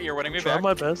 good. All right, you're winning me Try back.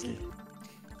 my best.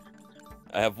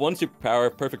 I have one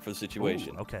superpower perfect for the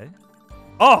situation. Ooh, okay.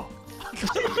 Oh!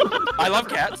 I love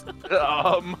cats.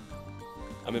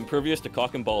 I'm impervious to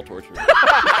cock and ball torture.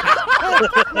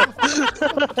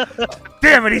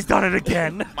 Damn it, he's done it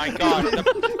again! My God.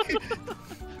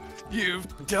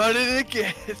 You've done it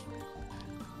again.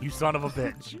 You son of a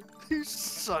bitch. You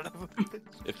son of a bitch.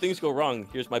 If things go wrong,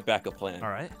 here's my backup plan. All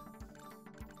right.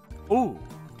 Ooh.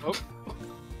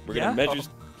 We're Yeah? gonna measure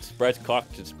Sprite's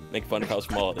cock to make fun of how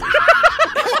small it is.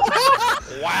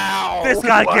 Wow. This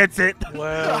guy gets it.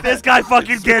 Wow. This guy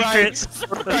fucking gets it.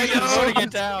 Sprite is putting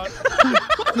it down.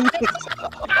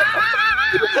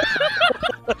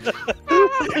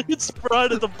 It's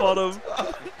Sprite at the bottom.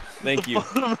 Thank you.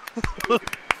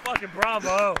 Fucking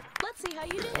bravo. Let's see how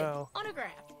you did. Wow.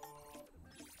 Autograph.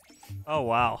 Oh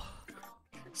wow.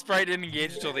 Sprite didn't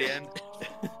engage until the end.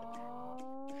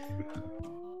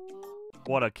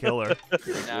 What a killer.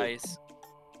 Nice.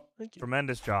 Thank you.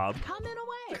 Tremendous job. Comment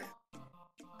away.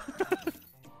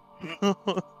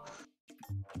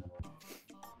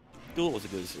 Duel was a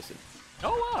good assistant.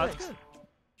 Oh wow, that's good.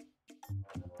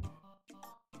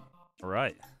 All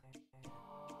right.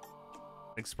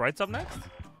 Think Sprite's up next?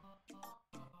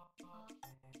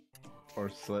 Or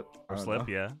Slip. Or Slip,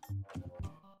 yeah.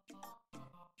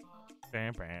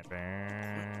 Bam, bam,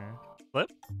 bam.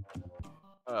 Slip?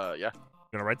 Yeah. You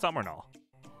gonna write something or no?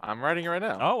 I'm writing it right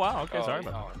now. Oh wow, okay, sorry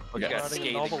about that. You got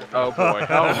skating. Oh boy. Oh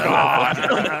god.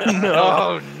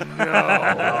 No.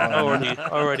 Oh no.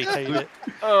 Already hate it.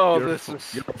 Oh, this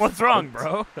is. What's wrong,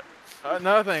 bro?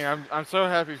 Nothing. I'm so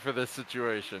happy for this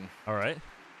situation. All right.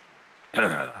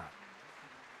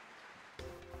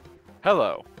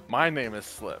 Hello, my name is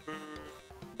Slip,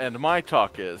 and my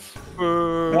talk is,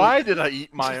 why did I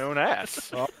eat my own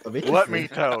ass? Let me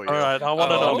tell you. All right, I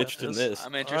want to I'm know. interested in this.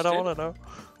 I'm All interested. right, I want to know.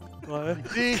 Why?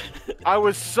 See, I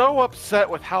was so upset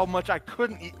with how much I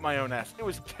couldn't eat my own ass. It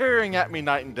was tearing at me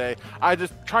night and day. I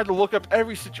just tried to look up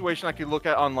every situation I could look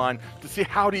at online to see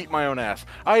how to eat my own ass.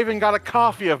 I even got a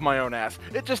coffee of my own ass.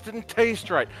 It just didn't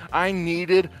taste right. I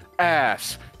needed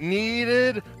ass.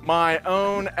 Needed my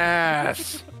own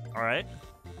ass. All right.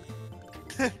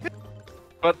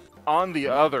 But on the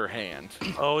other hand,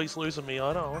 Oh, he's losing me.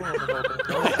 I don't want to know.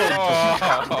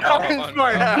 sometimes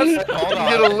my ass can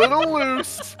get a little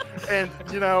loose, and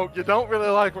you don't really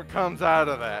like what comes out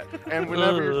of that. And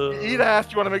whenever you eat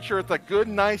ass, you want to make sure it's a good,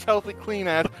 nice, healthy, clean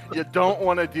ass. You don't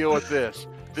want to deal with this.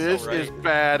 This is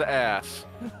bad ass.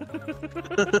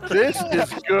 This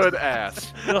is good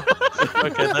ass.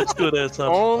 Okay, that's good ass.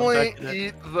 Only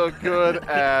eat the good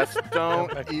ass.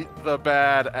 Don't eat the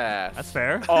bad ass. That's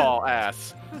fair. All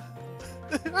ass.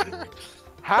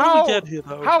 How did we get here,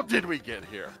 though? How did we get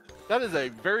here? That is a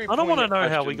very. I don't want to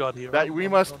poignant know how we question got here. That we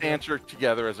must answer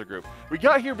together as a group. We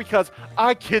got here because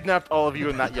I kidnapped all of you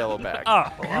in that yellow bag. Oh,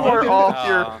 you are all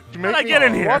here to make I me get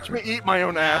in here? watch me eat my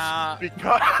own ass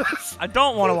because I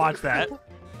don't want to watch that.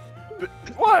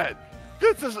 what?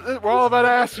 This is we're all about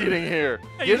ass eating here.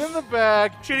 Hey, Get you in the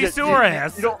bag. shitty sewer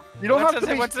ass. You don't What's have to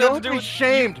that- be, what's you that don't to have to do be with-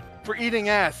 shamed for eating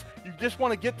ass. You just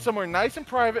want to get somewhere nice and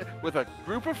private with a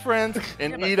group of friends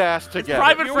and eat ass together.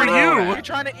 private for you. You're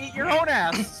trying to eat your own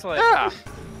ass. Slip. Yeah.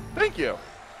 Thank you.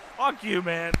 Fuck you,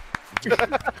 man. Check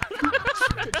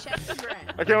the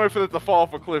ground. I can't wait for it to fall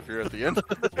off a cliff here at the end.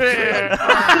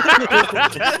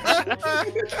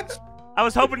 I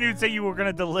was hoping you'd say you were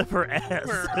gonna deliver ass.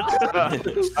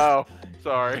 Oh,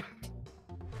 sorry.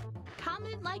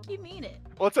 Comment like you mean it.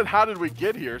 Well, it said, how did we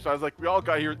get here? So I was like, we all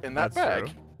got here in that That's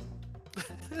bag.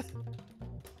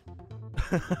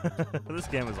 This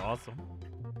game is awesome.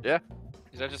 Yeah.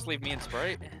 Does that just leave me and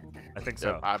Sprite? I think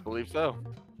so. Yep, I believe so.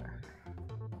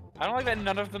 I don't like that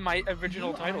none of my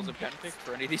original titles have gotten picked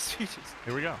for any of these speeches.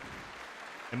 Here we go.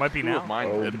 It might be Two now. of mine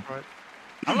did. I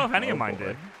don't know if any of mine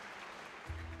did.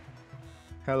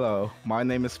 Hello, my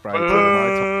name is Sprite.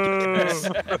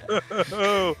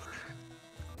 Oh.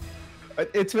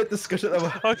 It's with discussion of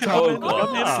Okay,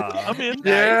 I'm in.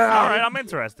 Yeah. All right, I'm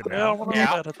interested Yeah, I now. want to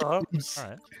know that. All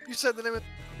right. You said the name of.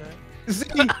 See,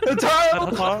 the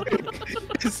tile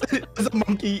is a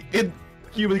monkey in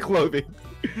human clothing.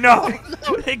 No,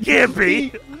 it can't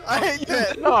be. I hate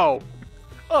that. No.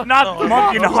 Not No,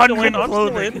 monkey in I'm still hundred in, I'm still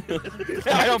clothing.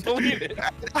 I don't believe it.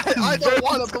 I don't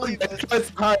want to believe it. Let's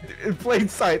hide in plain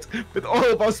sight with all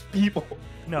of us people.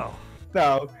 No.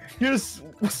 Now, here's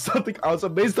something I was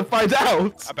amazed to find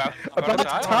out About the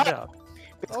Htial? tile.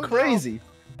 It's Oh, no. crazy.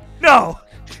 No.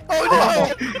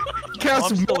 Oh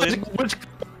Cast I'm still magic witch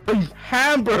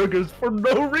hamburgers for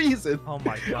no reason. Oh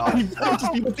my I god.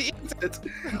 forced people to eat it.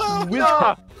 Oh, With-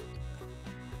 Ah,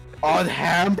 On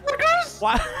hamburgers?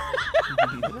 What?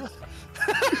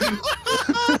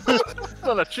 it's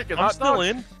not a chicken I'm hot still dog.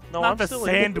 in. No, Not I'm the still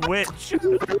in. sandwich.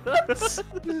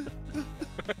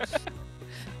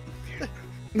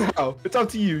 No, it's up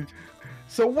to you.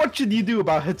 So what should you do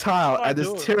about Htial I and do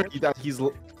this it. tyranny that he's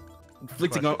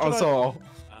inflicting on us all?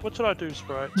 What should I do,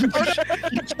 Sprite? You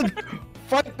should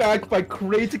fight back by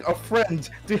creating a friend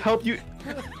to help you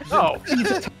No, defeat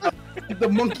Htial. The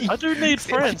monkey I do need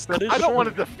friends. That is I don't true. want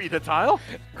to defeat a tile.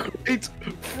 create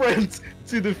friends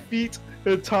to defeat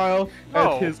Htial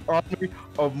No. and his army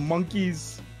of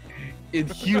monkeys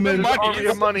Inhuman Army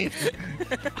of money.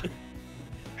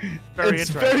 Very It's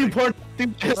very important to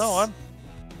do this. No, I'm.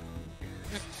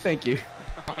 Thank you.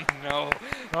 Oh no.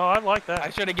 No, I like that. I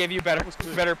should have gave you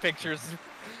better pictures,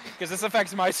 because this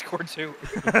affects my score too.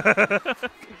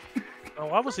 Oh,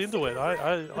 I was into it. I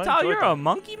Htial, enjoyed you're that. a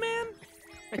monkey man?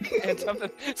 And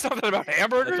something about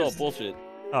hamburgers. That's all bullshit.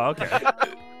 Oh, okay.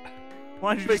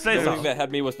 Why did you say The thing something? that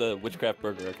had me was the witchcraft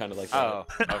burger. I kind of like that. Oh,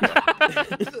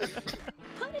 okay.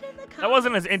 That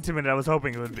wasn't as intimate as I was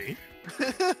hoping it would be.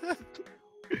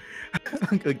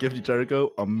 I'm gonna give you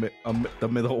Jericho the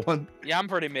middle one. Yeah, I'm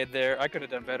pretty mid there. I could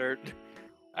have done better.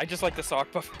 I just like the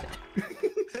sock buffet.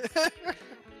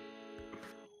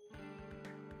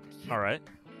 All right.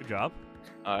 Good job.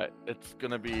 It's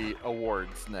gonna be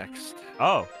awards next.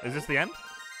 Oh, is this the end?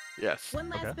 Yes. One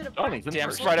last Okay. bit of Johnny's in Damn,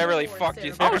 first. Sprite, I really fucked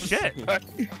you. Oh, there. shit.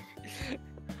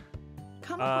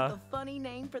 Come up with a funny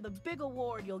name for the big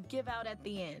award you'll give out at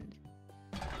the end.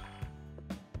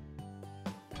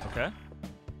 Okay.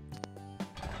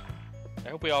 I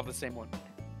hope we all have the same one.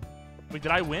 Wait,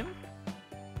 did I win?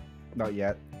 Not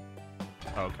yet.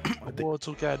 Oh, okay. Awards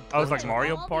will get. I was like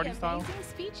Mario All the Party style. amazing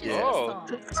speeches Yeah. Oh.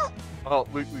 you saw. Well,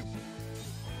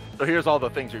 so here's all the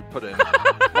things we put in.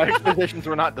 My expectations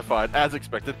were not defied, as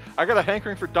expected. I got a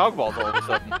hankering for dog balls all of a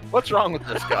sudden. What's wrong with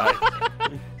this guy?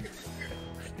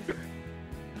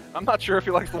 I'm not sure if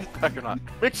he likes Wolfpack or not.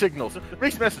 Mixed signals.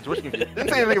 Mixed message. Which can be? Didn't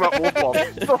say anything about wolf balls.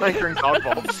 Still hankering dog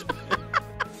balls.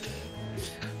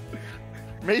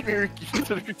 Made me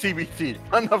reconsider TBT.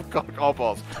 Enough cock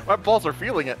balls. My balls are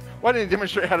feeling it. Why didn't he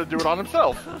demonstrate how to do it on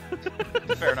himself?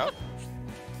 Fair enough.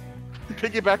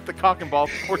 Piggyback the cock and ball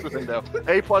sports with window.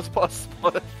 A++,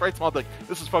 Sprite small dick.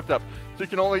 This is fucked up. So you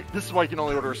can only. This is why you can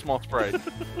only order a small Sprite.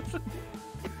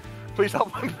 Please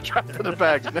help him trapped in a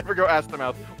bag. Never go ass to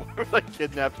mouth. Why was I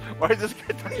kidnapped? Why is this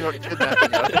guy talking about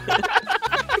kidnapping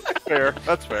us? Fair.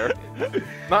 That's fair.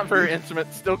 Not very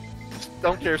intimate. Still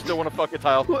don't care. Still want to fuck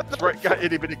Htial. Sprite got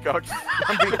itty bitty cocks.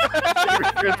 I'm being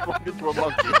transformed into a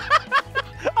monkey.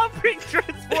 I'm being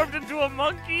transformed into a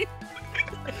monkey.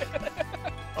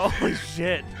 Holy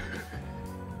shit.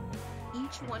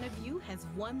 Each one of you has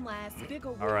one last big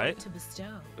award All right. to bestow.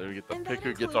 There we get the And pick that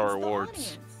who gets our includes the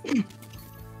awards. audience.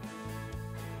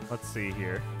 Let's see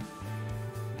here.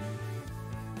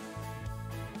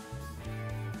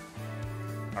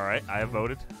 All right, I have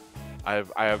voted. I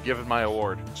have given my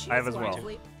award. I have as well. Choose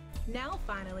wisely. Now,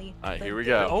 finally, All right, the here we big,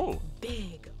 go. Oh,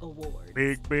 big award.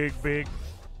 big.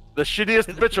 The shittiest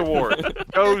bitch award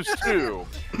goes to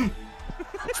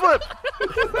Flip.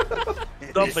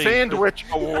 The sandwich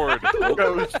award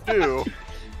goes to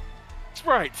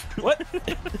Sprite. What?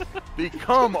 The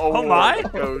cum award my?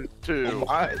 goes to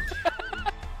My.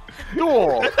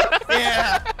 Duel.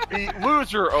 Yeah. The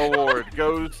loser award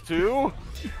goes to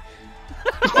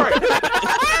Sprite.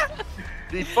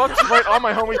 The fuck Sprite on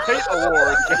my homie Tate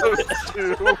award goes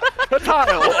to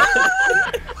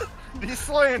Htial. The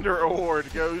slander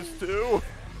award goes to.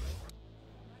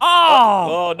 Oh!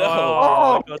 Oh no!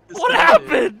 Oh, What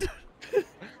happened?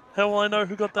 How will I know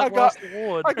who got that I got- last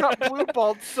award? I got blue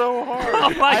balled so hard. Oh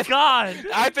my god!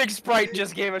 I think Sprite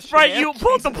just gave us. Right, you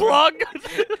pulled the plug.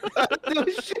 No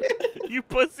shit. You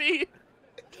pussy.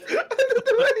 I didn't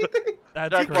do anything.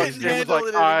 That's Jackbox crazy. game was handle like,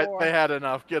 it all right, anymore. they had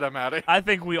enough. Get them out of here. I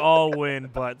think we all win,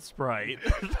 but Sprite.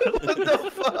 What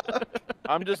the fuck?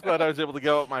 I'm just glad I was able to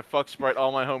go with my fuck Sprite,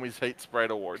 all my homies hate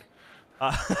Sprite award.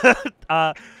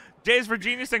 Jay's for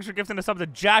Genius, thanks for gifting us up to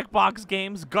Jackbox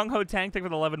Games. Gung Ho Tank, thank you for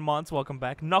the 11 months. Welcome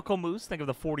back. Knuckle Moose, thank you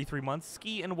for the 43 months.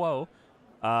 Ski and Woe,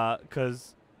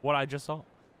 because what I just saw.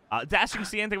 Dashing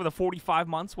CN, thank you for the 45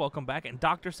 months. Welcome back. And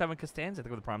Dr. 7 Costanza,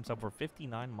 thank you for the Prime sub for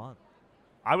 59 months.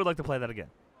 I would like to play that again.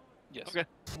 Yes. Okay.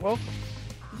 Well,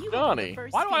 You will be the Johnny.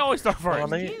 first Why do I always start speaker. first?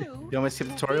 Johnny. You You want me to skip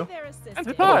the will be tutorial? their assistant.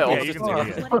 Htial. Yeah, you can see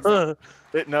it. What is it?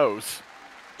 It knows.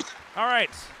 All right,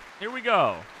 here we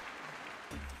go.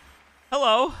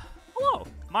 Hello. Hello.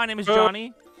 My name is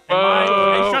Johnny. And my...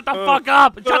 Hey, shut the fuck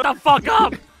up. Shut the fuck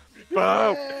up.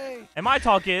 And my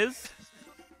talk is...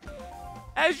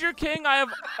 As your king, I have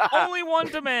only one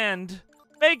demand.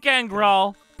 Make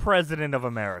Gangrel President of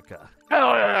America.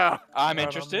 Hell yeah. I'm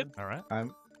interested. All right.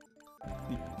 I'm.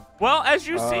 Well, as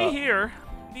you see here,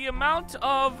 the amount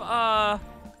of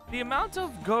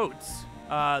goats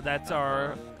that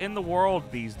are in the world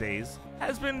these days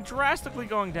has been drastically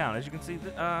going down. As you can see,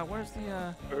 where's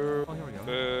the? Oh, here we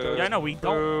go. Yeah, I know we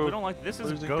don't like this.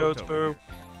 Is losing goat goats, over here. boo.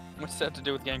 What's that to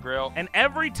do with Gangrel? And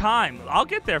every time, I'll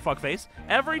get there, fuckface.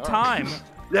 Every time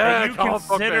Yeah, that you call it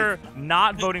consider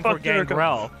not voting for Fuck Jericho.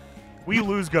 Gangrel, we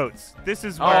lose goats. This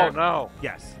is Oh where, no.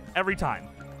 yes, every time.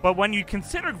 But when you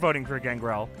consider voting for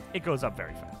Gangrel, it goes up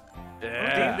very fast.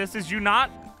 Dean, this is you not.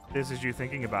 This is you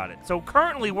thinking about it. So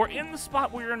currently, we're in the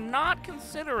spot where you're not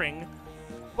considering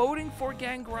voting for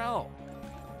Gangrel,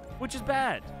 which is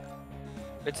bad.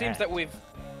 It seems that we've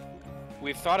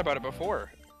thought about it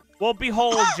before. Well,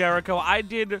 behold, Jericho, I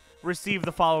did receive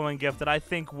the following gift that I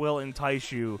think will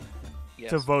entice you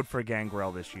to vote for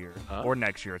Gangrel this year or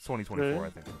next year. It's 2024, I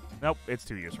think. Nope, it's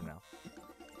 2 years from now.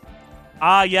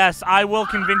 Ah, yes, I will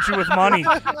convince you with money.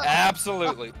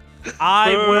 Absolutely.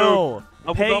 I will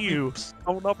pay you.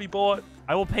 I will not be bought.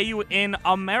 I will pay you in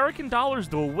American dollars,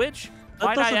 Duel, which that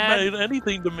might doesn't I add, mean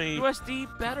anything to me. USD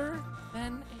better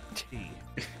than AT.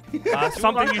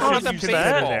 Something you should consider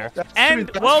there. That's And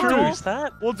true. well, That's true.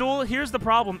 Duel, Duel, here's the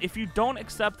problem: if you don't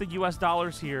accept the US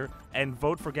dollars here and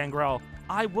vote for Gangrel,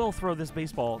 I will throw this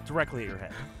baseball directly at your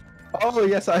head. Oh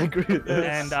yes, I agree with this.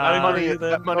 And that money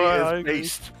is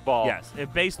baseball. Yes,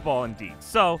 baseball indeed.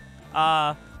 So,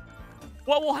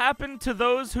 what will happen to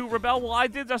those who rebel? Well, I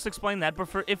did just explain that, but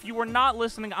if you were not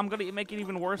listening, I'm going to make it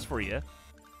even worse for you.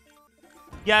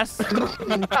 Yes,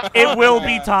 it will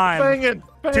be time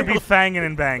to be fanging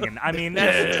and banging. I mean,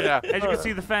 as you can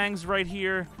see, the fangs right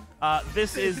here.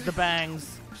 This is the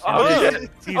bangs.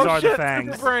 These are the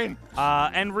fangs.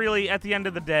 And really, at the end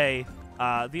of the day,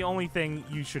 the only thing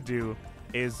you should do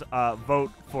is vote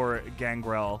for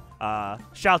Gangrel.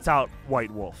 Shouts out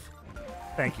White Wolf.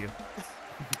 Thank you.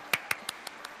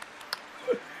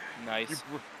 Nice.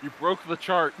 You broke the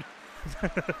chart.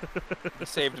 He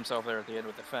saved himself there at the end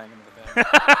with the fang in the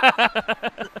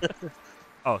bag.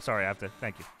 Oh, sorry, I have to.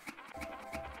 Thank you.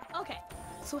 Okay,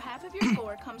 so half of your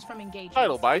score comes from engagement.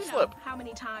 Title by You know slip. how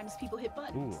many times people hit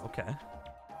buttons. Ooh, okay.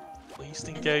 Least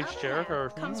And engaged the other Jericho.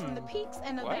 half comes from the peaks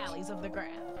and the valleys of the graph.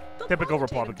 The Typical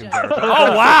quantitative Republican judge. Jericho.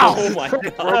 Oh, wow! Oh my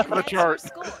Broke god. the chart.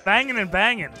 Banging and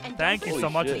banging. And Thank you so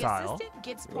much, the Htial. assistant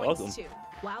gets You're points welcome. too.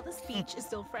 While the speech is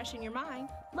still fresh in your mind,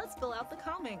 let's fill out the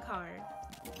comment card.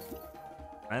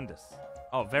 Tremendous.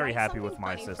 Oh, very Write happy something with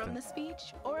my funny from assistant. the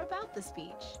speech or about the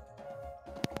speech.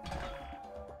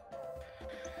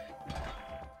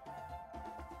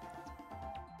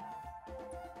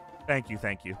 Thank you,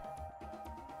 thank you.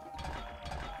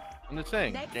 I'm just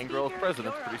saying, Next Gangrel as speaker,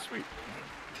 president's you're pretty up. sweet.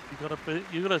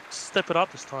 You gotta step it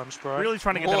up this time, Sprite. Really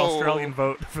trying to get that Australian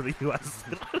vote for the U.S.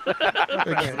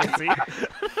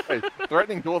 Hey,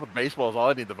 threatening Duel with a baseball is all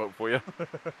I need to vote for you.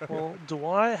 Well, do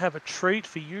I have a treat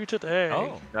for you today?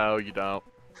 Oh. No, you don't.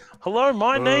 Hello,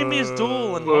 my name is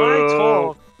Duel, and my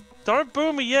talk. Don't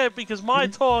boo me yet, because my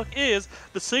talk is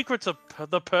the secrets of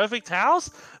the perfect house,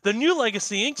 the new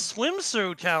Legacy Inc.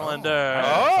 swimsuit calendar.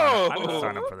 I didn't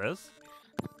sign up for this.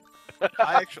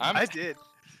 I did.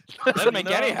 Doesn't make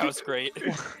any house great.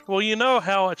 Well, you know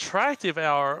how attractive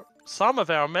some of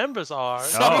our members are.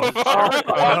 Some of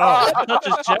Such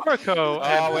as Jericho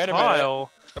and wait a Htial.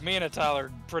 minute. Me and Htial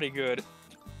are pretty good.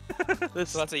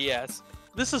 So that's a yes.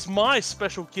 This is my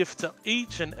special gift to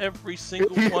each and every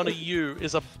single one of you.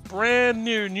 Is a brand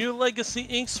new Legacy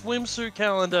Inc. swimsuit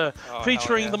calendar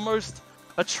featuring the most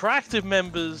attractive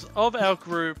members of our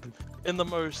group in the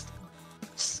most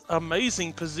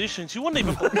amazing positions. You wouldn't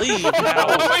even believe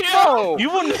how. You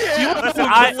wouldn't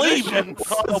even believe how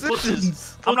Kyle puts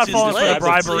his I'm not falling for the legs.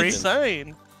 bribery. It's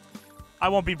insane. I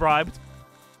won't be bribed.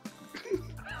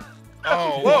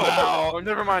 Oh, wow. Oh,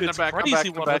 never mind. It's I'm back. crazy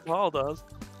I'm what back. Htial does.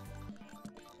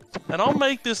 And I'll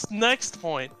make this next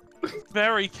point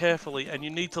very carefully, and you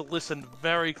need to listen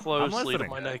very closely to listening.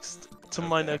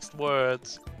 my next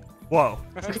words. Whoa.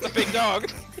 That's the big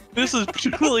dog. This is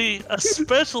purely a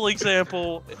special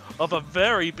example of a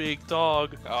very big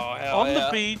dog Oh, hell on yeah. the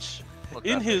beach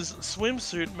in his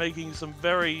swimsuit, making some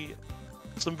very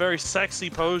sexy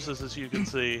poses, as you can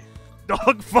see.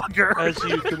 Dog fucker. As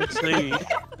you can see.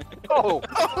 Oh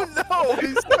no,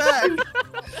 he's back.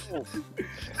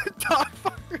 Dog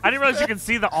fucker. I didn't realize you can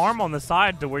see the arm on the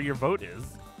side to where your vote is.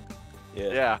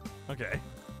 Yeah. Okay.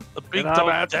 The big And I'm dog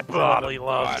at the definitely bottom.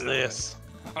 loves this.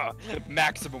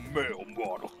 Maximum male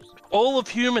models. All of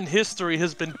human history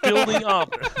has been building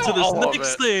up to this All of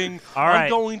next it. thing All right. I'm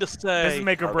going to say. This is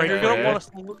make or break. You're for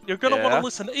gonna you. want to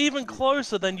listen even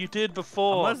closer than you did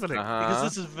before. I'm listening. Because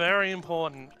this is very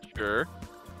important. Sure.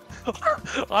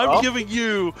 I'm giving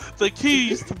you the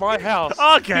keys to my house.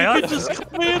 Okay. You can just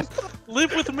come in,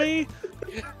 live with me.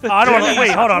 I don't want to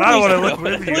wait. Hold on. I don't want to Please- live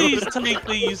with you. Please take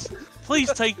these.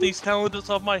 Please take these calendars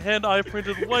off my hand. I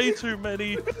printed way too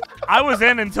many. I was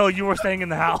in until you were staying in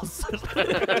the house.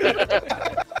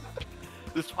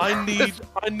 I need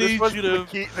This was you to.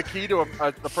 the key to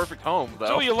the perfect home, though.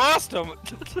 So you lost him.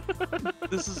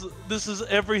 This is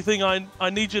everything. I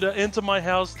need you to enter my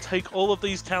house. Take all of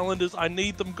these calendars. I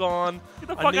need them gone. Get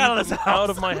the I fuck need out of them this out house.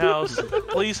 of my house.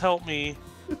 Please help me.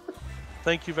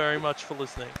 Thank you very much for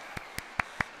listening.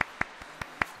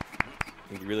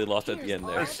 You really lost it at the end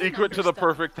there. The secret to the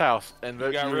perfect house, and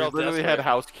that got you real literally desperate. had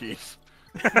house keys.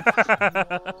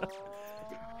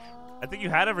 I think you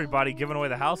had everybody giving away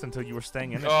the house until you were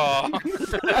staying in it. Oh.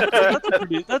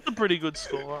 That's a pretty good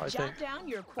score, I think. Jot down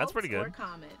your quotes That's pretty good. or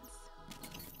comments.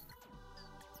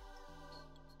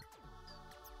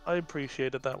 I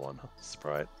appreciated that one,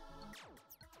 Sprite.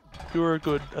 You were a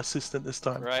good assistant this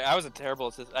time. Right, I was a terrible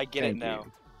assistant. I get Thank it now.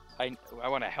 you. I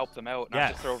want to help them out, not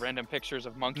Yes. just throw random pictures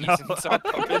of monkeys and sock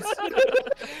puppets.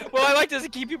 Well, I like to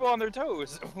keep people on their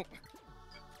toes.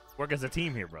 Work as a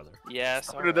team here, brother. Yes.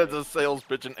 Started as a sales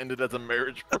pitch and ended as a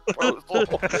marriage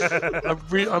proposal.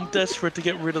 I'm desperate to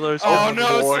get rid of those. Oh Oh,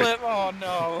 no, boy. Slip! Oh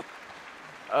no.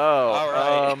 Oh, All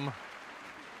right.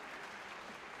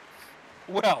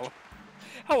 Well,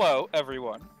 hello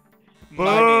everyone. My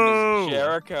name Boo! is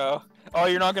Jericho. Oh,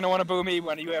 you're not gonna want to boo me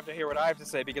when you have to hear what I have to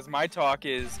say because my talk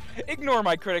is ignore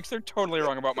my critics. They're totally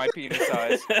wrong about my penis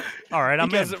size. All right, I'm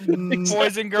Because in.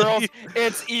 boys and girls,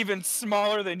 it's even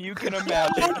smaller than you can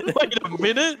imagine. Wait a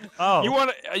minute. Oh.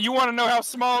 You want to know how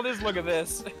small it is? Look at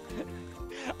this.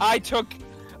 I took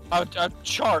a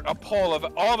chart, a poll of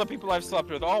all the people I've slept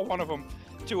with, all one of them,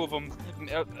 two of them,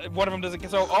 one of them doesn't,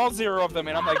 so all 0 of them,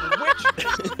 and I'm like,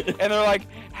 which? And they're like,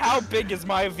 how big is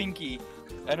my Vinky?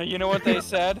 And you know what they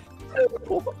said?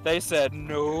 They said,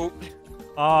 nope.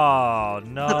 Oh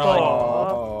no.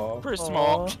 Oh. Pretty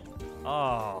small,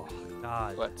 Oh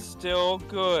God. but still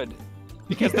good.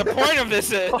 Because the point of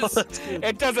this is,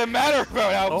 it doesn't matter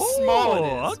about how small it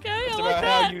is. Okay, It's I about like how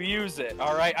that. you use it.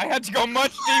 All right, I had to go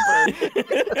much deeper.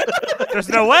 There's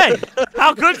no way.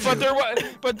 How could you?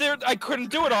 But there, I couldn't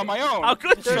do it on my own. How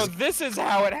could you? So this is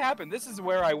how it happened. This is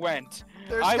where I went.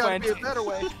 There's I gotta went be a better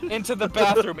way. into the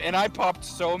bathroom and I popped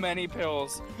so many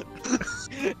pills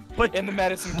But in the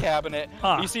medicine cabinet.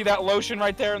 Huh. You see that lotion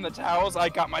right there in the towels? I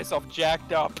got myself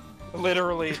jacked up.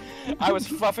 Literally. I was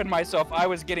fluffing myself. I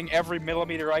was getting every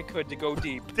millimeter I could to go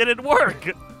deep. did it work?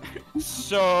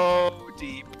 So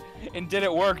deep. And did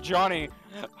it work, Johnny?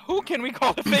 Who can we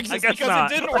call to fix I this? guess Because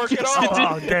not. it didn't work at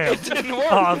all. Oh damn. It didn't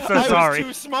work. Oh, I'm so I sorry. was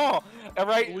too small. All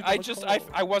right,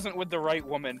 I wasn't with the right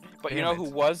woman. But you Damn know it.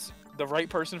 who was the right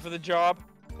person for the job?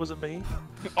 Was it me?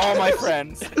 All my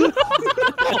friends.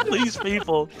 All these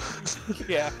people.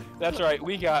 Yeah, that's right.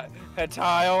 We got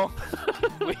Htial.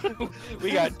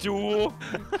 We got Duel.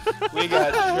 We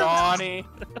got Johnny.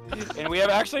 And we have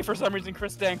actually, for some reason,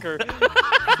 Chris Danker.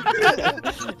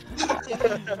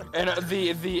 And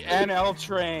the NL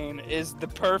train is the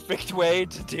perfect way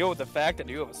to deal with the fact that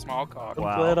you have a small cock. I'm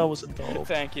Wow. glad I was involved.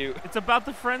 Thank you. It's about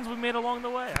the friends we made along the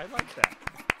way. I like that.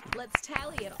 Let's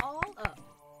tally it all up.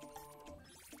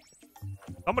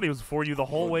 Somebody was for you the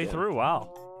whole way through.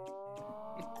 Wow.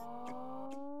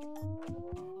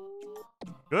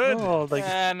 Good. Oh, like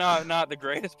Not the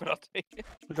greatest, but I'll take it.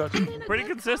 we got you. Pretty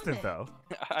consistent though.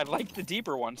 I like the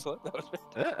deeper one, so that was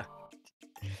Yeah.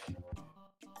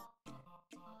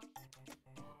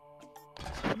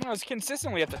 I mean, I was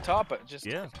consistently at the top, but just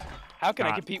Yeah. how can I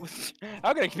Not- compete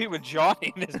with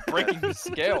Johnny in this breaking the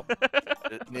scale?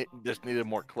 Just needed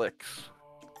more clicks.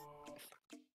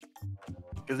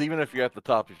 Because even if you're at the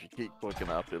top, if you keep clicking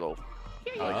up, it'll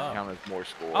count as more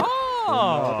score.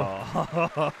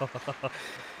 Oh.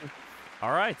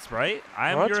 All right, Sprite.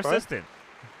 I'm All right, your Sprite. assistant.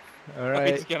 All He's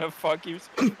right. gonna fuck you.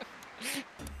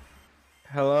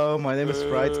 Hello, my name is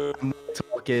Sprite. My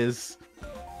talk is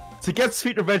to get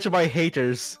sweet revenge on my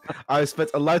haters. I've spent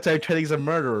a lifetime training as a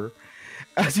murderer.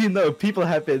 As you know, people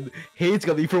have been hating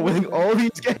on me for winning all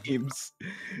these games.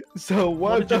 So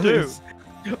what did you do? is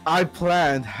I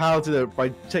planned how to do it by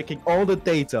checking all the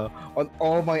data on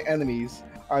all my enemies.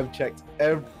 I've checked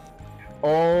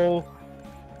all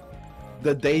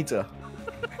the data.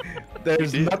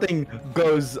 There's nothing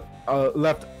goes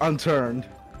left unturned.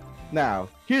 Now,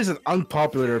 here's an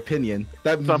unpopular opinion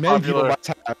that It's many people unpopular. might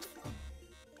have.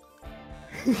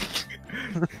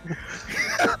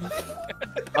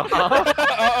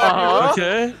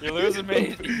 Okay. You're losing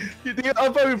me. The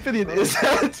unpopular opinion is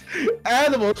that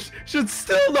animals should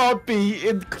still not be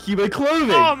in human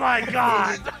clothing. Oh my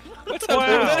God. What's Wow.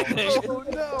 up with that? Oh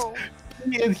no!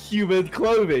 In human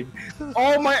clothing.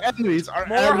 All my enemies are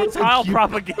More animals in Htial human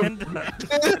propaganda.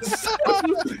 It's so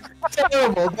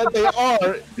terrible that they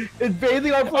are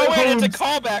invading our Oh wait, homes. it's a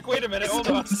callback. Wait a minute, hold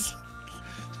on.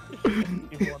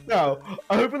 Now,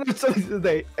 I hope you learned something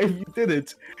today. If you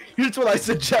didn't, here's what I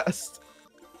suggest.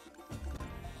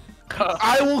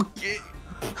 I'll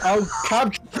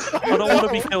capture. I don't want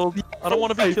to be killed. I don't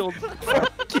want to be killed. I'll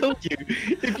kill you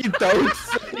if you don't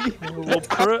say I will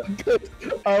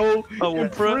I will I will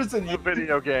imprison It's a you.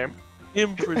 video game.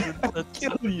 Imprisoned. That's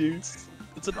kill you.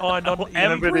 It's an I, not an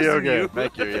M video game.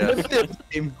 Thank you.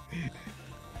 Yes.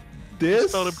 This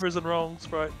spelled in prison wrong,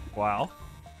 Sprite. Wow.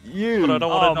 You. But I don't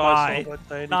want to my. die.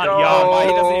 So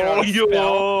Not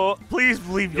Yo. Please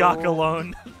leave Yak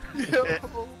alone.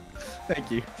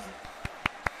 Thank you.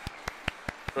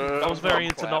 I was very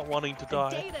into not wanting to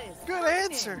die. Good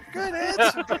answer. Good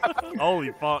answer.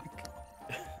 Holy fuck.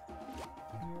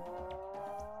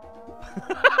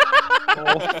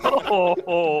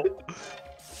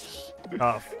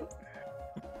 Tough.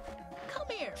 Come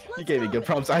here. You gave me good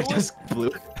prompts. I just blew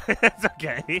it. It's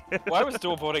okay. Why was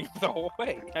Duel voting the whole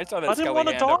way? I saw that. I didn't want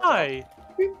to die.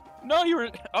 No, you were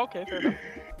okay. Fair enough.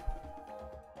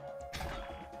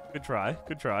 Good try.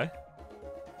 Good try.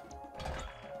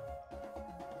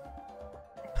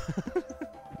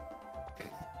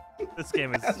 This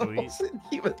game is sweet.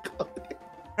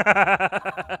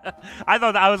 I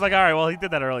thought I was like, all right, well, he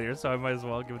did that earlier, so I might as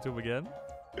well give it to him again.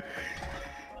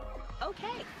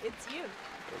 Okay, it's you.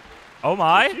 Oh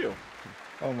my! It's you.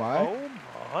 Oh my! Oh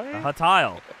my!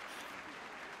 Htial.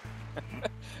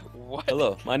 What?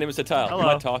 Hello, my name is Htial. Hello.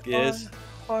 My talk is.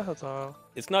 Hi, Htial.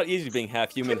 It's not easy being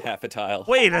half human, half Htial.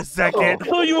 Wait a second. I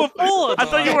thought you were full. I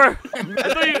thought you were. I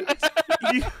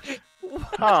thought you.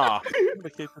 Huh. I'm gonna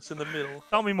keep this in the middle.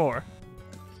 Tell me more.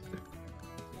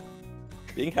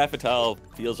 Being half Htial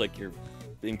feels like you're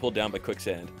being pulled down by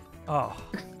quicksand. Oh.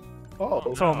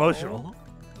 Oh. So emotional.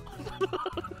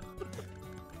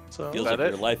 So Feels that like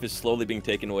it? your life is slowly being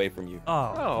taken away from you.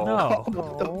 Oh, Oh. no.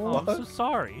 What the Oh, I'm so fuck?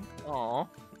 sorry. Aw.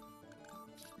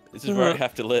 This is where I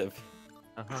have to live.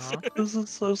 this is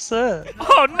so sad.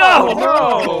 Oh no!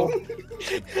 No.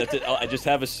 That's it. I just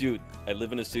have a suit. I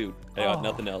live in a suit. I got Oh.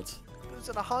 nothing else. It's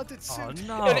in a haunted suit. Oh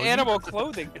no! In animal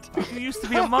clothing. You used to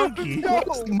be a monkey.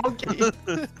 Monkey.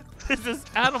 This is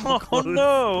animal Oh clothes.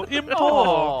 no! Import.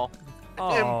 Oh.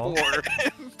 Oh.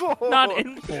 Import. Not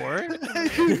import.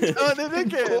 You've done it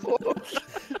again.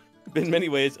 In many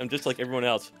ways, I'm just like everyone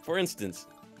else. For instance,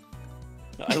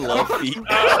 I love feet.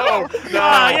 Oh, no.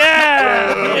 Ah,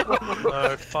 yeah!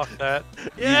 No, fuck that.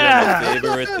 These are Yeah! my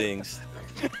favorite things.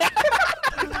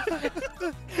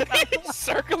 He's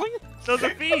circling. Those are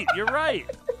feet. You're right.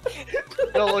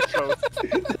 Delicose.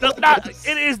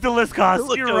 It is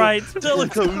Delicos. You're right.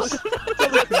 Delicos.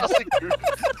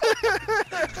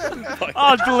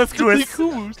 Oh,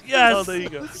 Delicous. Yes. Oh, there you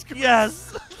go.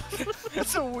 Yes.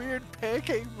 It's a weird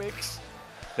pancake mix.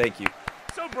 Thank you.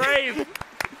 So brave.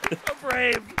 So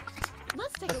brave.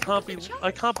 Let's take a look at the chart.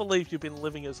 I can't believe you've been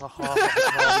living as a half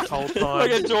this whole time.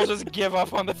 Look at Joel just give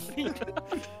up on the feet.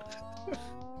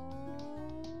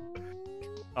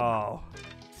 Oh.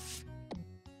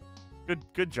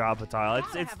 Good job, Htial.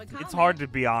 Gotta have a It's comment. hard to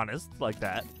be honest like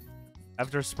that.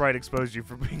 After Sprite exposed you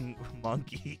for being a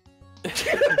monkey.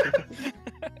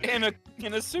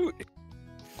 in a suit.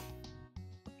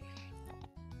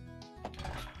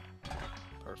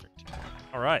 Perfect.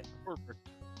 All right. Perfect.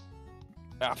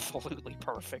 Absolutely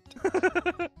perfect.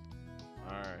 All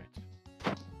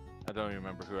right. I don't even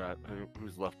remember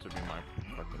who's left to be my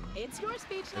fucking. It's your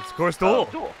speech now. It's course Duel.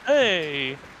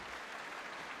 Hey.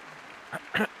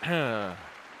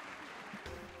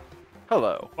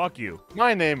 Hello. Fuck you.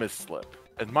 My name is Slip,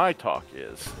 and my talk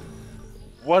is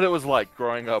what it was like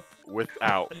growing up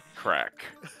without crack.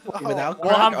 Without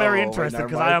Well, I'm crack? very Oh, interested never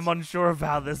because I am mind. unsure of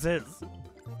how this is.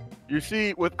 You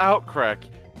see, without crack,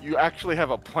 you actually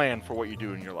have a plan for what you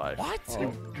do in your life. What?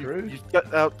 Oh, true. You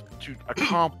set out to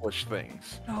accomplish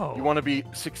things. No. You want to be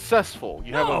successful.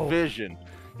 You have No. a vision.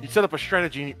 You set up a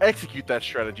strategy and you execute that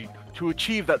strategy to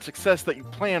achieve that success that you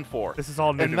plan for. This is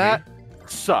all new And to that me.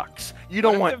 sucks. You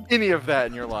don't What if want any of that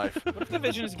in your life. What if the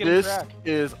vision is getting This crack?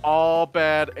 is all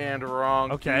bad and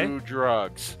wrong. Okay. Do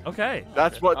drugs. Okay.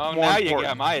 That's what's Oh, more now important. you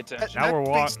got my attention. Now we're,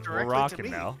 That speaks we're directly to rocking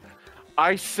me. now.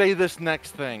 I say this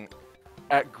next thing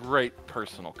at great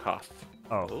personal cost.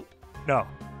 Oh. No.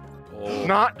 Oh.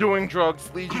 Not doing drugs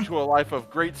leads you to a life of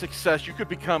great success. You could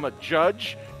become a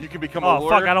judge. You could become a Oh, lawyer.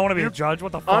 fuck. I don't want to be You- a judge.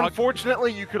 What the fuck?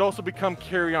 Unfortunately, you could also become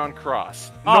Carry-On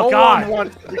Cross. Oh, no God. one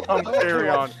wants to become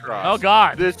Carry-On Cross. Oh,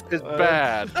 God. This is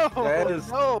bad. No, That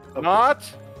is- no. Not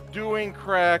doing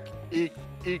crack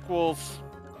equals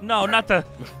No, not the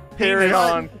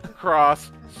Carry-On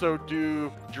Cross, so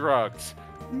do drugs.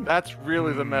 That's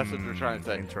really the message we're trying to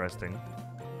say. Interesting.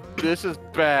 This is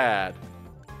bad.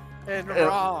 And Uh,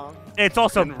 wrong. It's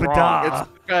also And wrong. bada.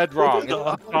 It's bad wrong.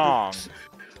 It's wrong.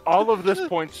 All of this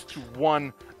points to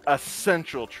one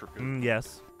essential truth.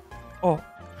 Yes. Oh.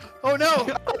 Oh no!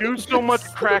 Do so much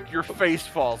crack your face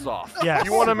falls off. Yes.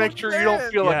 You want to make sure you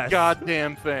don't feel Yes. a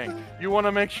goddamn thing. You want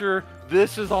to make sure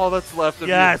this is all that's left of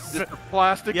Yes. you. Just a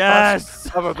plastic Yes.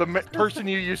 husk of the person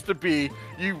you used to be.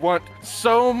 You want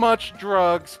so much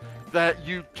drugs that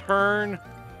you turn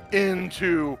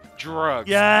into drugs.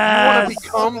 Yes. You want to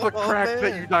become the Oh, crack that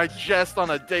man. you digest on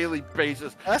a daily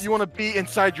basis. That's- You want to be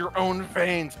inside your own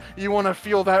veins. You want to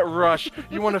feel that rush.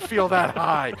 You want to feel that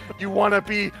high. You want to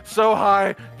be so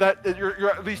high that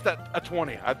you're at least at a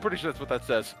 20. I'm pretty sure that's what that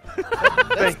says.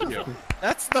 Thank you.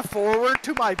 That's the forward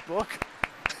to my book.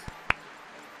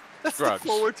 That's Drugs. the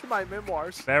forward to my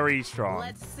memoirs. Very strong.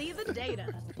 Let's see the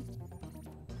data.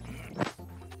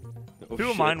 Oh, Two of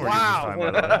shit. mine were used this time,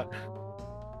 by the way.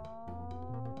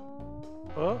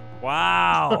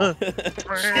 Wow.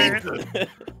 Jesus.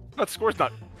 That score's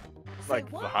not like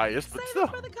the highest, but Save still. it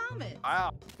for the comment.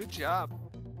 Wow, good job.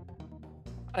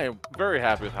 I am very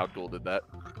happy with how Duel did that.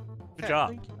 Good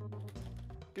job.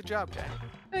 Good job, Jack.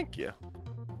 Thank you.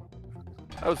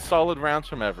 That was solid rounds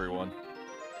from everyone.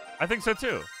 I think so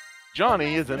too.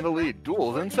 Johnny is in the lead.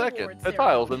 Duel's in second.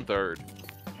 Htial's in third.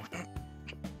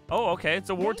 Oh, okay. It's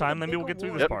award time. Then we'll get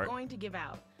through this We're part. going to give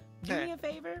out. Do me a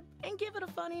favor and give it a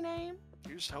funny name.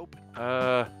 You're just hoping.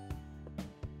 All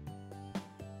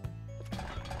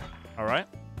right.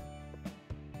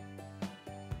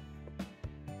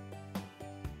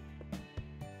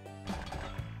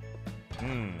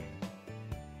 Hmm.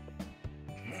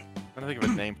 I'm trying to think of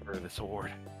a name for this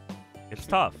award. It's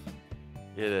tough.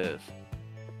 It is.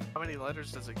 How many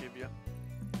letters does it give you?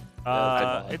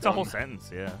 It's a whole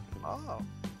sentence, yeah. Oh.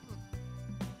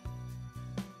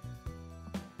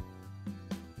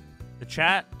 The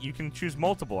chat, you can choose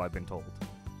multiple, I've been told.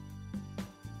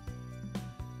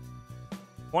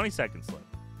 20 seconds left.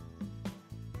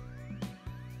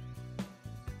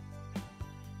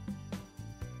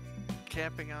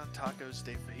 Camping on tacos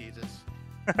de fajitas.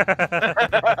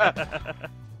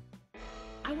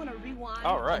 I want to rewind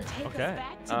All right. and take Okay. us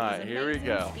back to All these right, here we amazing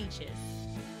go. speeches.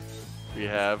 We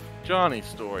have Johnny's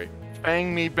story.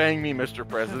 Bang me, Mr.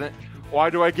 President. Why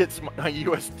do I get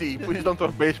USD? Please don't throw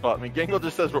a baseball at me. Gangle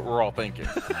just says what we're all thinking.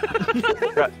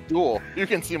 Got Duel. You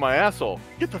can see my asshole.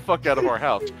 Get the fuck out of our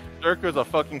house. Jericho's a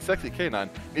fucking sexy canine.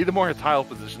 Need more Htial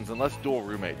positions and less Duel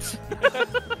roommates.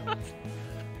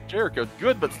 Jericho,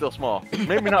 good but still small.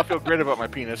 Made me not feel great about my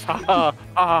penis. Ha ha ha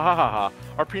ha ha ha.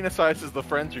 Our penis size is the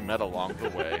friends we met along the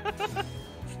way.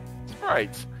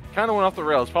 Sprite. Kind of went off the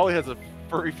rails. Probably has a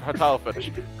furry Htial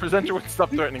fetish. Presenter would stop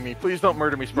threatening me. Please don't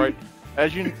murder me, Sprite.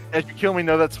 As you kill me,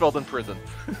 know that's spelled in prison.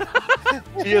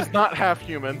 He is not half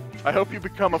human. I hope you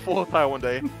become a full Htial one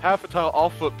day. Half Htial, all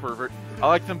foot pervert. I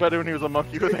liked him better when he was a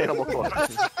monkey with animal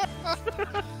clothes.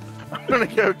 I'm gonna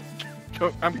go.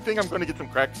 I think I'm going to get some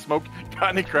crack smoke. Got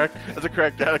any crack? As a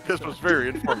crack addict, this was very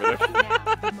informative.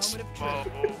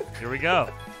 Here we go.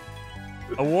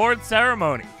 Award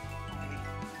ceremony.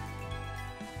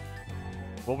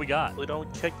 What we got? We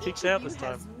don't kick kicks out this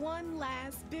time. Has one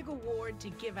last big award to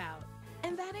give out,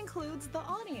 and that includes the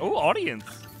audience. Oh, audience.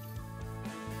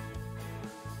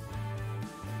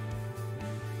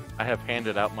 I have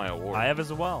handed out my award. I have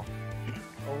as well.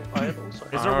 Oh, I have also.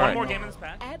 Is there one more game in this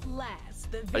pack? At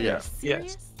last, the very yes.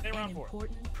 serious Stay around and for it.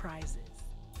 important prizes.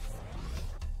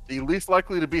 The least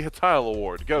likely to be Htial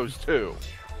award goes to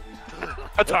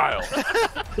Htial.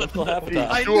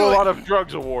 The do a lot of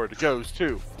drugs award goes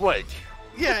to Blake.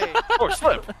 Yay! Or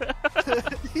Slip.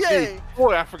 Yay!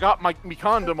 Boy, I forgot my me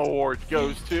condom award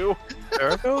goes to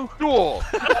Jericho. Duel.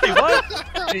 Hey, what?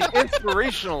 The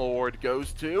inspirational award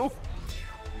goes to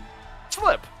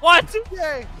Slip. What?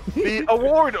 Yay! The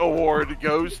award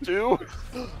goes to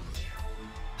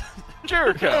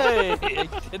Jericho.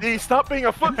 The stop being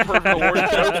a foot pervert award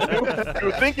goes to, you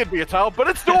would think it'd be a tile, but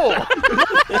it's Duel.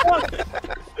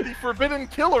 The forbidden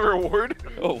killer award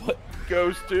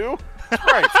goes to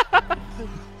Sprite.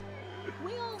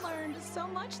 We all learned so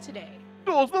much today.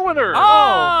 Duel's the winner.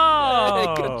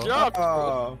 Oh! Hey, good job.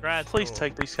 Congrats, Please Duel.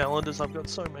 take these calendars. I've got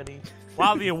so many.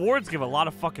 Wow, the awards give a lot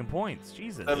of fucking points.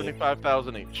 Jesus.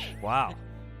 75,000 each. Wow.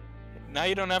 Now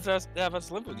you don't have to have us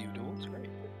live with you, Duel. It's great.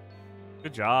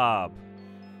 Good job.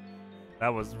 That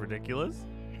was ridiculous.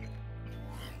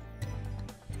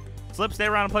 Slip, stay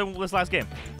around and play this last game.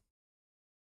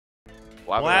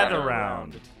 Blather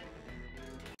Round.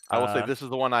 I will say this is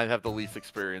the one I have the least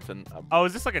experience in. Oh,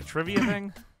 is this like a trivia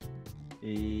thing?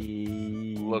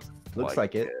 Looks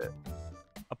like it.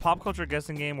 A pop culture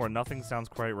guessing game where nothing sounds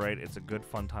quite right. It's a good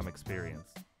fun time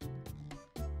experience.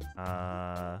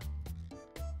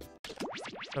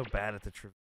 So bad at the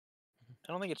trivia.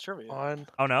 I don't think it's trivia. Fine.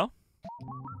 Oh no?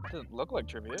 It doesn't look like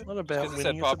trivia. It's not about Just 'cause it said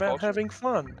winning. It's pop about culture. having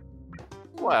fun.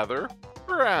 Blather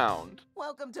Round.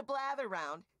 Welcome to Blather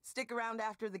Round. Stick around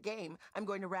after the game. I'm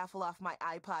going to raffle off my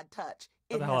iPod Touch.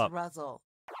 It the hell has up? Ruzzle.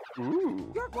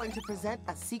 Ooh. You're going to present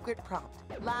a secret prompt,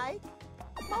 like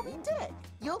Moby Dick.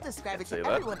 You'll describe it Say to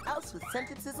that. everyone else with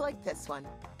sentences like this one.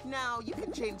 Now, you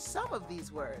can change some of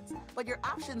these words, but your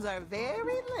options are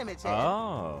very limited.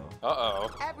 Oh. Uh-oh.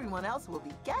 Everyone else will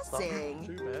be guessing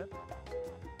Too bad.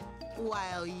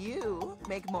 while you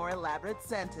make more elaborate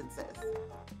sentences.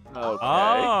 Okay. It's a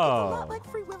lot Oh. like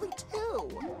Free Willy too.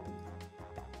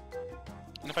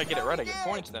 And if I get it right, I get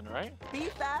points then, right? Be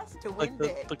fast to win Like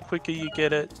big. the quicker you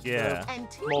get it, Yeah. And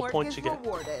more teamwork points is you get.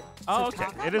 rewarded. Oh, So okay.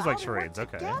 talk out It is like loud and work charades,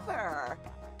 okay. Together.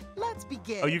 Let's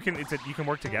begin. Oh, you can. You can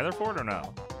work together for it or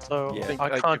no? so Yeah.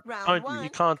 I can't. Round you one,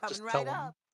 can't coming just right tell them.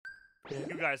 up. You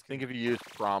guys I can. think if you use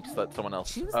prompts that someone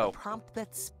else. Choose Oh, the prompt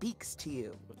that speaks to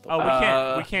you.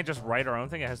 Oh, we can't just write our own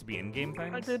thing. It has to be in-game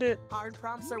things. I did it. Hard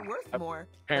prompts are worth more.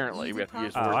 but apparently easy we have to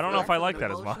use prompts Oh, are I don't know if I less like of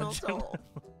that an as emotional much. toll.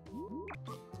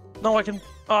 No, I can.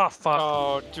 Ah, fuck.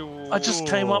 Oh, Duel. I just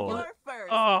came up with You're it. first.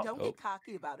 Oh. Don't get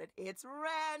cocky about it. It's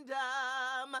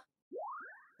random.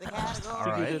 The All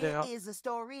category right. Figured it out. is a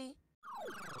story.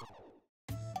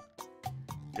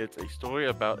 it's a story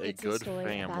about a It's a good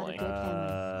story about a family.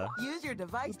 good Use your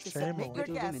device to Family. submit your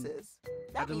Little Women. guesses.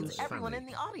 That means Adam's everyone Family.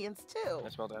 in the audience too. I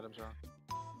spelled Adams wrong.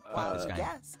 While Uh, you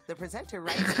guess, the presenter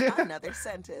writes another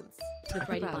sentence. The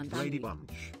Brady Bunch. Brady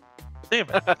Bunch. Damn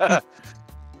it.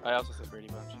 I also said Brady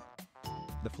Bunch.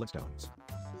 The Flintstones.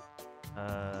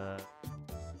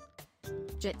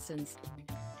 Jetsons.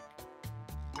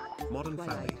 Modern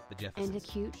Twilight. Family. The And a Jeffersons.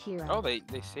 cute hero. Oh, they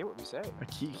say what we say. A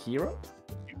cute hero?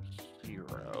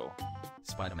 Hero.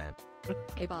 Spider-Man.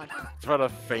 A bot. It's about a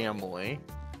family.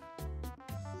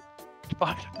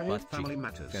 Spider-Man. But Family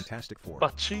Matters. Fantastic Four.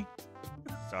 Butt cheek.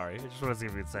 Sorry, I just want to see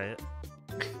if we can say it.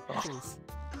 Yes.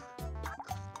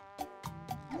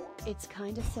 It's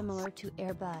kind of similar to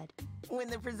Air Bud. When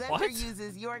the presenter What?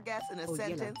 uses your guess in a Oh, yellow.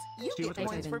 sentence, you Steal get it,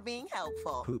 points Aiden. for being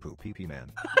helpful. Poo Poo Pee Pee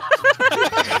Man.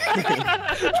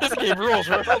 This game rules,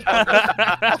 right?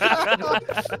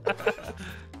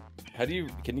 How do you?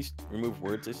 Can you remove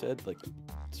words? They said like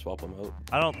swap them out.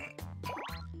 I don't.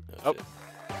 Oh.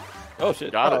 Oh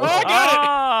shit! Got it. Oh, I got it!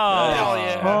 Oh. Hell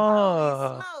yeah.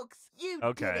 Oh. Smokes, you did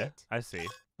Okay, it. I see.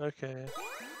 Okay.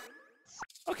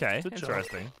 Okay, Good job.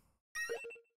 interesting.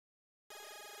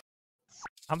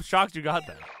 I'm shocked you got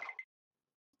that.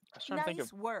 I was trying to think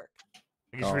Nice of. work.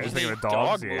 I guess you were just thinking of Dog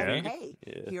dogs, movie. yeah. Hey,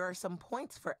 Yeah. here are some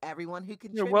points for everyone who You're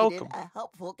contributed welcome. a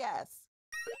helpful guess.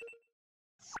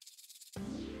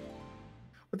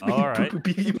 What do you mean, All right. Poo Poo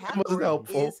Pee Pee The Man wasn't category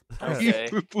helpful? is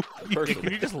Okay.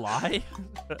 Can you just lie?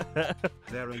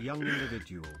 They're a young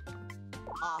individual.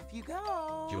 off you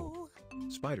go. Jewel.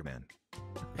 Spider-Man.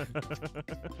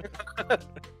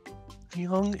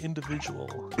 Young individual.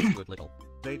 Good little.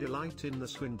 They delight in the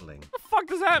swindling. What the fuck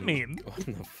does that mean? What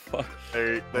the fuck?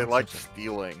 They like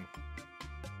stealing.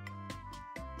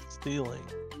 Stealing.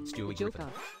 Stewie Joker. Griffin.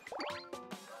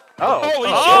 Oh,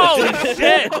 Holy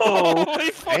shit! Holy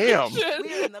fucking Damn. shit!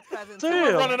 We're in the presence Damn.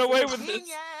 of We're running away with this.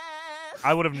 genius.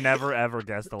 I would have never ever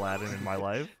guessed Aladdin in my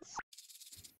life.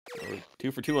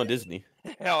 2 for 2 on Disney.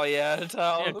 Hell yeah,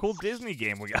 Htial. Yeah, cool Disney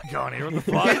game we got going here. What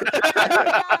the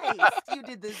fuck? Nice. You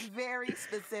did this very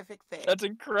specific thing. That's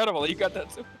incredible. You got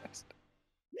that so fast.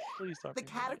 Please don't. The be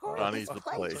category Bonnie's is the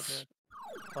place. place.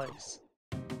 Place.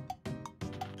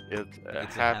 It's a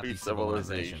It's happy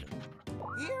civilization.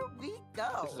 Here we go.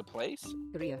 This is a place?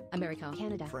 Korea. America.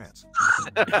 Canada. France.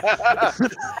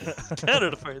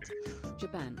 Canada, France.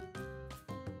 Japan.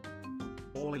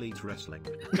 All Elite Wrestling.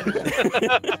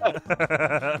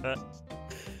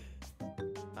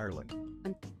 Ireland.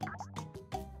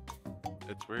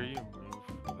 It's where you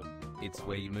move. It's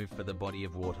where you move for the body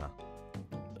of water.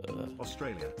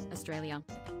 Australia. Australia.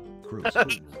 Cruise.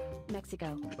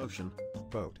 Mexico. Ocean.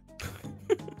 Boat.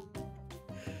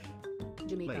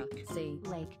 Jamaica. Lake. Sea.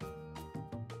 Lake.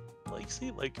 Like,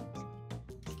 see, like.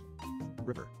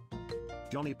 River.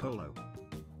 Johnny Polo.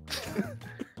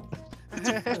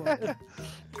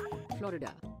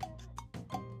 Florida.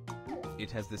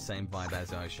 It has the same vibe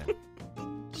as ocean.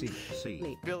 Sea.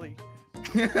 Lake. Billy.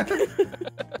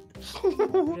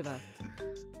 River.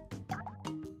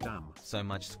 Dam. So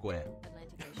much square.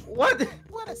 What?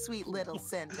 What a sweet little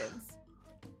sentence.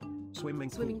 Swimming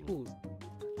pool. Swimming pool.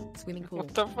 Swimming pool.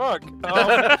 What the fuck?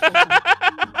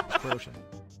 Explosion.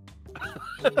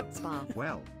 Spa.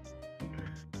 Well.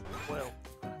 Well.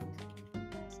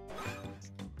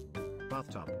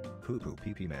 Bathtub. Poo Poo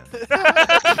Pee Pee Man.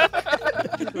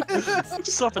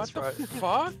 Stop it, What Sprite. the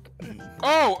fuck?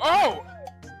 Oh!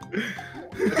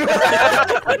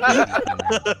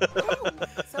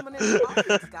 Someone in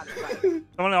Someone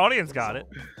in the audience got it.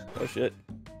 Oh shit.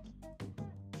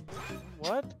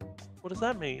 What? What does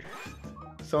that mean?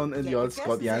 Someone in the audience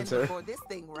got the answer. Before this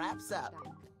thing wraps up.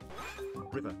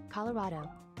 River. Colorado.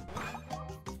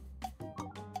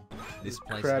 This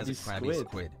place Crabby has a crabby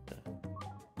squid.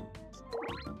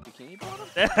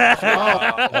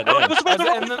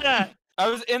 I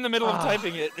was in the middle of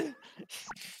typing it.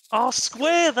 Oh,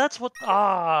 square. That's what.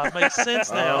 Makes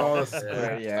sense now. Oh,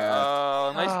 square, yeah.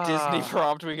 Oh, nice Disney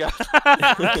prompt we got.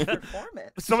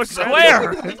 So much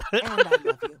square.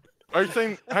 Are you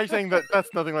saying that that's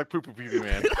nothing like Poo Poo Pee Pee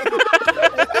Man?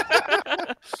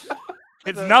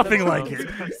 It's nothing like it.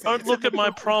 Don't look at my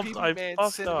prompt. I fucked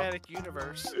up. Cinematic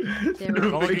universe.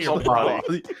 Don't look at your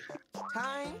body.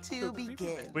 Time to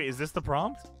begin. Wait, is this the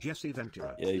prompt? Jesse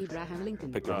Ventura. Yeah, you Abraham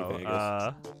Lincoln. picked everything,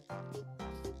 I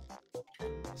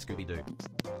Scooby-Doo.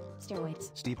 Steroids.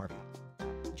 Steve Harvey.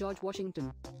 George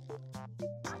Washington.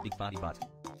 Big Party Butt.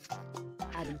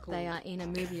 Adam Cole. They are in a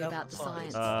movie about the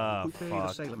science. Poopy the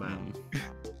Fuck. Sailor Man.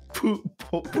 Poopy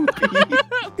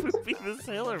the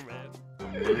Sailor Man.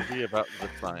 Movie about the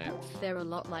science. They're a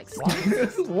lot like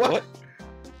What?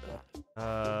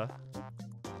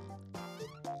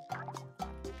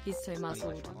 He's so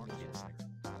muscled.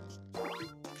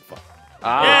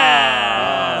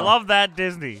 Yeah, I love that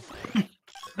Disney.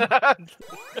 I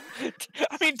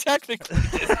mean, technically,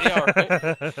 Disney,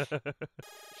 alright.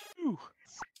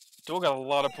 Still got a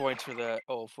lot of points for that.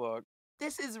 Oh, fuck.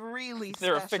 This is really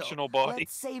They're special. a fictional body.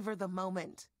 Let's savor the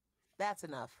moment. That's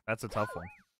enough. That's a tough one.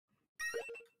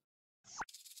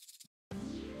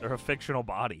 They're a fictional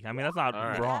body. I mean, that's not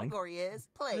The wrong. category is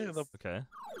place. Okay.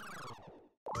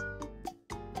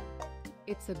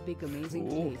 It's a big, amazing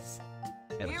place.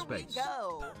 Outer Here we space.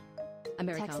 go.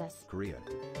 America. Texas. Korea.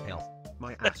 Hell.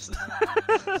 My ass.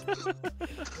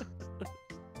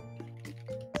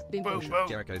 Boom,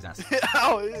 Jericho's ass.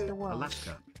 The world.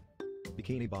 Alaska.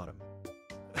 Bikini Bottom.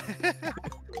 The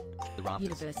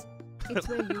rafters. Universe. It's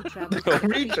where you travel.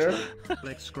 Reacher.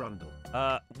 Lake Scrundle.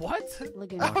 What?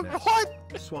 Lagoon. What?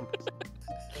 Swamp.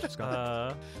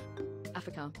 Scotland.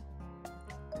 Africa.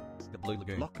 The Blue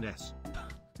Lagoon. Loch Ness.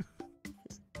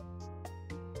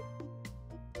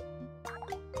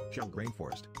 Jungle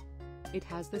Rainforest. It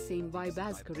has the same vibe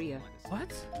as Korea.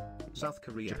 What? South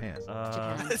Korea. Japan.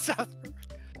 Japan.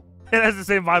 It has the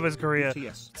same vibe as Korea.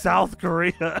 BTS. South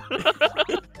Korea.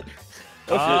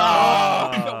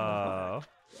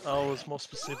 Oh, it's more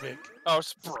specific. Oh,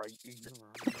 Sprite.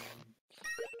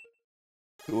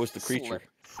 Who was the creature?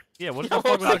 Yeah, what the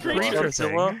fuck was the creature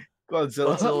Godzilla. thing?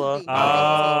 Godzilla.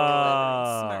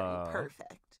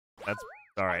 Perfect. That's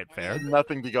alright, fair.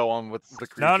 Nothing to go on with the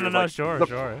creature. No, like sure.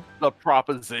 The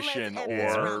proposition Let's end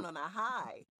this or round on a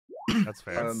high. That's I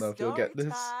fair. don't know if you'll get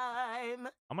this. Time.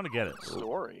 I'm gonna get it.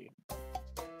 Story.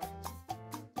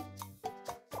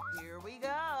 Here we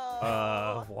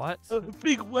go. What?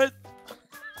 Big wet.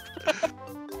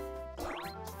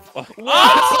 Oh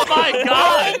my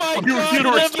god! Oh my You god!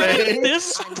 were saying This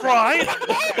Sprite.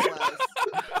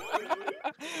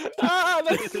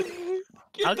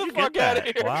 Get How'd the you fuck get out of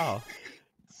that? here! Wow.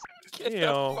 Get Ew.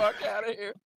 the fuck out of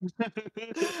here!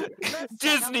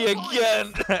 Disney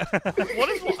again. What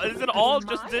is it all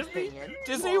just Disney?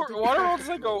 Disney Waterworld's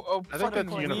like a I think that's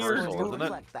fucking Universal, years. isn't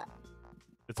it?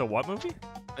 It's a what movie?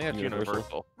 I think that's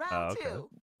Universal. Round okay. 2.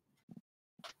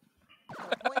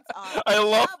 Points are I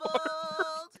love.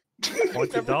 doubled.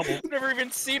 Points are double. Never even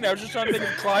seen it. I was just trying to think of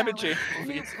climate change New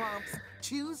movies. prompts.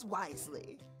 Choose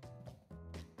wisely.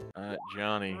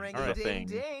 Johnny, Ring the a ding thing.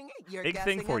 ding. You're Big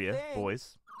thing guessing for a you, thing.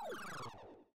 boys.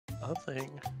 A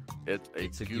thing.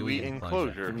 It's a GUI GUI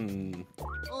enclosure.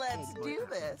 Let's do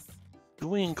this.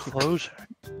 Gooey enclosure.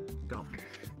 Gum.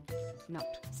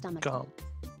 Nut. Stomach. Gum.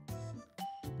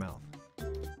 Mouth.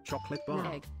 Chocolate bar.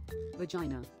 Egg.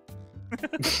 Vagina.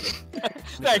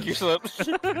 Thank you, Slip.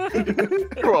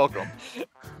 You're welcome.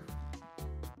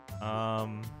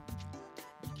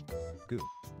 Goo.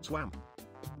 Swamp.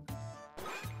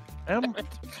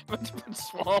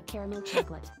 Swamp. Caramel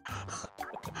chocolate.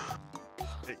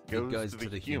 It goes to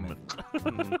the human.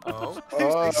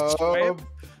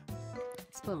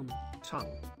 Sperm.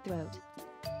 Tongue. Throat.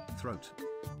 Throat.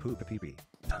 Poop pee pee.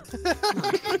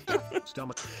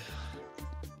 Stomach.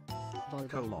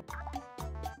 Colon.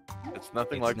 It's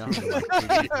nothing It's like nothing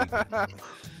like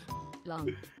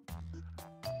Lung.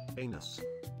 Anus.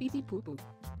 Pee pee poo poo.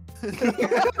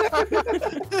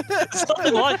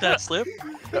 Something like that, Slip.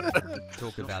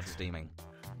 Talk about steaming.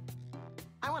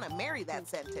 I want to marry that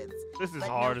sentence. This is but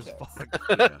no hard as kiss. fuck.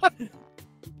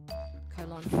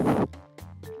 Colon.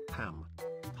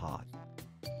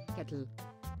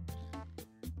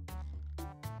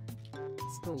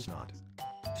 School. Snot.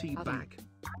 Tea Oven. bag.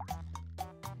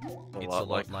 It's a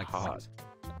lot like hot.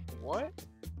 What?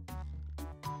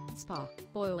 Spa.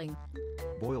 Boiling.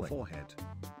 Boiling. Forehead.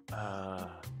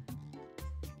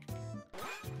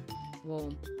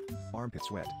 Warm. Armpit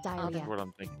sweat. Diarrhea. What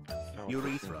I'm thinking. Oh,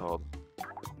 Urethra. called?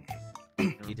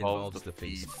 It involves the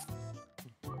feet.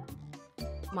 You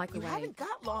Microwave. haven't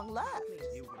got long left.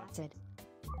 Acid.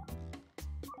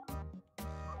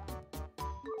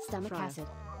 Stomach Fry. acid.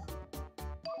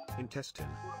 Intestine.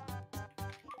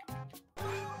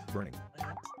 Burning.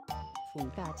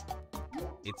 Fat.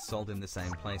 It's sold in the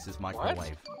same place as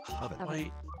microwave. Oven.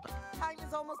 Wait. Time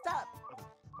is almost up.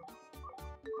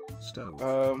 Stove.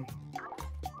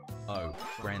 Oh,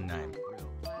 brand name.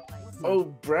 Oh,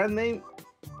 brand name?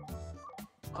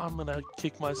 I'm gonna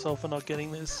kick myself for not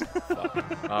getting this.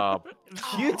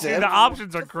 You See, did. the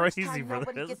options are The first crazy time for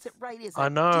nobody this. gets it right is I a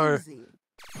know. doozy.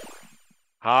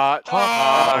 Hot.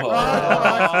 Hot.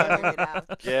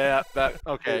 Yeah, that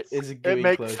okay. It's a It good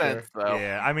makes closure. sense though.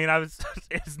 Yeah, I mean, I was.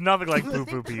 It's nothing like You poo think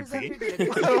poo the pee presenter pee. did a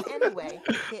good job anyway.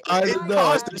 Hit I my know,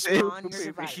 tab it's- on your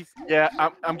device. Yeah,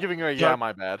 I'm giving her a yeah.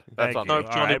 My bad. That's Thank on you. me. Nope,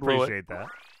 All Johnny right, I blew it. appreciate that.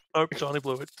 Oh, Johnny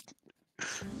blew it.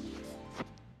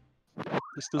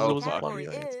 Just because Oh, it was a fuck. funny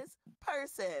Category answer. is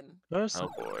person. Person.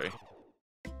 Oh boy.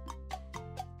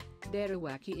 They're a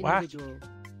wacky Whack. individual.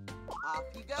 Off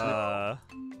you go.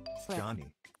 Slap. Johnny.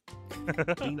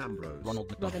 Dean Ambrose.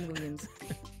 Ronald Robin McDonald. Williams.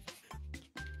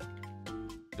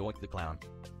 Doink the clown.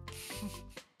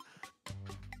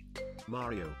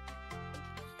 Mario.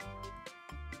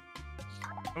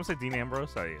 I'm gonna say Dean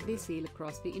Ambrose. Sorry. They sail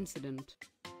across the incident.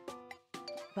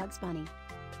 Bugs Bunny.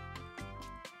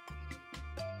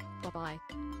 Bye-bye.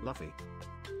 Luffy.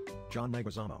 John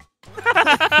Leguizamo.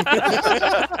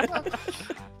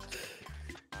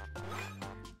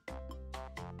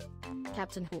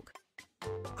 Captain Hook.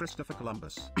 Christopher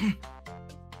Columbus. I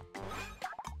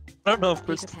don't know if Peter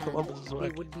Christopher Pan. Columbus is They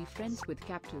working. would be friends with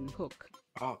Captain Hook.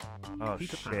 Oh, Oh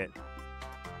Peter Pan. shit.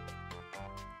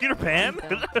 Peter Pan.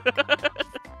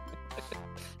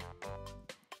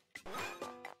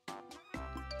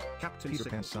 Captain Peter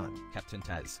Sickles. Pan's son. Captain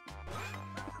Taz.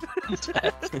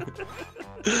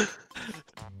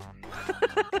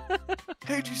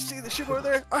 Hey, did you see the ship over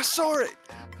there? I saw it.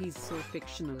 He's so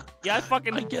fictional. Yeah, I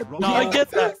fucking. I get, No. I get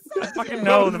that. I fucking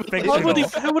know the How would, he,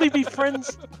 fictional. how would he be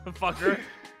friends? Fucker.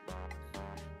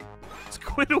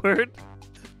 Squidward.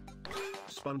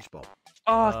 SpongeBob.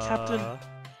 Ah, Captain.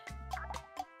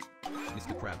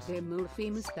 Mr. Krabs. They're more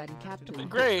famous than Captain Hook.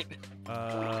 Great.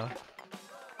 I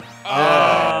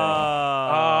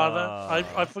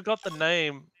forgot the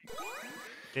name.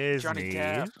 Johnny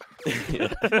Disney.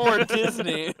 Depp. Or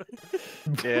Disney.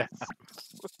 Yeah.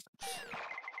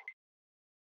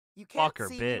 You can't Fucker,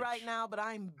 see bitch. me right now, but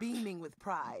I'm beaming with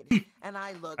pride, and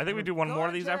I look. I think we do one more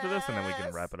of these after this, and then we can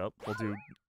gorgeous. wrap it up. We'll do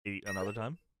 8 another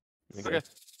time. Okay.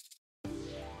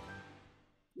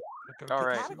 All The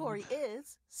right. category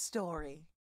is story.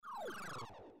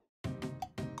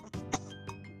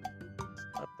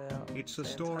 It's a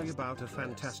story about a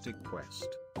fantastic quest.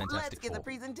 Let's Fantastic get the Four.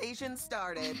 presentation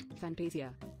started.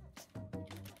 Fantasia.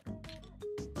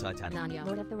 Titanic. Narnia.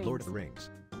 Lord of the Rings. Lord of the Rings.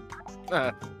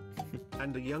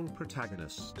 And a young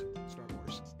protagonist. Star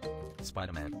Wars.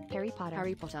 Spider-Man. Harry Potter.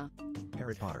 Harry Potter.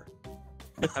 Harry Potter.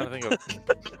 I'm trying to think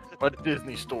of what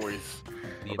Disney stories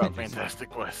The about Avengers. Fantastic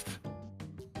Quest.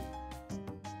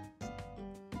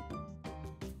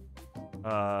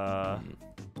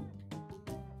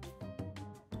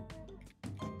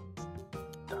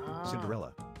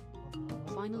 Cinderella.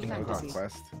 Final Kingdom Fantasy.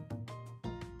 Conquest.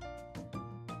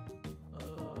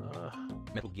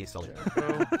 Metal Gear Solid.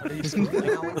 You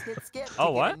can always hit skip to Oh,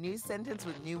 get what? a new sentence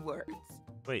with new words.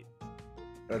 Wait.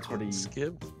 That's what he.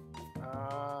 Skip.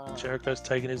 Jericho's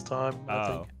taking his time. I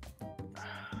Oh. think.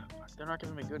 They're not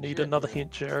giving me good Need shit. another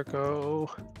hint, Jericho.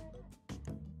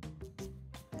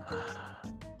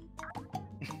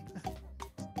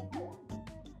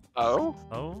 Oh?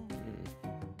 Oh?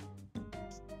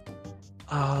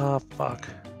 Ah, fuck.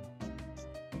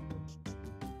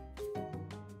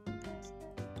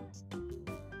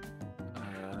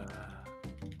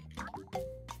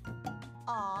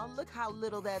 Aw, look how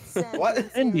little that sentence What?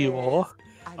 And you is. are.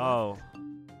 I love Oh.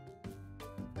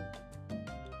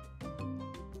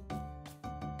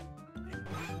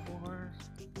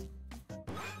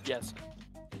 Yes.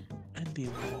 Andy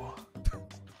War.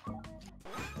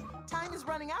 Time is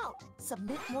running out.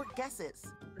 Submit more guesses.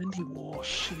 Andy War,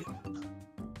 shit.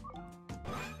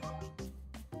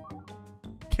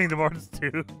 Kingdom Hearts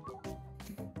 2.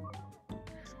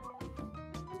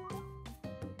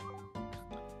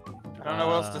 I don't know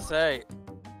what else to say.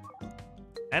 One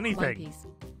Anything. Piece.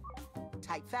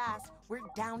 Type fast. We're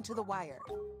down to the wire.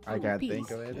 I can't think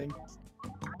of anything.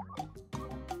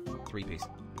 3-piece.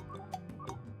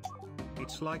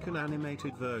 It's like an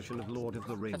animated version of Lord of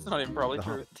the Rings. That's not even probably The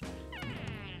true.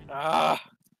 Hobbit.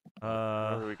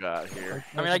 What do we got here?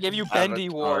 I mean, I gave you Bendy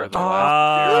War. That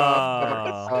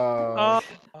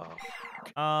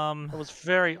was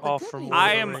very off from.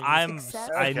 I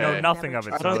know nothing of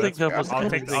it. I don't think that was. I'll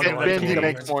take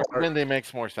Bendy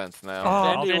makes more sense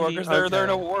now. Bendy War, because they're in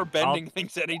a war bending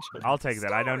things at each other. I'll take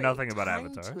that. I know nothing about Time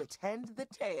Avatar. to attend the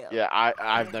tale. Yeah,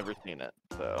 I've never seen it,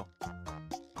 so.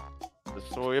 The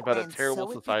story about a And terrible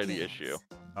so it society begins. issue.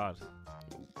 God.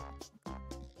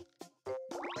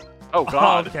 Oh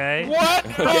God. Okay. What?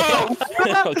 Oh!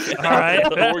 All right.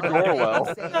 Lord Orwell.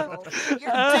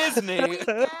 Disney.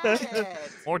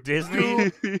 Or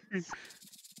Disney.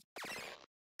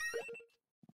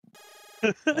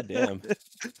 God damn.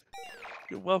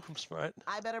 You're welcome, Sprite.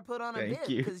 I better put on a Thank bid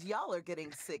you. because y'all are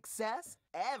getting success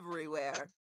everywhere.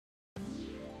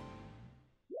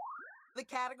 The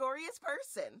category is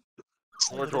person.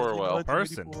 Lord Orwell.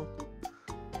 Person.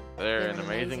 They're an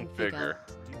amazing figure.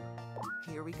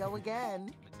 Here we go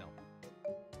again.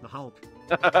 The Hulk.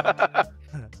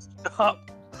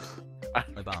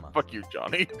 Obama. Fuck you,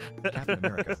 Johnny. Captain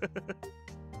America.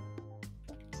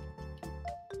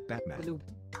 Batman.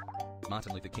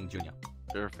 Martin Luther King Jr.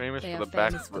 They're famous They for are the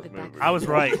famous for backflip the movie. I was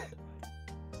right.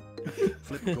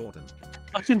 Flip Gordon.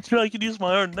 I can use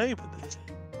my own name in this.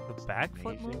 The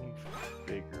backflip movie? Amazing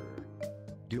figure.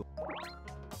 Duel.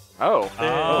 Oh.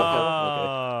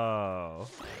 Oh.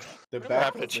 The What back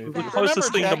happened? movie. The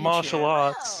closest thing to Jackie martial Chan.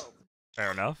 arts.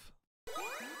 Fair enough.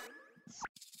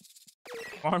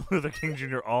 Martin Luther King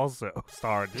Jr. also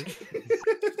starred in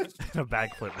a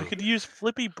backflip I movie. could use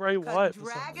Flippy Bray Wyatt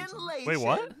for some reason. Wait,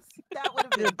 what? That would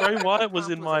have been Yeah, Bray better Wyatt if the was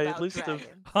in prompt my about list of. dragons.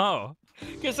 Oh.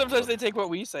 Because sometimes they take what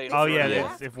we say. and Oh, throw yeah, it it in.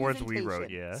 is. If words we wrote,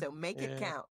 Presentation, yeah. So make it Yeah.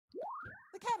 count.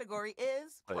 The category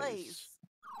is place.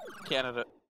 Canada.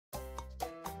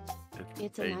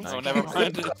 It's a nice Oh, never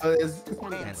mind.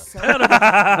 And so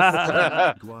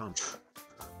Guam.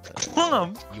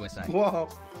 Plum. USA. Wow.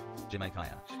 Jamaica.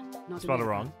 Not Spelled it America.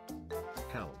 wrong.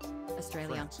 Hell.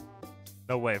 Australia. France.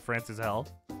 No way. France is hell.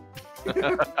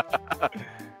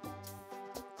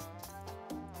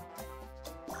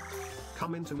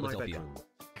 Come into my Philadelphia.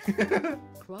 bedroom.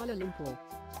 Kuala Lumpur.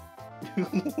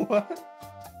 What?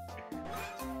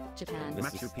 Japan. This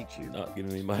Machu is Picchu. not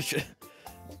giving me much.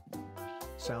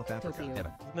 South Africa. Tokyo.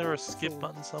 Heaven. Isn't there a skip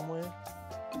button somewhere?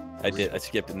 I did. I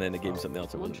skipped and then it gave me something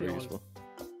else that wasn't very Montreal.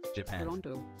 useful. Japan.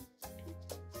 Toronto.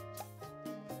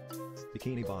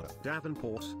 Bikini Bottom.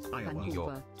 Davenport, Iowa. New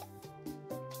York.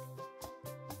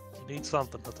 You need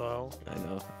something, Htial. I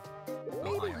know.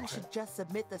 maybe Ohio. we should just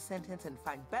submit the sentence and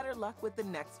find better luck with the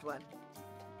next one.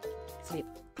 Slip.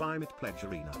 Climate Pledge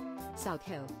Arena. South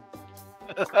Hill.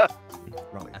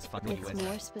 Raleigh. As fucking It's USA.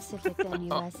 more specific than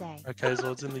USA. Okay,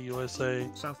 so it's in the USA.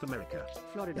 South America.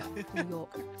 Florida. New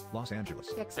York. Los Angeles.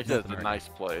 It's Texas. a nice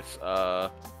place. San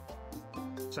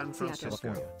Seattle.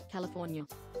 Francisco. California.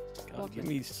 God, give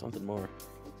me something more.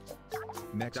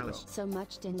 Mexico. So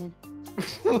much didn't.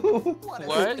 What a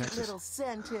What? sweet little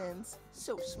sentence.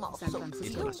 So small, San so Francisco.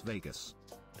 cute. Las Vegas.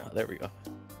 Oh, there we go.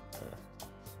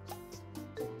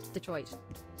 Detroit.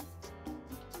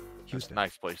 Houston.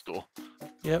 nice place, Duel.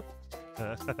 Yep.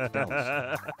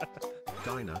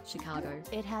 Dinah. Chicago.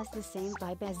 It has the same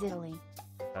vibe as Italy.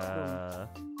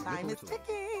 Time is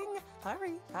ticking.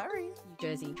 Hurry, hurry. New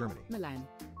Jersey. Germany. Milan.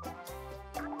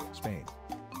 Spain.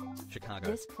 Chicago.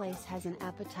 This place has an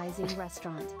appetizing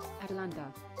restaurant.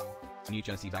 Atlanta. New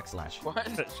Jersey backslash. What?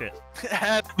 Shit.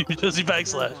 New Jersey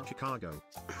backslash. Chicago.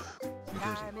 New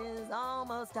Jersey. Time is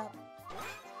almost up.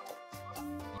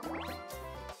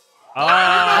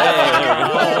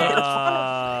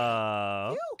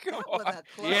 Oh. You come up with a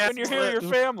close Yeah, when you're here with your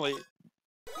one. family.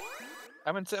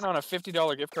 I've been sitting on a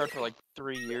 $50 gift card for like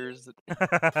 3 years.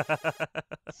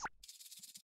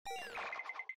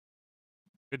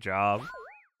 Good job.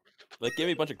 Like, gave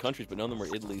me a bunch of countries, but none of them were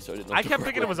Italy, so I didn't know. I kept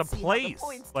thinking it was a See how the place.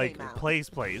 points Like, came out.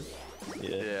 place.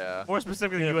 Yeah. Yeah. More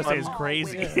specifically, USA is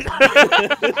crazy.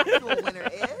 The winner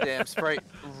is Damn, Sprite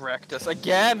wrecked us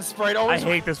again. Sprite I always.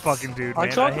 hate this fucking dude, I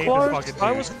man. got I hate close. this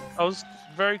fucking dude. I was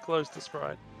very close to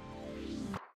Sprite.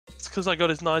 It's because I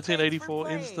got his 1984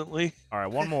 playing. instantly. All right,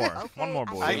 one more. Okay, One more,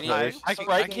 I boys. see.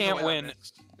 Sprite I can't go win. out.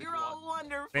 You're all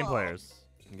wonderful. Same players.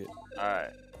 All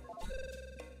right.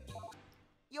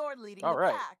 You're leading All the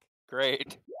right. pack.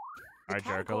 Great. All right,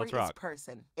 Jericho, let's Category is rock.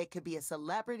 person. It could be a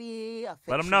celebrity, a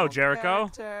Let 'em know, fictional Jericho.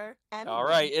 character, anyone. All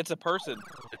right, it's a person.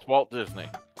 It's Walt Disney.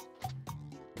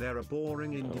 They're a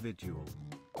boring individual.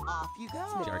 Off you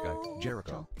go.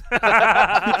 Jericho.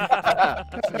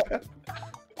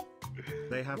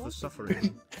 They have the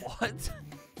suffering. What?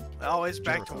 Always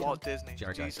back to Walt Disney.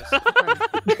 Jericho. Jesus.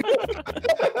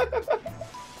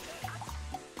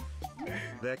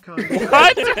 They're kind of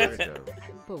What? Jericho.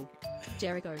 Bull.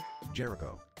 Jericho.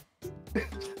 Jericho.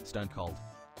 Stone Cold.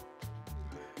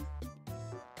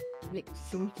 Rick.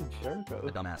 Jericho.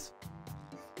 A dumbass.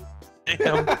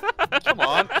 Damn. Come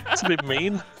on. It's a bit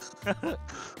mean. A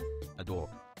dork.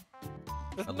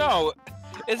 No.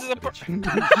 This is a. A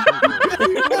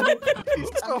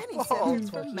mini sentence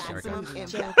for maximum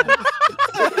impact.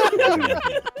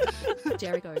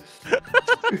 Jericho.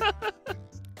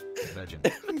 Virgin.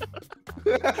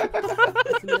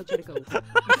 Camille Jericho.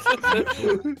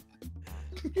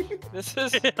 This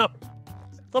is. Damn.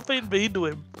 Stop being mean to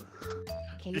him.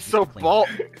 He's so bald.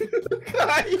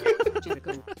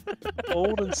 Jericho.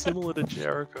 Old and similar to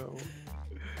Jericho.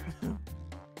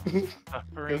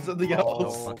 There's something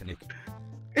else. Fucking Nick.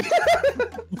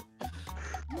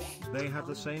 They have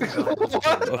the same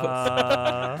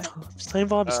Same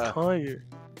vibe as Caillou.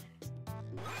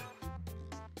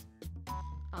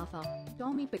 Arthur.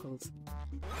 Tommy Pickles.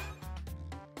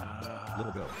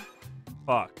 Little girl.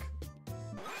 Fuck.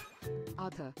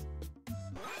 Arthur.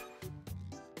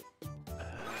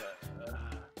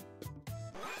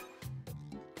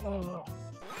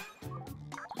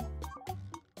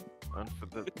 Run for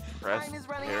the press Time is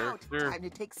running out. character. Time to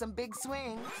take some big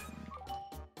swings.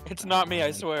 It's not me,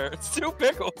 I swear. It's two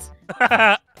pickles.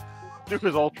 Duke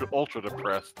is ultra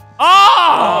depressed.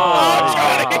 Oh!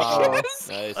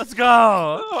 Nice. Let's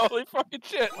go. Holy fucking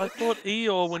shit. I thought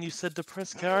Eeyore when you said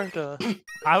depressed character.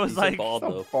 I was He's like, bald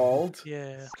though. Bald.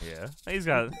 Yeah. yeah, he's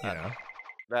got, you know.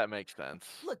 That makes sense.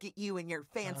 Look at you and your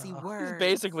fancy words. He's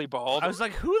basically bald. I was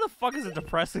like, who the fuck is a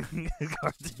depressing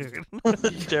cartoon?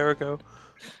 Jericho.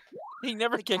 He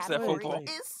never The kicks that category football.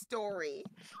 is story.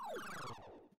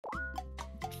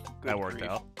 That worked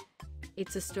out.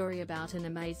 It's a story about an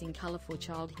amazing, colourful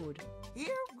childhood. Here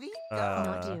we go.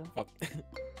 Not you.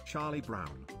 Charlie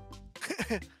Brown.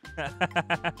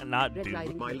 Not Red dude.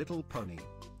 Riding My Hood. Little Pony.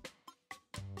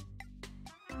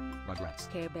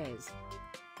 Rugrats. Care Bears.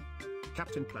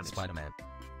 Captain Planet. Spider-Man.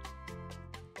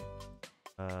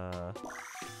 Ed,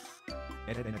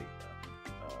 Ed, Ed.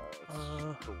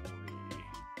 Story.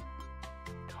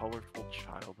 Colorful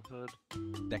childhood.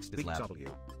 Dexter's Big Lab. W.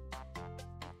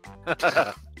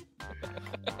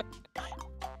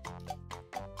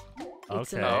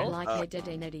 It's Okay. a lot like a Dead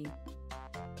Entity.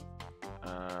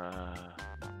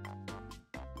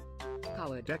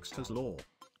 Coward. Dexter's Law.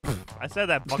 I said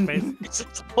that, fuckface.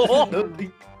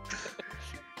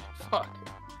 Fuck.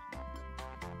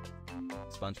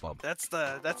 SpongeBob. That's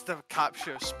the cop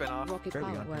show spinoff. Rocket Very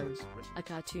Power unfair. Rose. A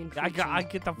cartoon I creature.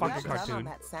 get the fucking Well done on cartoon.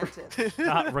 that sentence.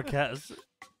 Not Raquez.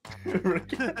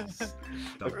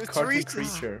 Cartoon Reese's.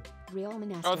 creature. Real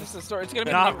Monasters. Oh, this is a story. It's gonna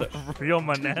be Not English. real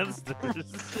monsters.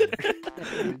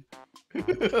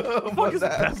 What Fuck is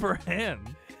that? Pepper Hen?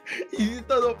 You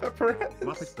don't know Pepper Hen?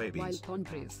 Muppet Babies. Wild Pond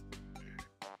Breeze.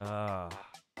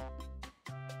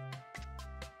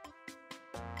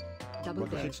 Double What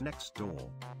the Dare. kids next door?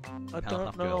 I Powerpuff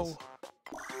don't know. Girls.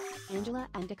 Angela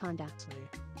Anaconda.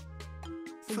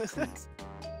 Simpsons.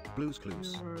 Blue's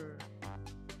Clues.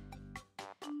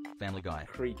 Family Guy.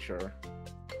 Creature.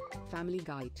 Family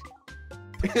Guide.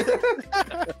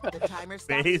 The timer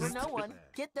stops for Based. no one.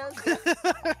 Get those.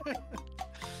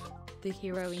 The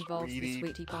hero involves the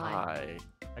sweetie pie.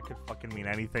 That could fucking mean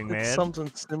anything, It's man.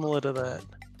 something similar to that.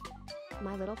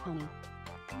 My Little Pony.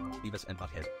 Beavis and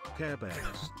Butthead. Care Bears.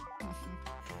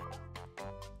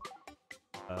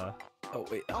 Oh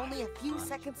wait. Only a few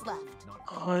seconds left.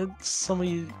 Oh,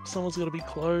 someone's got to be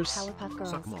close. Powerpuff Girls.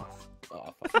 Suck 'em off.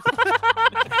 Oh,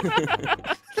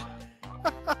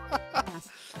 Pass.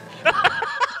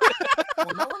 Well,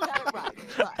 no one got it right.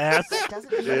 But Ass. that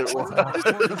doesn't mean It it wasn't was.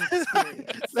 a rewarding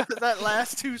experience. that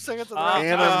last 2 seconds of the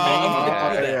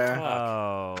Animaniacs.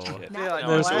 Oh. Yeah, like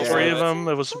There's the last- three of them.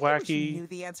 There was Some of you wacky. knew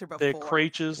the answer They're before.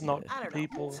 creatures, not I don't know.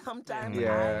 people. Sometimes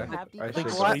Yeah, I'm happy. I I for think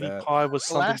should you. get Sweetie that. Pie was The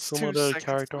something last 2 similar to a seconds-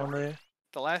 character on there.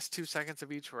 The last 2 seconds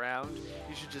of each round,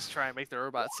 you should just try and make the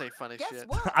robot say funny Guess shit.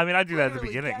 what? I mean, I do that at the Literally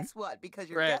beginning. Guess what? Because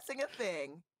you're Right. guessing a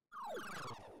thing.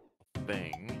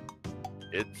 Thing.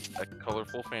 It's a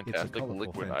colorful, It's a fantastic colorful,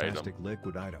 liquid fantastic item.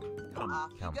 liquid item.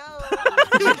 Off come. you go.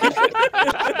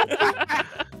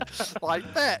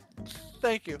 Like that.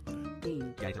 Thank you.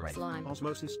 Bean. Gatorade. Slime.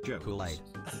 Osmosis Jones. Kool-Aid.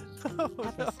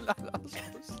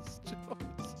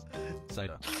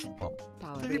 Soda. Pop.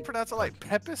 Power. Did he pronounce it like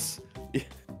Pepis?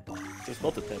 Just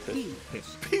not the pepper. Pea.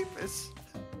 Piss. Peepus.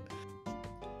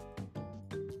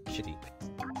 Shitty.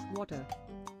 Water.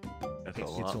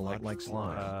 It's a lot like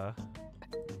slime.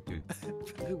 Goo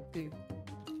goo.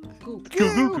 Goo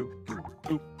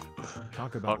Goo.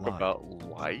 Talk about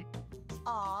light.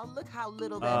 Aw, look how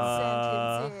little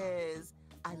that sentence is.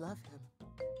 I love him.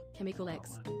 Chemical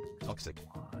X. Toxic.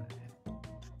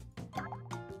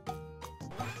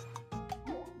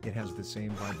 It has the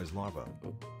same vibe as lava.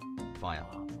 Fire.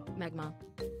 Magma.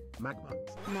 Magma.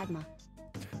 Magma.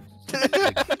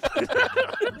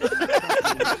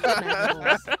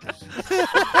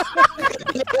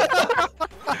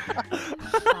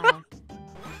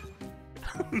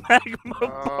 Magma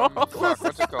balls. Fuck,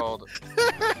 what's it called?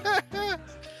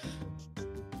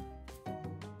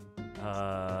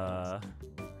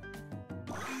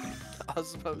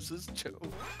 Osmosis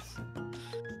Jones.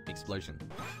 Explosion.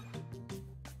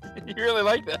 You really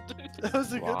like that? That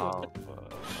was a good one.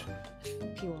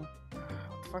 Fuel.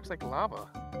 What the fuck's like lava?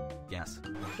 Gas.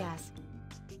 Gas.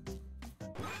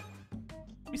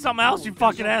 Be something else, you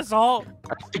fucking asshole.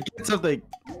 Get something.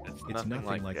 It's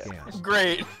nothing like gas.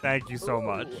 Great. Thank you so Ooh,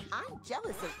 much. I'm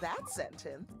jealous of that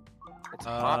sentence. It's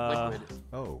hot liquid.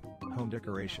 Oh, home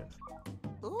decoration.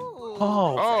 Ooh.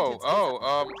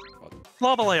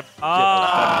 Lava lamp. Oh.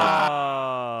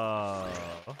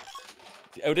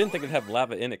 I didn't think it'd have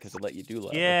lava in it because it let you do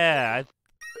lava. Yeah.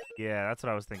 Yeah, that's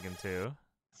what I was thinking too.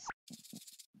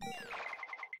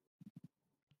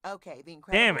 Okay, the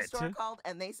Damn Incredible it. store called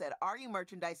and they said, "Are you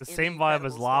merchandise?" The in same the vibe Incredible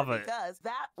as store?" lava. Because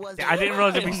that was. I didn't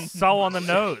realize it'd be so on the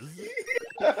nose.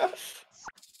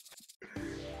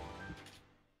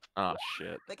 Oh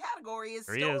shit. The category is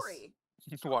There he is. story.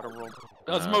 Waterworld.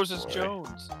 Osmosis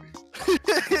Jones.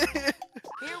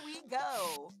 Here we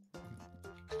go.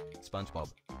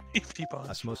 SpongeBob.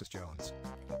 Osmosis Jones.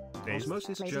 Days.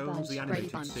 Osmosis Brady Jones, Bunch. the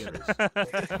Brady animated Bunch. series.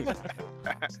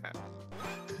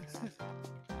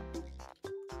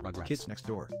 Rugrats. Kids Next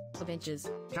Door. Avengers.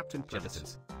 Captain Planet.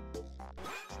 Jeffersons.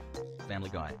 Family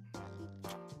Guy.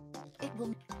 It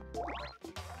will.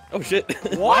 Oh shit.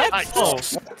 What? Oh,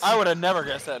 I would have never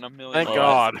guessed that in a million. Thank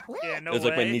God. Yeah, no It was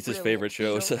like my way. niece's favorite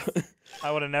show, so.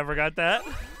 I would have never got that.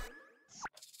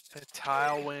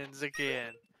 Htial wins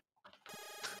again.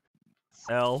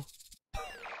 L.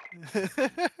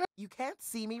 You can't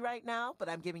see me right now, but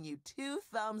I'm giving you 2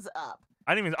 thumbs up.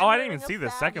 I didn't even. I'm Oh, I didn't even wearing see a the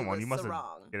second one. You fabulous must have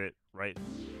sarong. get it right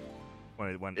when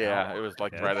it went. Yeah, out. it was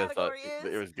like Yeah. right as Category it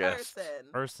is was guessed.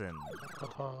 person. Person.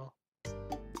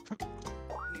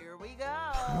 Here we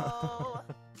go.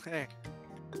 Hey.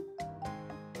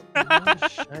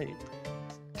 Shape.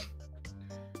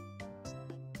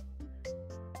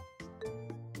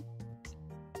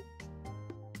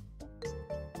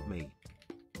 Me.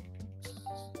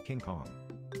 King Kong.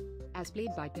 As played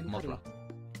by Tim Curry. Mothra.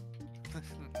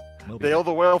 Moby Dale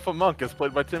the Whale from Monk is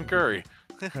played by Tim Curry.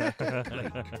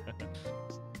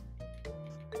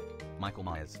 Michael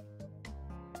Myers.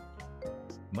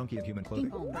 Monkey in Human Ping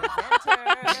Clothing. pong.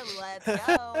 Let's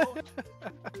go.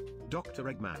 Dr.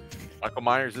 Eggman. Michael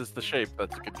Myers is the shape.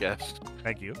 That's a good guess.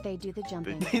 Thank you. They do the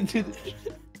jumping. Big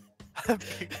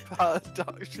dog. Bug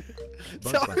Dog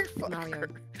Bunny. fucker. Mario.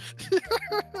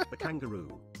 The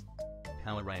Kangaroo.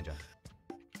 Power Ranger.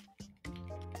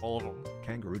 All of them.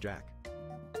 Kangaroo Jack.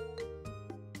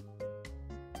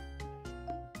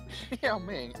 Yeah,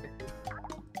 man.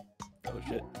 Oh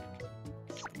shit.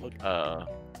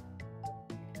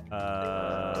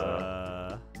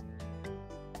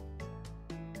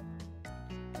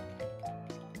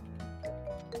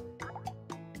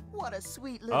 What a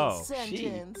sweet little Oh,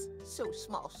 sentence. So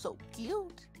small, so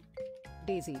cute.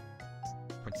 Daisy.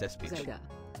 Princess Peach. Zelda.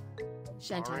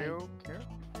 Shantae. Mario.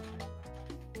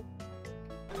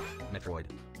 Metroid.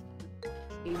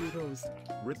 Amy Rose.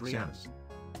 Samus.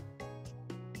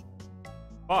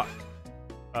 Fuck.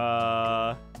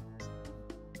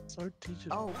 So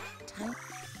digital. Oh, time.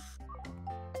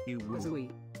 You woo. Zooey.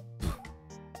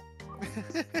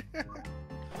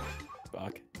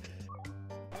 Fuck.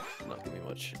 Not giving me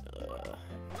much.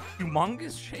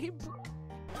 Humongous shape.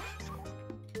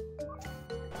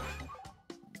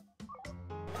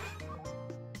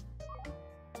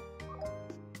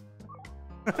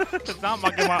 It's not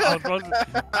fucking Osmosis.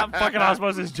 Not fucking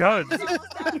Osmosis Jones.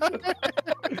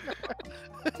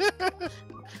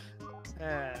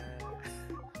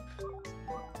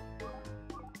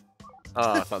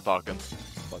 It's not talking.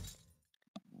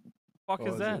 Fuck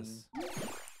is this?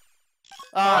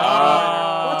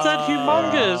 What's that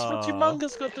humongous? What's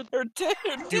humongous got to do?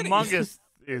 Humongous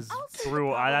is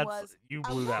through. That's you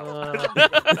blew that one.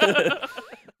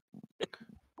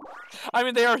 I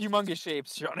mean, they are humongous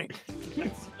shapes, Johnny.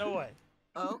 No way.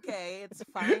 Okay, it's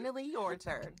finally your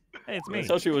turn. Hey, it's me.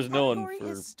 That's how she was known Category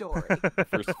for is story. the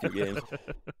first few games.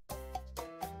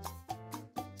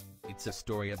 It's It's a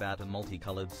story about a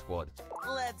multicolored squad.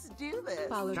 Let's do this.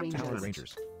 Power Rangers. Power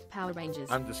Rangers. Power Rangers.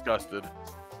 I'm disgusted.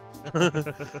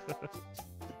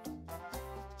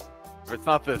 If it's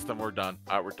not this, then we're done.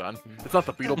 Alright, we're done. It's not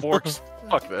the Beetleborgs.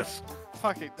 Fuck this.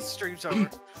 Fuck it, the stream's over.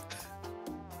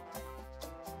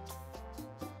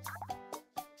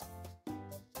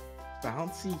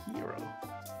 Bouncy hero.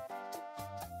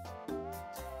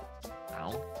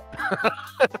 Ow.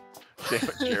 Damn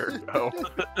it, Jericho.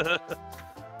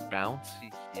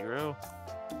 Bouncy hero?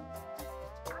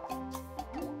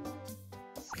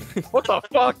 What the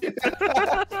fuck?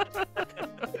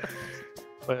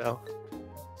 Well.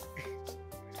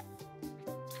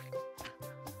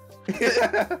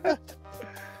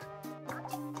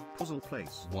 Puzzle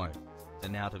place. One.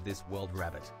 An out of this world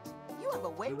rabbit. You have a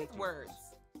way with words.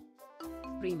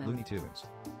 Primo. Looney Tunes.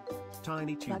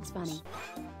 Tiny Tunes. Bugs Bunny.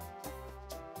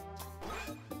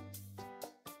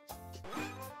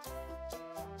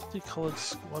 Multicolored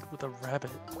squad with a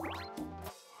rabbit.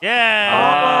 Yeah!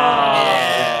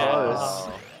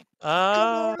 Oh!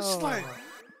 Oh! Oh.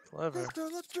 Clever.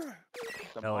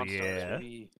 Hell yeah.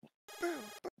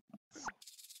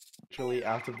 Actually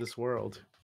out of this world.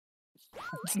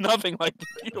 It's nothing like the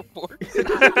Beetleborgs.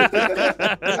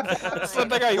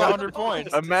 Something I got 100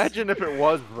 points. Imagine if it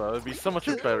was, though. It'd be so much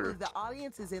better. The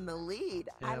audience is in the lead.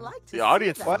 I like to The see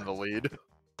audience is that. in the lead.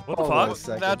 What the Hold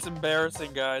fuck? That's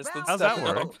embarrassing, guys. That's How's that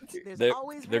work?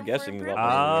 They're guessing. In Oh.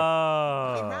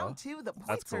 round 2, the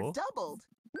That's points are cool. doubled.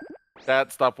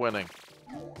 Dad, stop winning.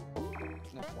 A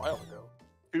while ago.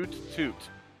 Toot toot.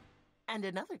 And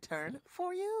another turn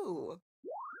for you.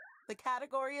 The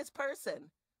category is person.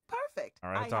 Perfect.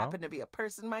 All right, I Tom. happen to be a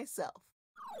person myself.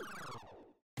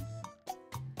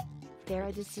 They're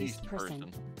a deceased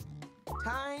person.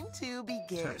 Time to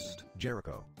begin. Test.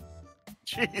 Jericho.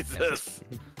 Jesus.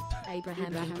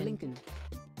 Abraham Lincoln.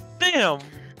 Damn!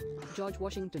 George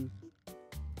Washington.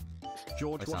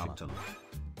 George Osama. Washington.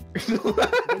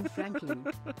 Ben Franklin.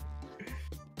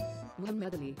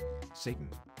 Muhammad Ali. Satan.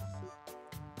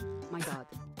 My God.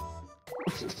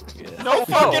 No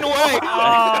fucking way!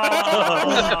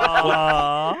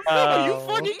 Are you Oh.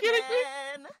 fucking kidding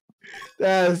me?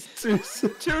 That's too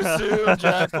soon. Too soon,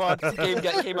 Jackbox. This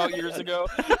game came out years ago.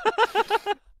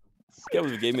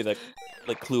 Kevin gave me that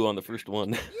clue on the first one.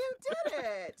 You did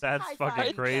it. That's High fucking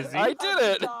five. crazy. I did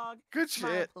it. Dog. Good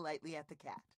Smile shit. politely at the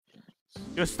cat.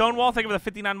 Yo, Stonewall, thank you for the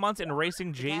 59 months, and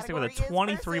Racing Jace, thank you for the Category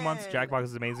is 23 months. person. Jackbox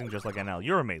is amazing, just like NL.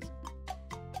 You're amazing.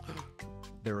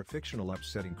 They're a fictional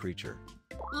upsetting creature.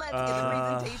 Let's get the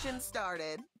presentation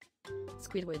started.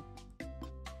 Squidward.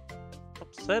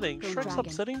 Upsetting? Go Shrek's Dragon.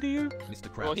 upsetting to you? Mr.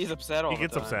 Krabs. Well, he's upset all He the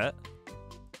gets time. upset.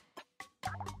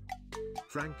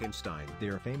 Frankenstein. They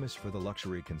are famous for the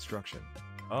luxury construction.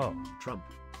 Oh. Trump.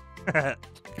 I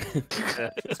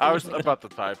was about to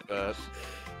type that.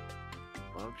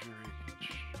 Luxury.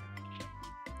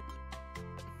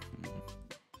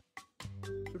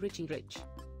 Richie Rich.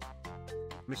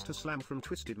 Mr. Slam from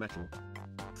Twisted Metal.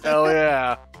 Hell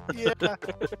yeah. Yeah.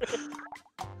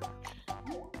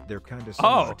 They're kinda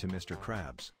similar Oh. to Mr.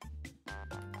 Krabs.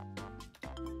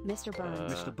 Mr.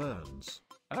 Burns. Mr. Burns.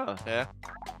 Oh, yeah.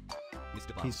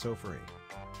 Mr. Bond. He's so free.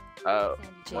 Oh.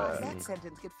 Wow, that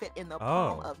sentence could fit in the Oh.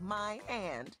 palm of my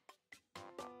hand.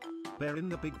 They're in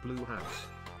the big blue house.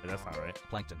 That's not right.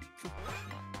 Plankton.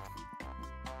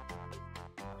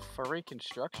 Furry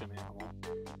construction animal.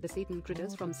 The Satan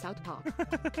Critters from South Park.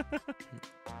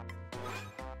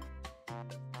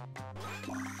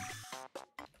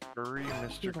 Furry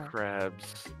Mr. Hero.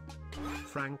 Krabs.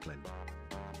 Franklin.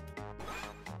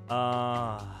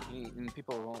 And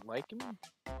people won't like him?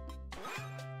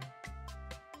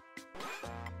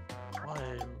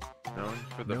 Why? Known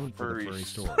for the Known for the furry, furry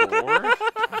store.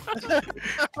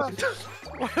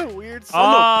 What a weird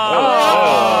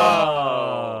Oh.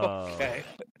 Okay.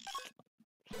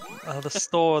 The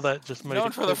store that just made Known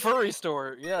it for the quick. furry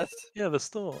store, yes. Yeah, the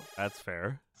store. That's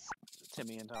fair.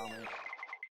 Timmy and Tommy.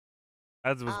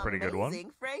 That was a pretty good one.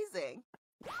 Amazing phrasing.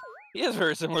 He is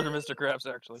very similar to Mr. Krabs,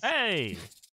 actually. Hey!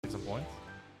 Get some points.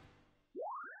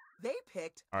 They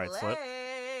picked All right, Slip.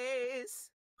 place.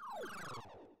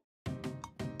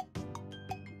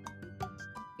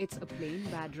 It's a plain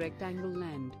bad rectangle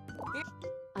land.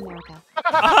 America.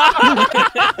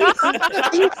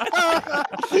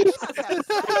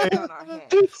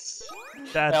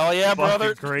 That's Hell yeah, fucking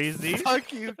brother. crazy.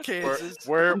 Fuck you, Kansas.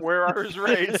 Where are his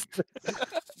raised?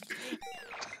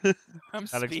 I'm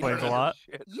That explains speedrunning a lot.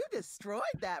 shit. You destroyed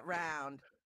that round.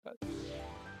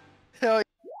 Hell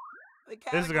The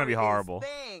This is gonna be category is horrible.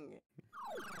 thing.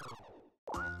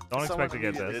 Don't expect to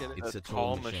get Someone this. needed It's a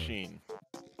tall tall machine.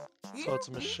 machine. So it's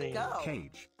a Here we machine. go.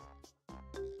 Cage.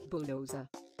 Bulldozer.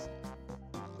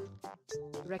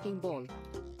 Wrecking ball.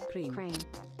 Cream. Crane.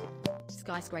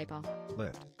 Skyscraper.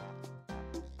 Lift.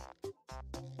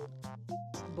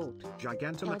 Boat.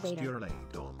 Gigantamax Elevator.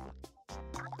 Duraladon.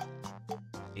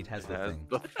 It has the thing.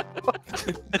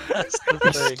 That's the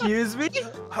thing. Excuse me?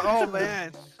 Oh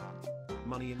man.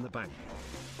 Money in the bank.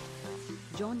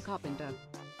 John Carpenter.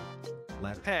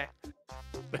 Left. Hey.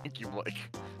 Thank you,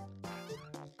 Blake.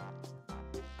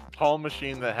 Tall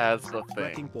machine that has the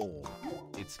Wrecking thing. ball.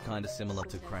 It's kind of similar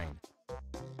to crane.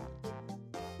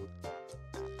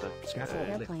 Scaffold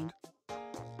lift. Airplane.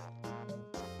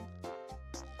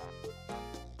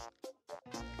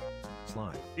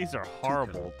 Slide. These are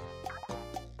horrible.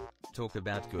 Talk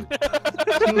about good.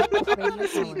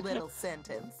 Sweet little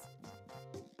sentence.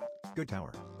 Good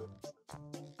tower.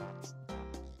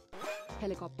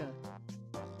 Helicopter.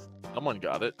 Someone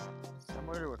got it.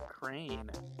 Similar to a crane.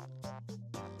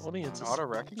 Audience is Not a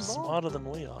wrecking ball? smarter than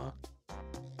we are.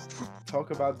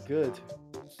 Talk about good.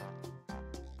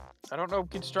 I don't know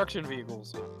construction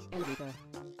vehicles. Elevator.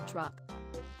 Truck.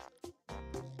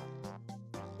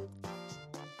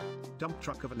 Dump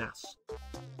truck of an ass.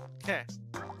 Okay.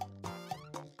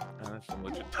 That's some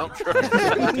legit dump truck.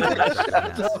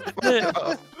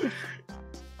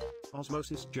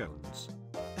 Osmosis Jones.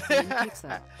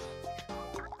 Pizza.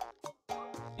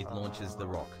 It launches the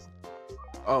rock.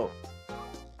 Oh.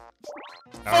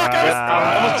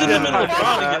 I was in the middle of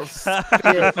running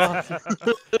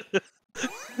it.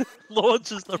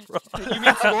 Launches the rock. You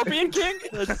mean Scorpion King?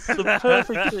 That's the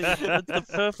perfect thing. That's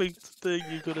the perfect thing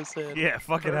you could have said. Yeah,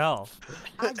 fucking hell.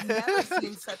 I've never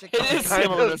seen such a It is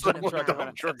similar to Dump Truck of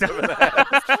an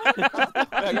Ass.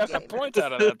 I got some points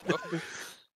out of that, though.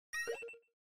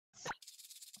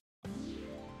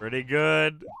 Pretty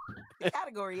good. The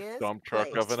category is Dump truck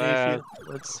place. of an ass.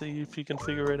 Let's see if you can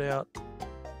figure it out.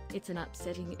 It's an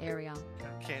upsetting area.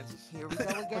 Kansas. Here we go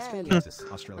again. Australia. Kansas,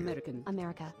 Australia. American.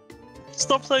 America.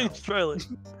 Stop saying Australia.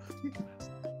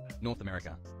 North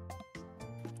America.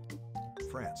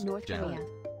 France. North Jail. Korea.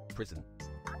 Prison.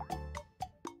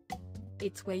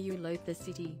 It's where you loathe the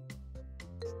city.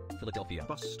 Philadelphia.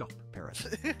 Bus stop, Paris.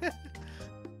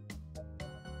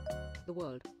 The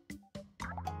world.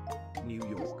 New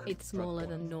York. It's smaller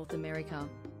than North America.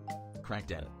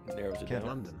 Crackdown. Narrows it Kent, down.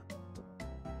 London.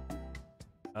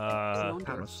 London.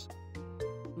 Paris.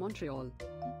 Montreal.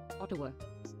 Ottawa.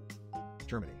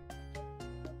 Germany.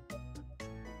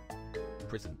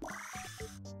 Prison.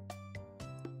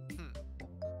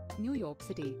 New York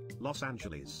City. Los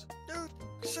Angeles.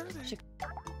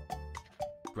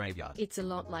 Graveyard. It's a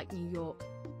lot like New York.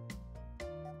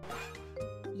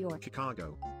 York.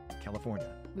 Chicago.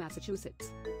 California.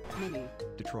 Massachusetts. Maine.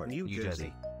 Detroit. New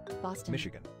Jersey. Boston.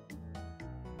 Michigan.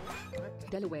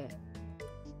 Delaware.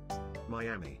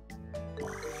 Miami.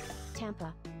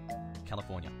 Tampa.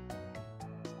 California.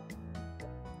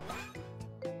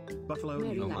 Buffalo, New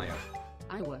Maryland. York. Ohio.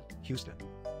 Iowa. Houston.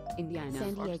 Indiana. Looks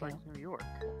San Diego. like New York.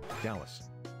 Dallas.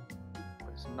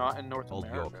 It's not in North Old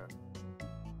America. York.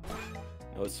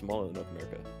 No, it's smaller than North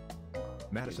America.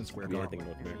 Madison Square Could be Garden.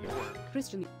 anything in North America.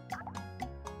 Christian.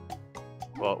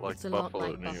 Well, like It's a lot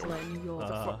Buffalo, like New Buffalo, York. New York.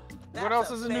 That's What else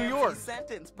a is in New fancy York?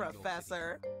 Sentence,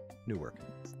 Professor. Newark.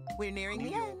 We're nearing New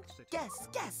the York end. City. Guess,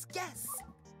 guess, guess.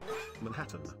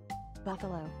 Manhattan.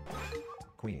 Buffalo.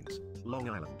 Queens. Long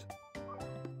Island.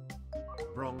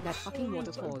 Bronx. That fucking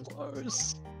waterfall.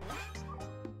 Close.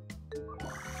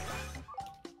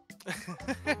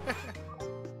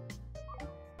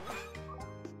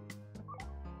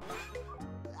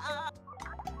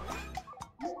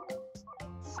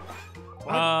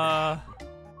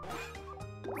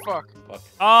 Fuck. Oh,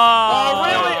 Oh,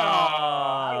 really?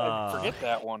 I didn't forget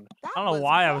that one. I don't know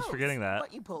why I was forgetting that.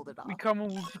 But you pulled it off. We come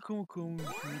to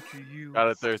you. Got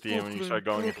it there at the end when you started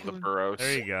going into the burrows.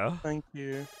 There you go. Thank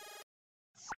you.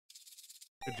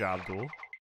 Good job, Duel.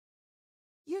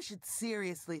 You should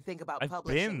seriously think about I've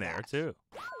publishing been there that. too.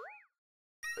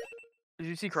 Did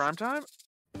you see Crime Time?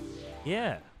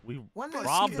 Yeah, we One more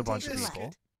robbed a season bunch of left.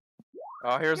 people.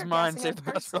 Oh, here's You're mine. guessing Save a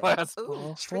the best for person. last. Ooh,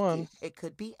 Last tricky. one. It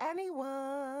could be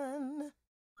anyone.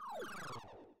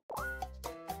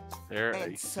 They're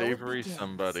And a so it savory begins.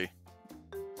 somebody.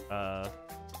 Oh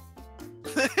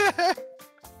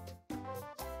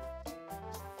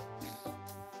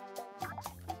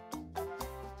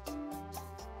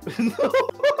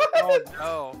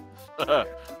no.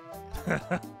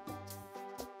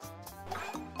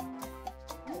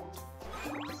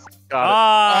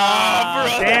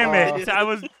 Ah, damn it! I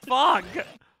was fuck.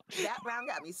 That round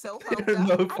got me so pumped up.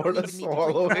 No I for didn't the even need to drink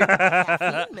swallowing. my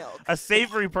caffeine milk. A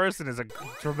savory person is a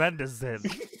tremendous sin.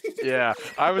 Yeah,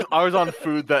 I was on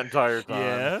food that entire time.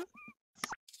 Yeah.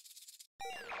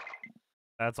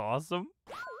 That's awesome.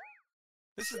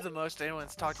 This is the most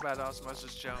anyone's talked about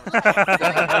Osmosis Jones.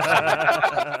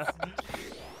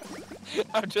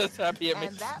 I'm just happy it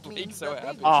makes Blake so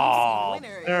happy. Oh,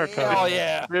 Jericho. Oh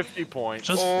yeah. 50 points.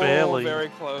 Just barely. Very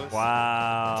close.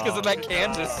 Wow. It's because of that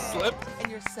Kansas slip. And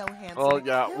you're so handsome. Well,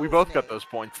 yeah, we both got those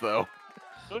points though.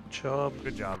 Good job.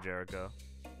 Good job, Jericho.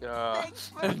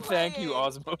 And thank you,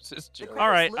 Osmosis Jones. All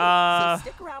right. So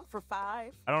stick around for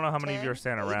 5. I don't know how many of you are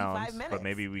staying 85 around, minutes. but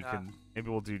maybe we can. Maybe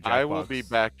we'll do. Jackbox. I will be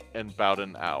back in about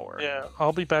an hour. Yeah,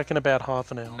 I'll be back in about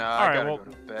half an hour. No, All I right, gotta well,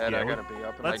 go to bed. yeah, I gotta be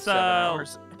up in like let's 7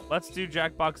 hours. let's do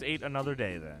Jackbox 8 another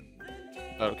day then.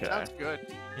 Okay. Sounds good.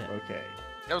 Okay.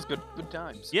 That was good. Good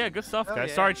times. Yeah, good stuff, Oh, guys.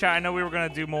 yeah. Sorry, chat. I know we were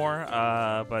gonna do more,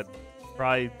 but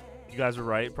probably you guys were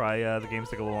right. Probably the games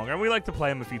take a little longer, and we like to play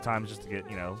them a few times just to get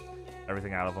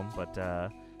everything out of them.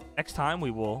 But next time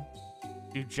we will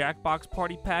do Jackbox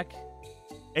Party Pack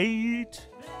 8.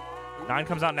 9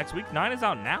 comes out next week. 9 is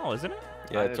out now, isn't it?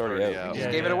 Yeah, it's already out. We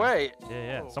just gave it away.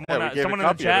 Yeah. Yeah, Someone, we gave someone a in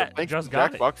the copy of it. chat Thanks just to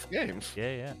got it. Jackbox Games.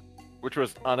 Yeah. Which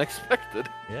was unexpected.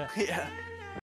 Yeah. Yeah.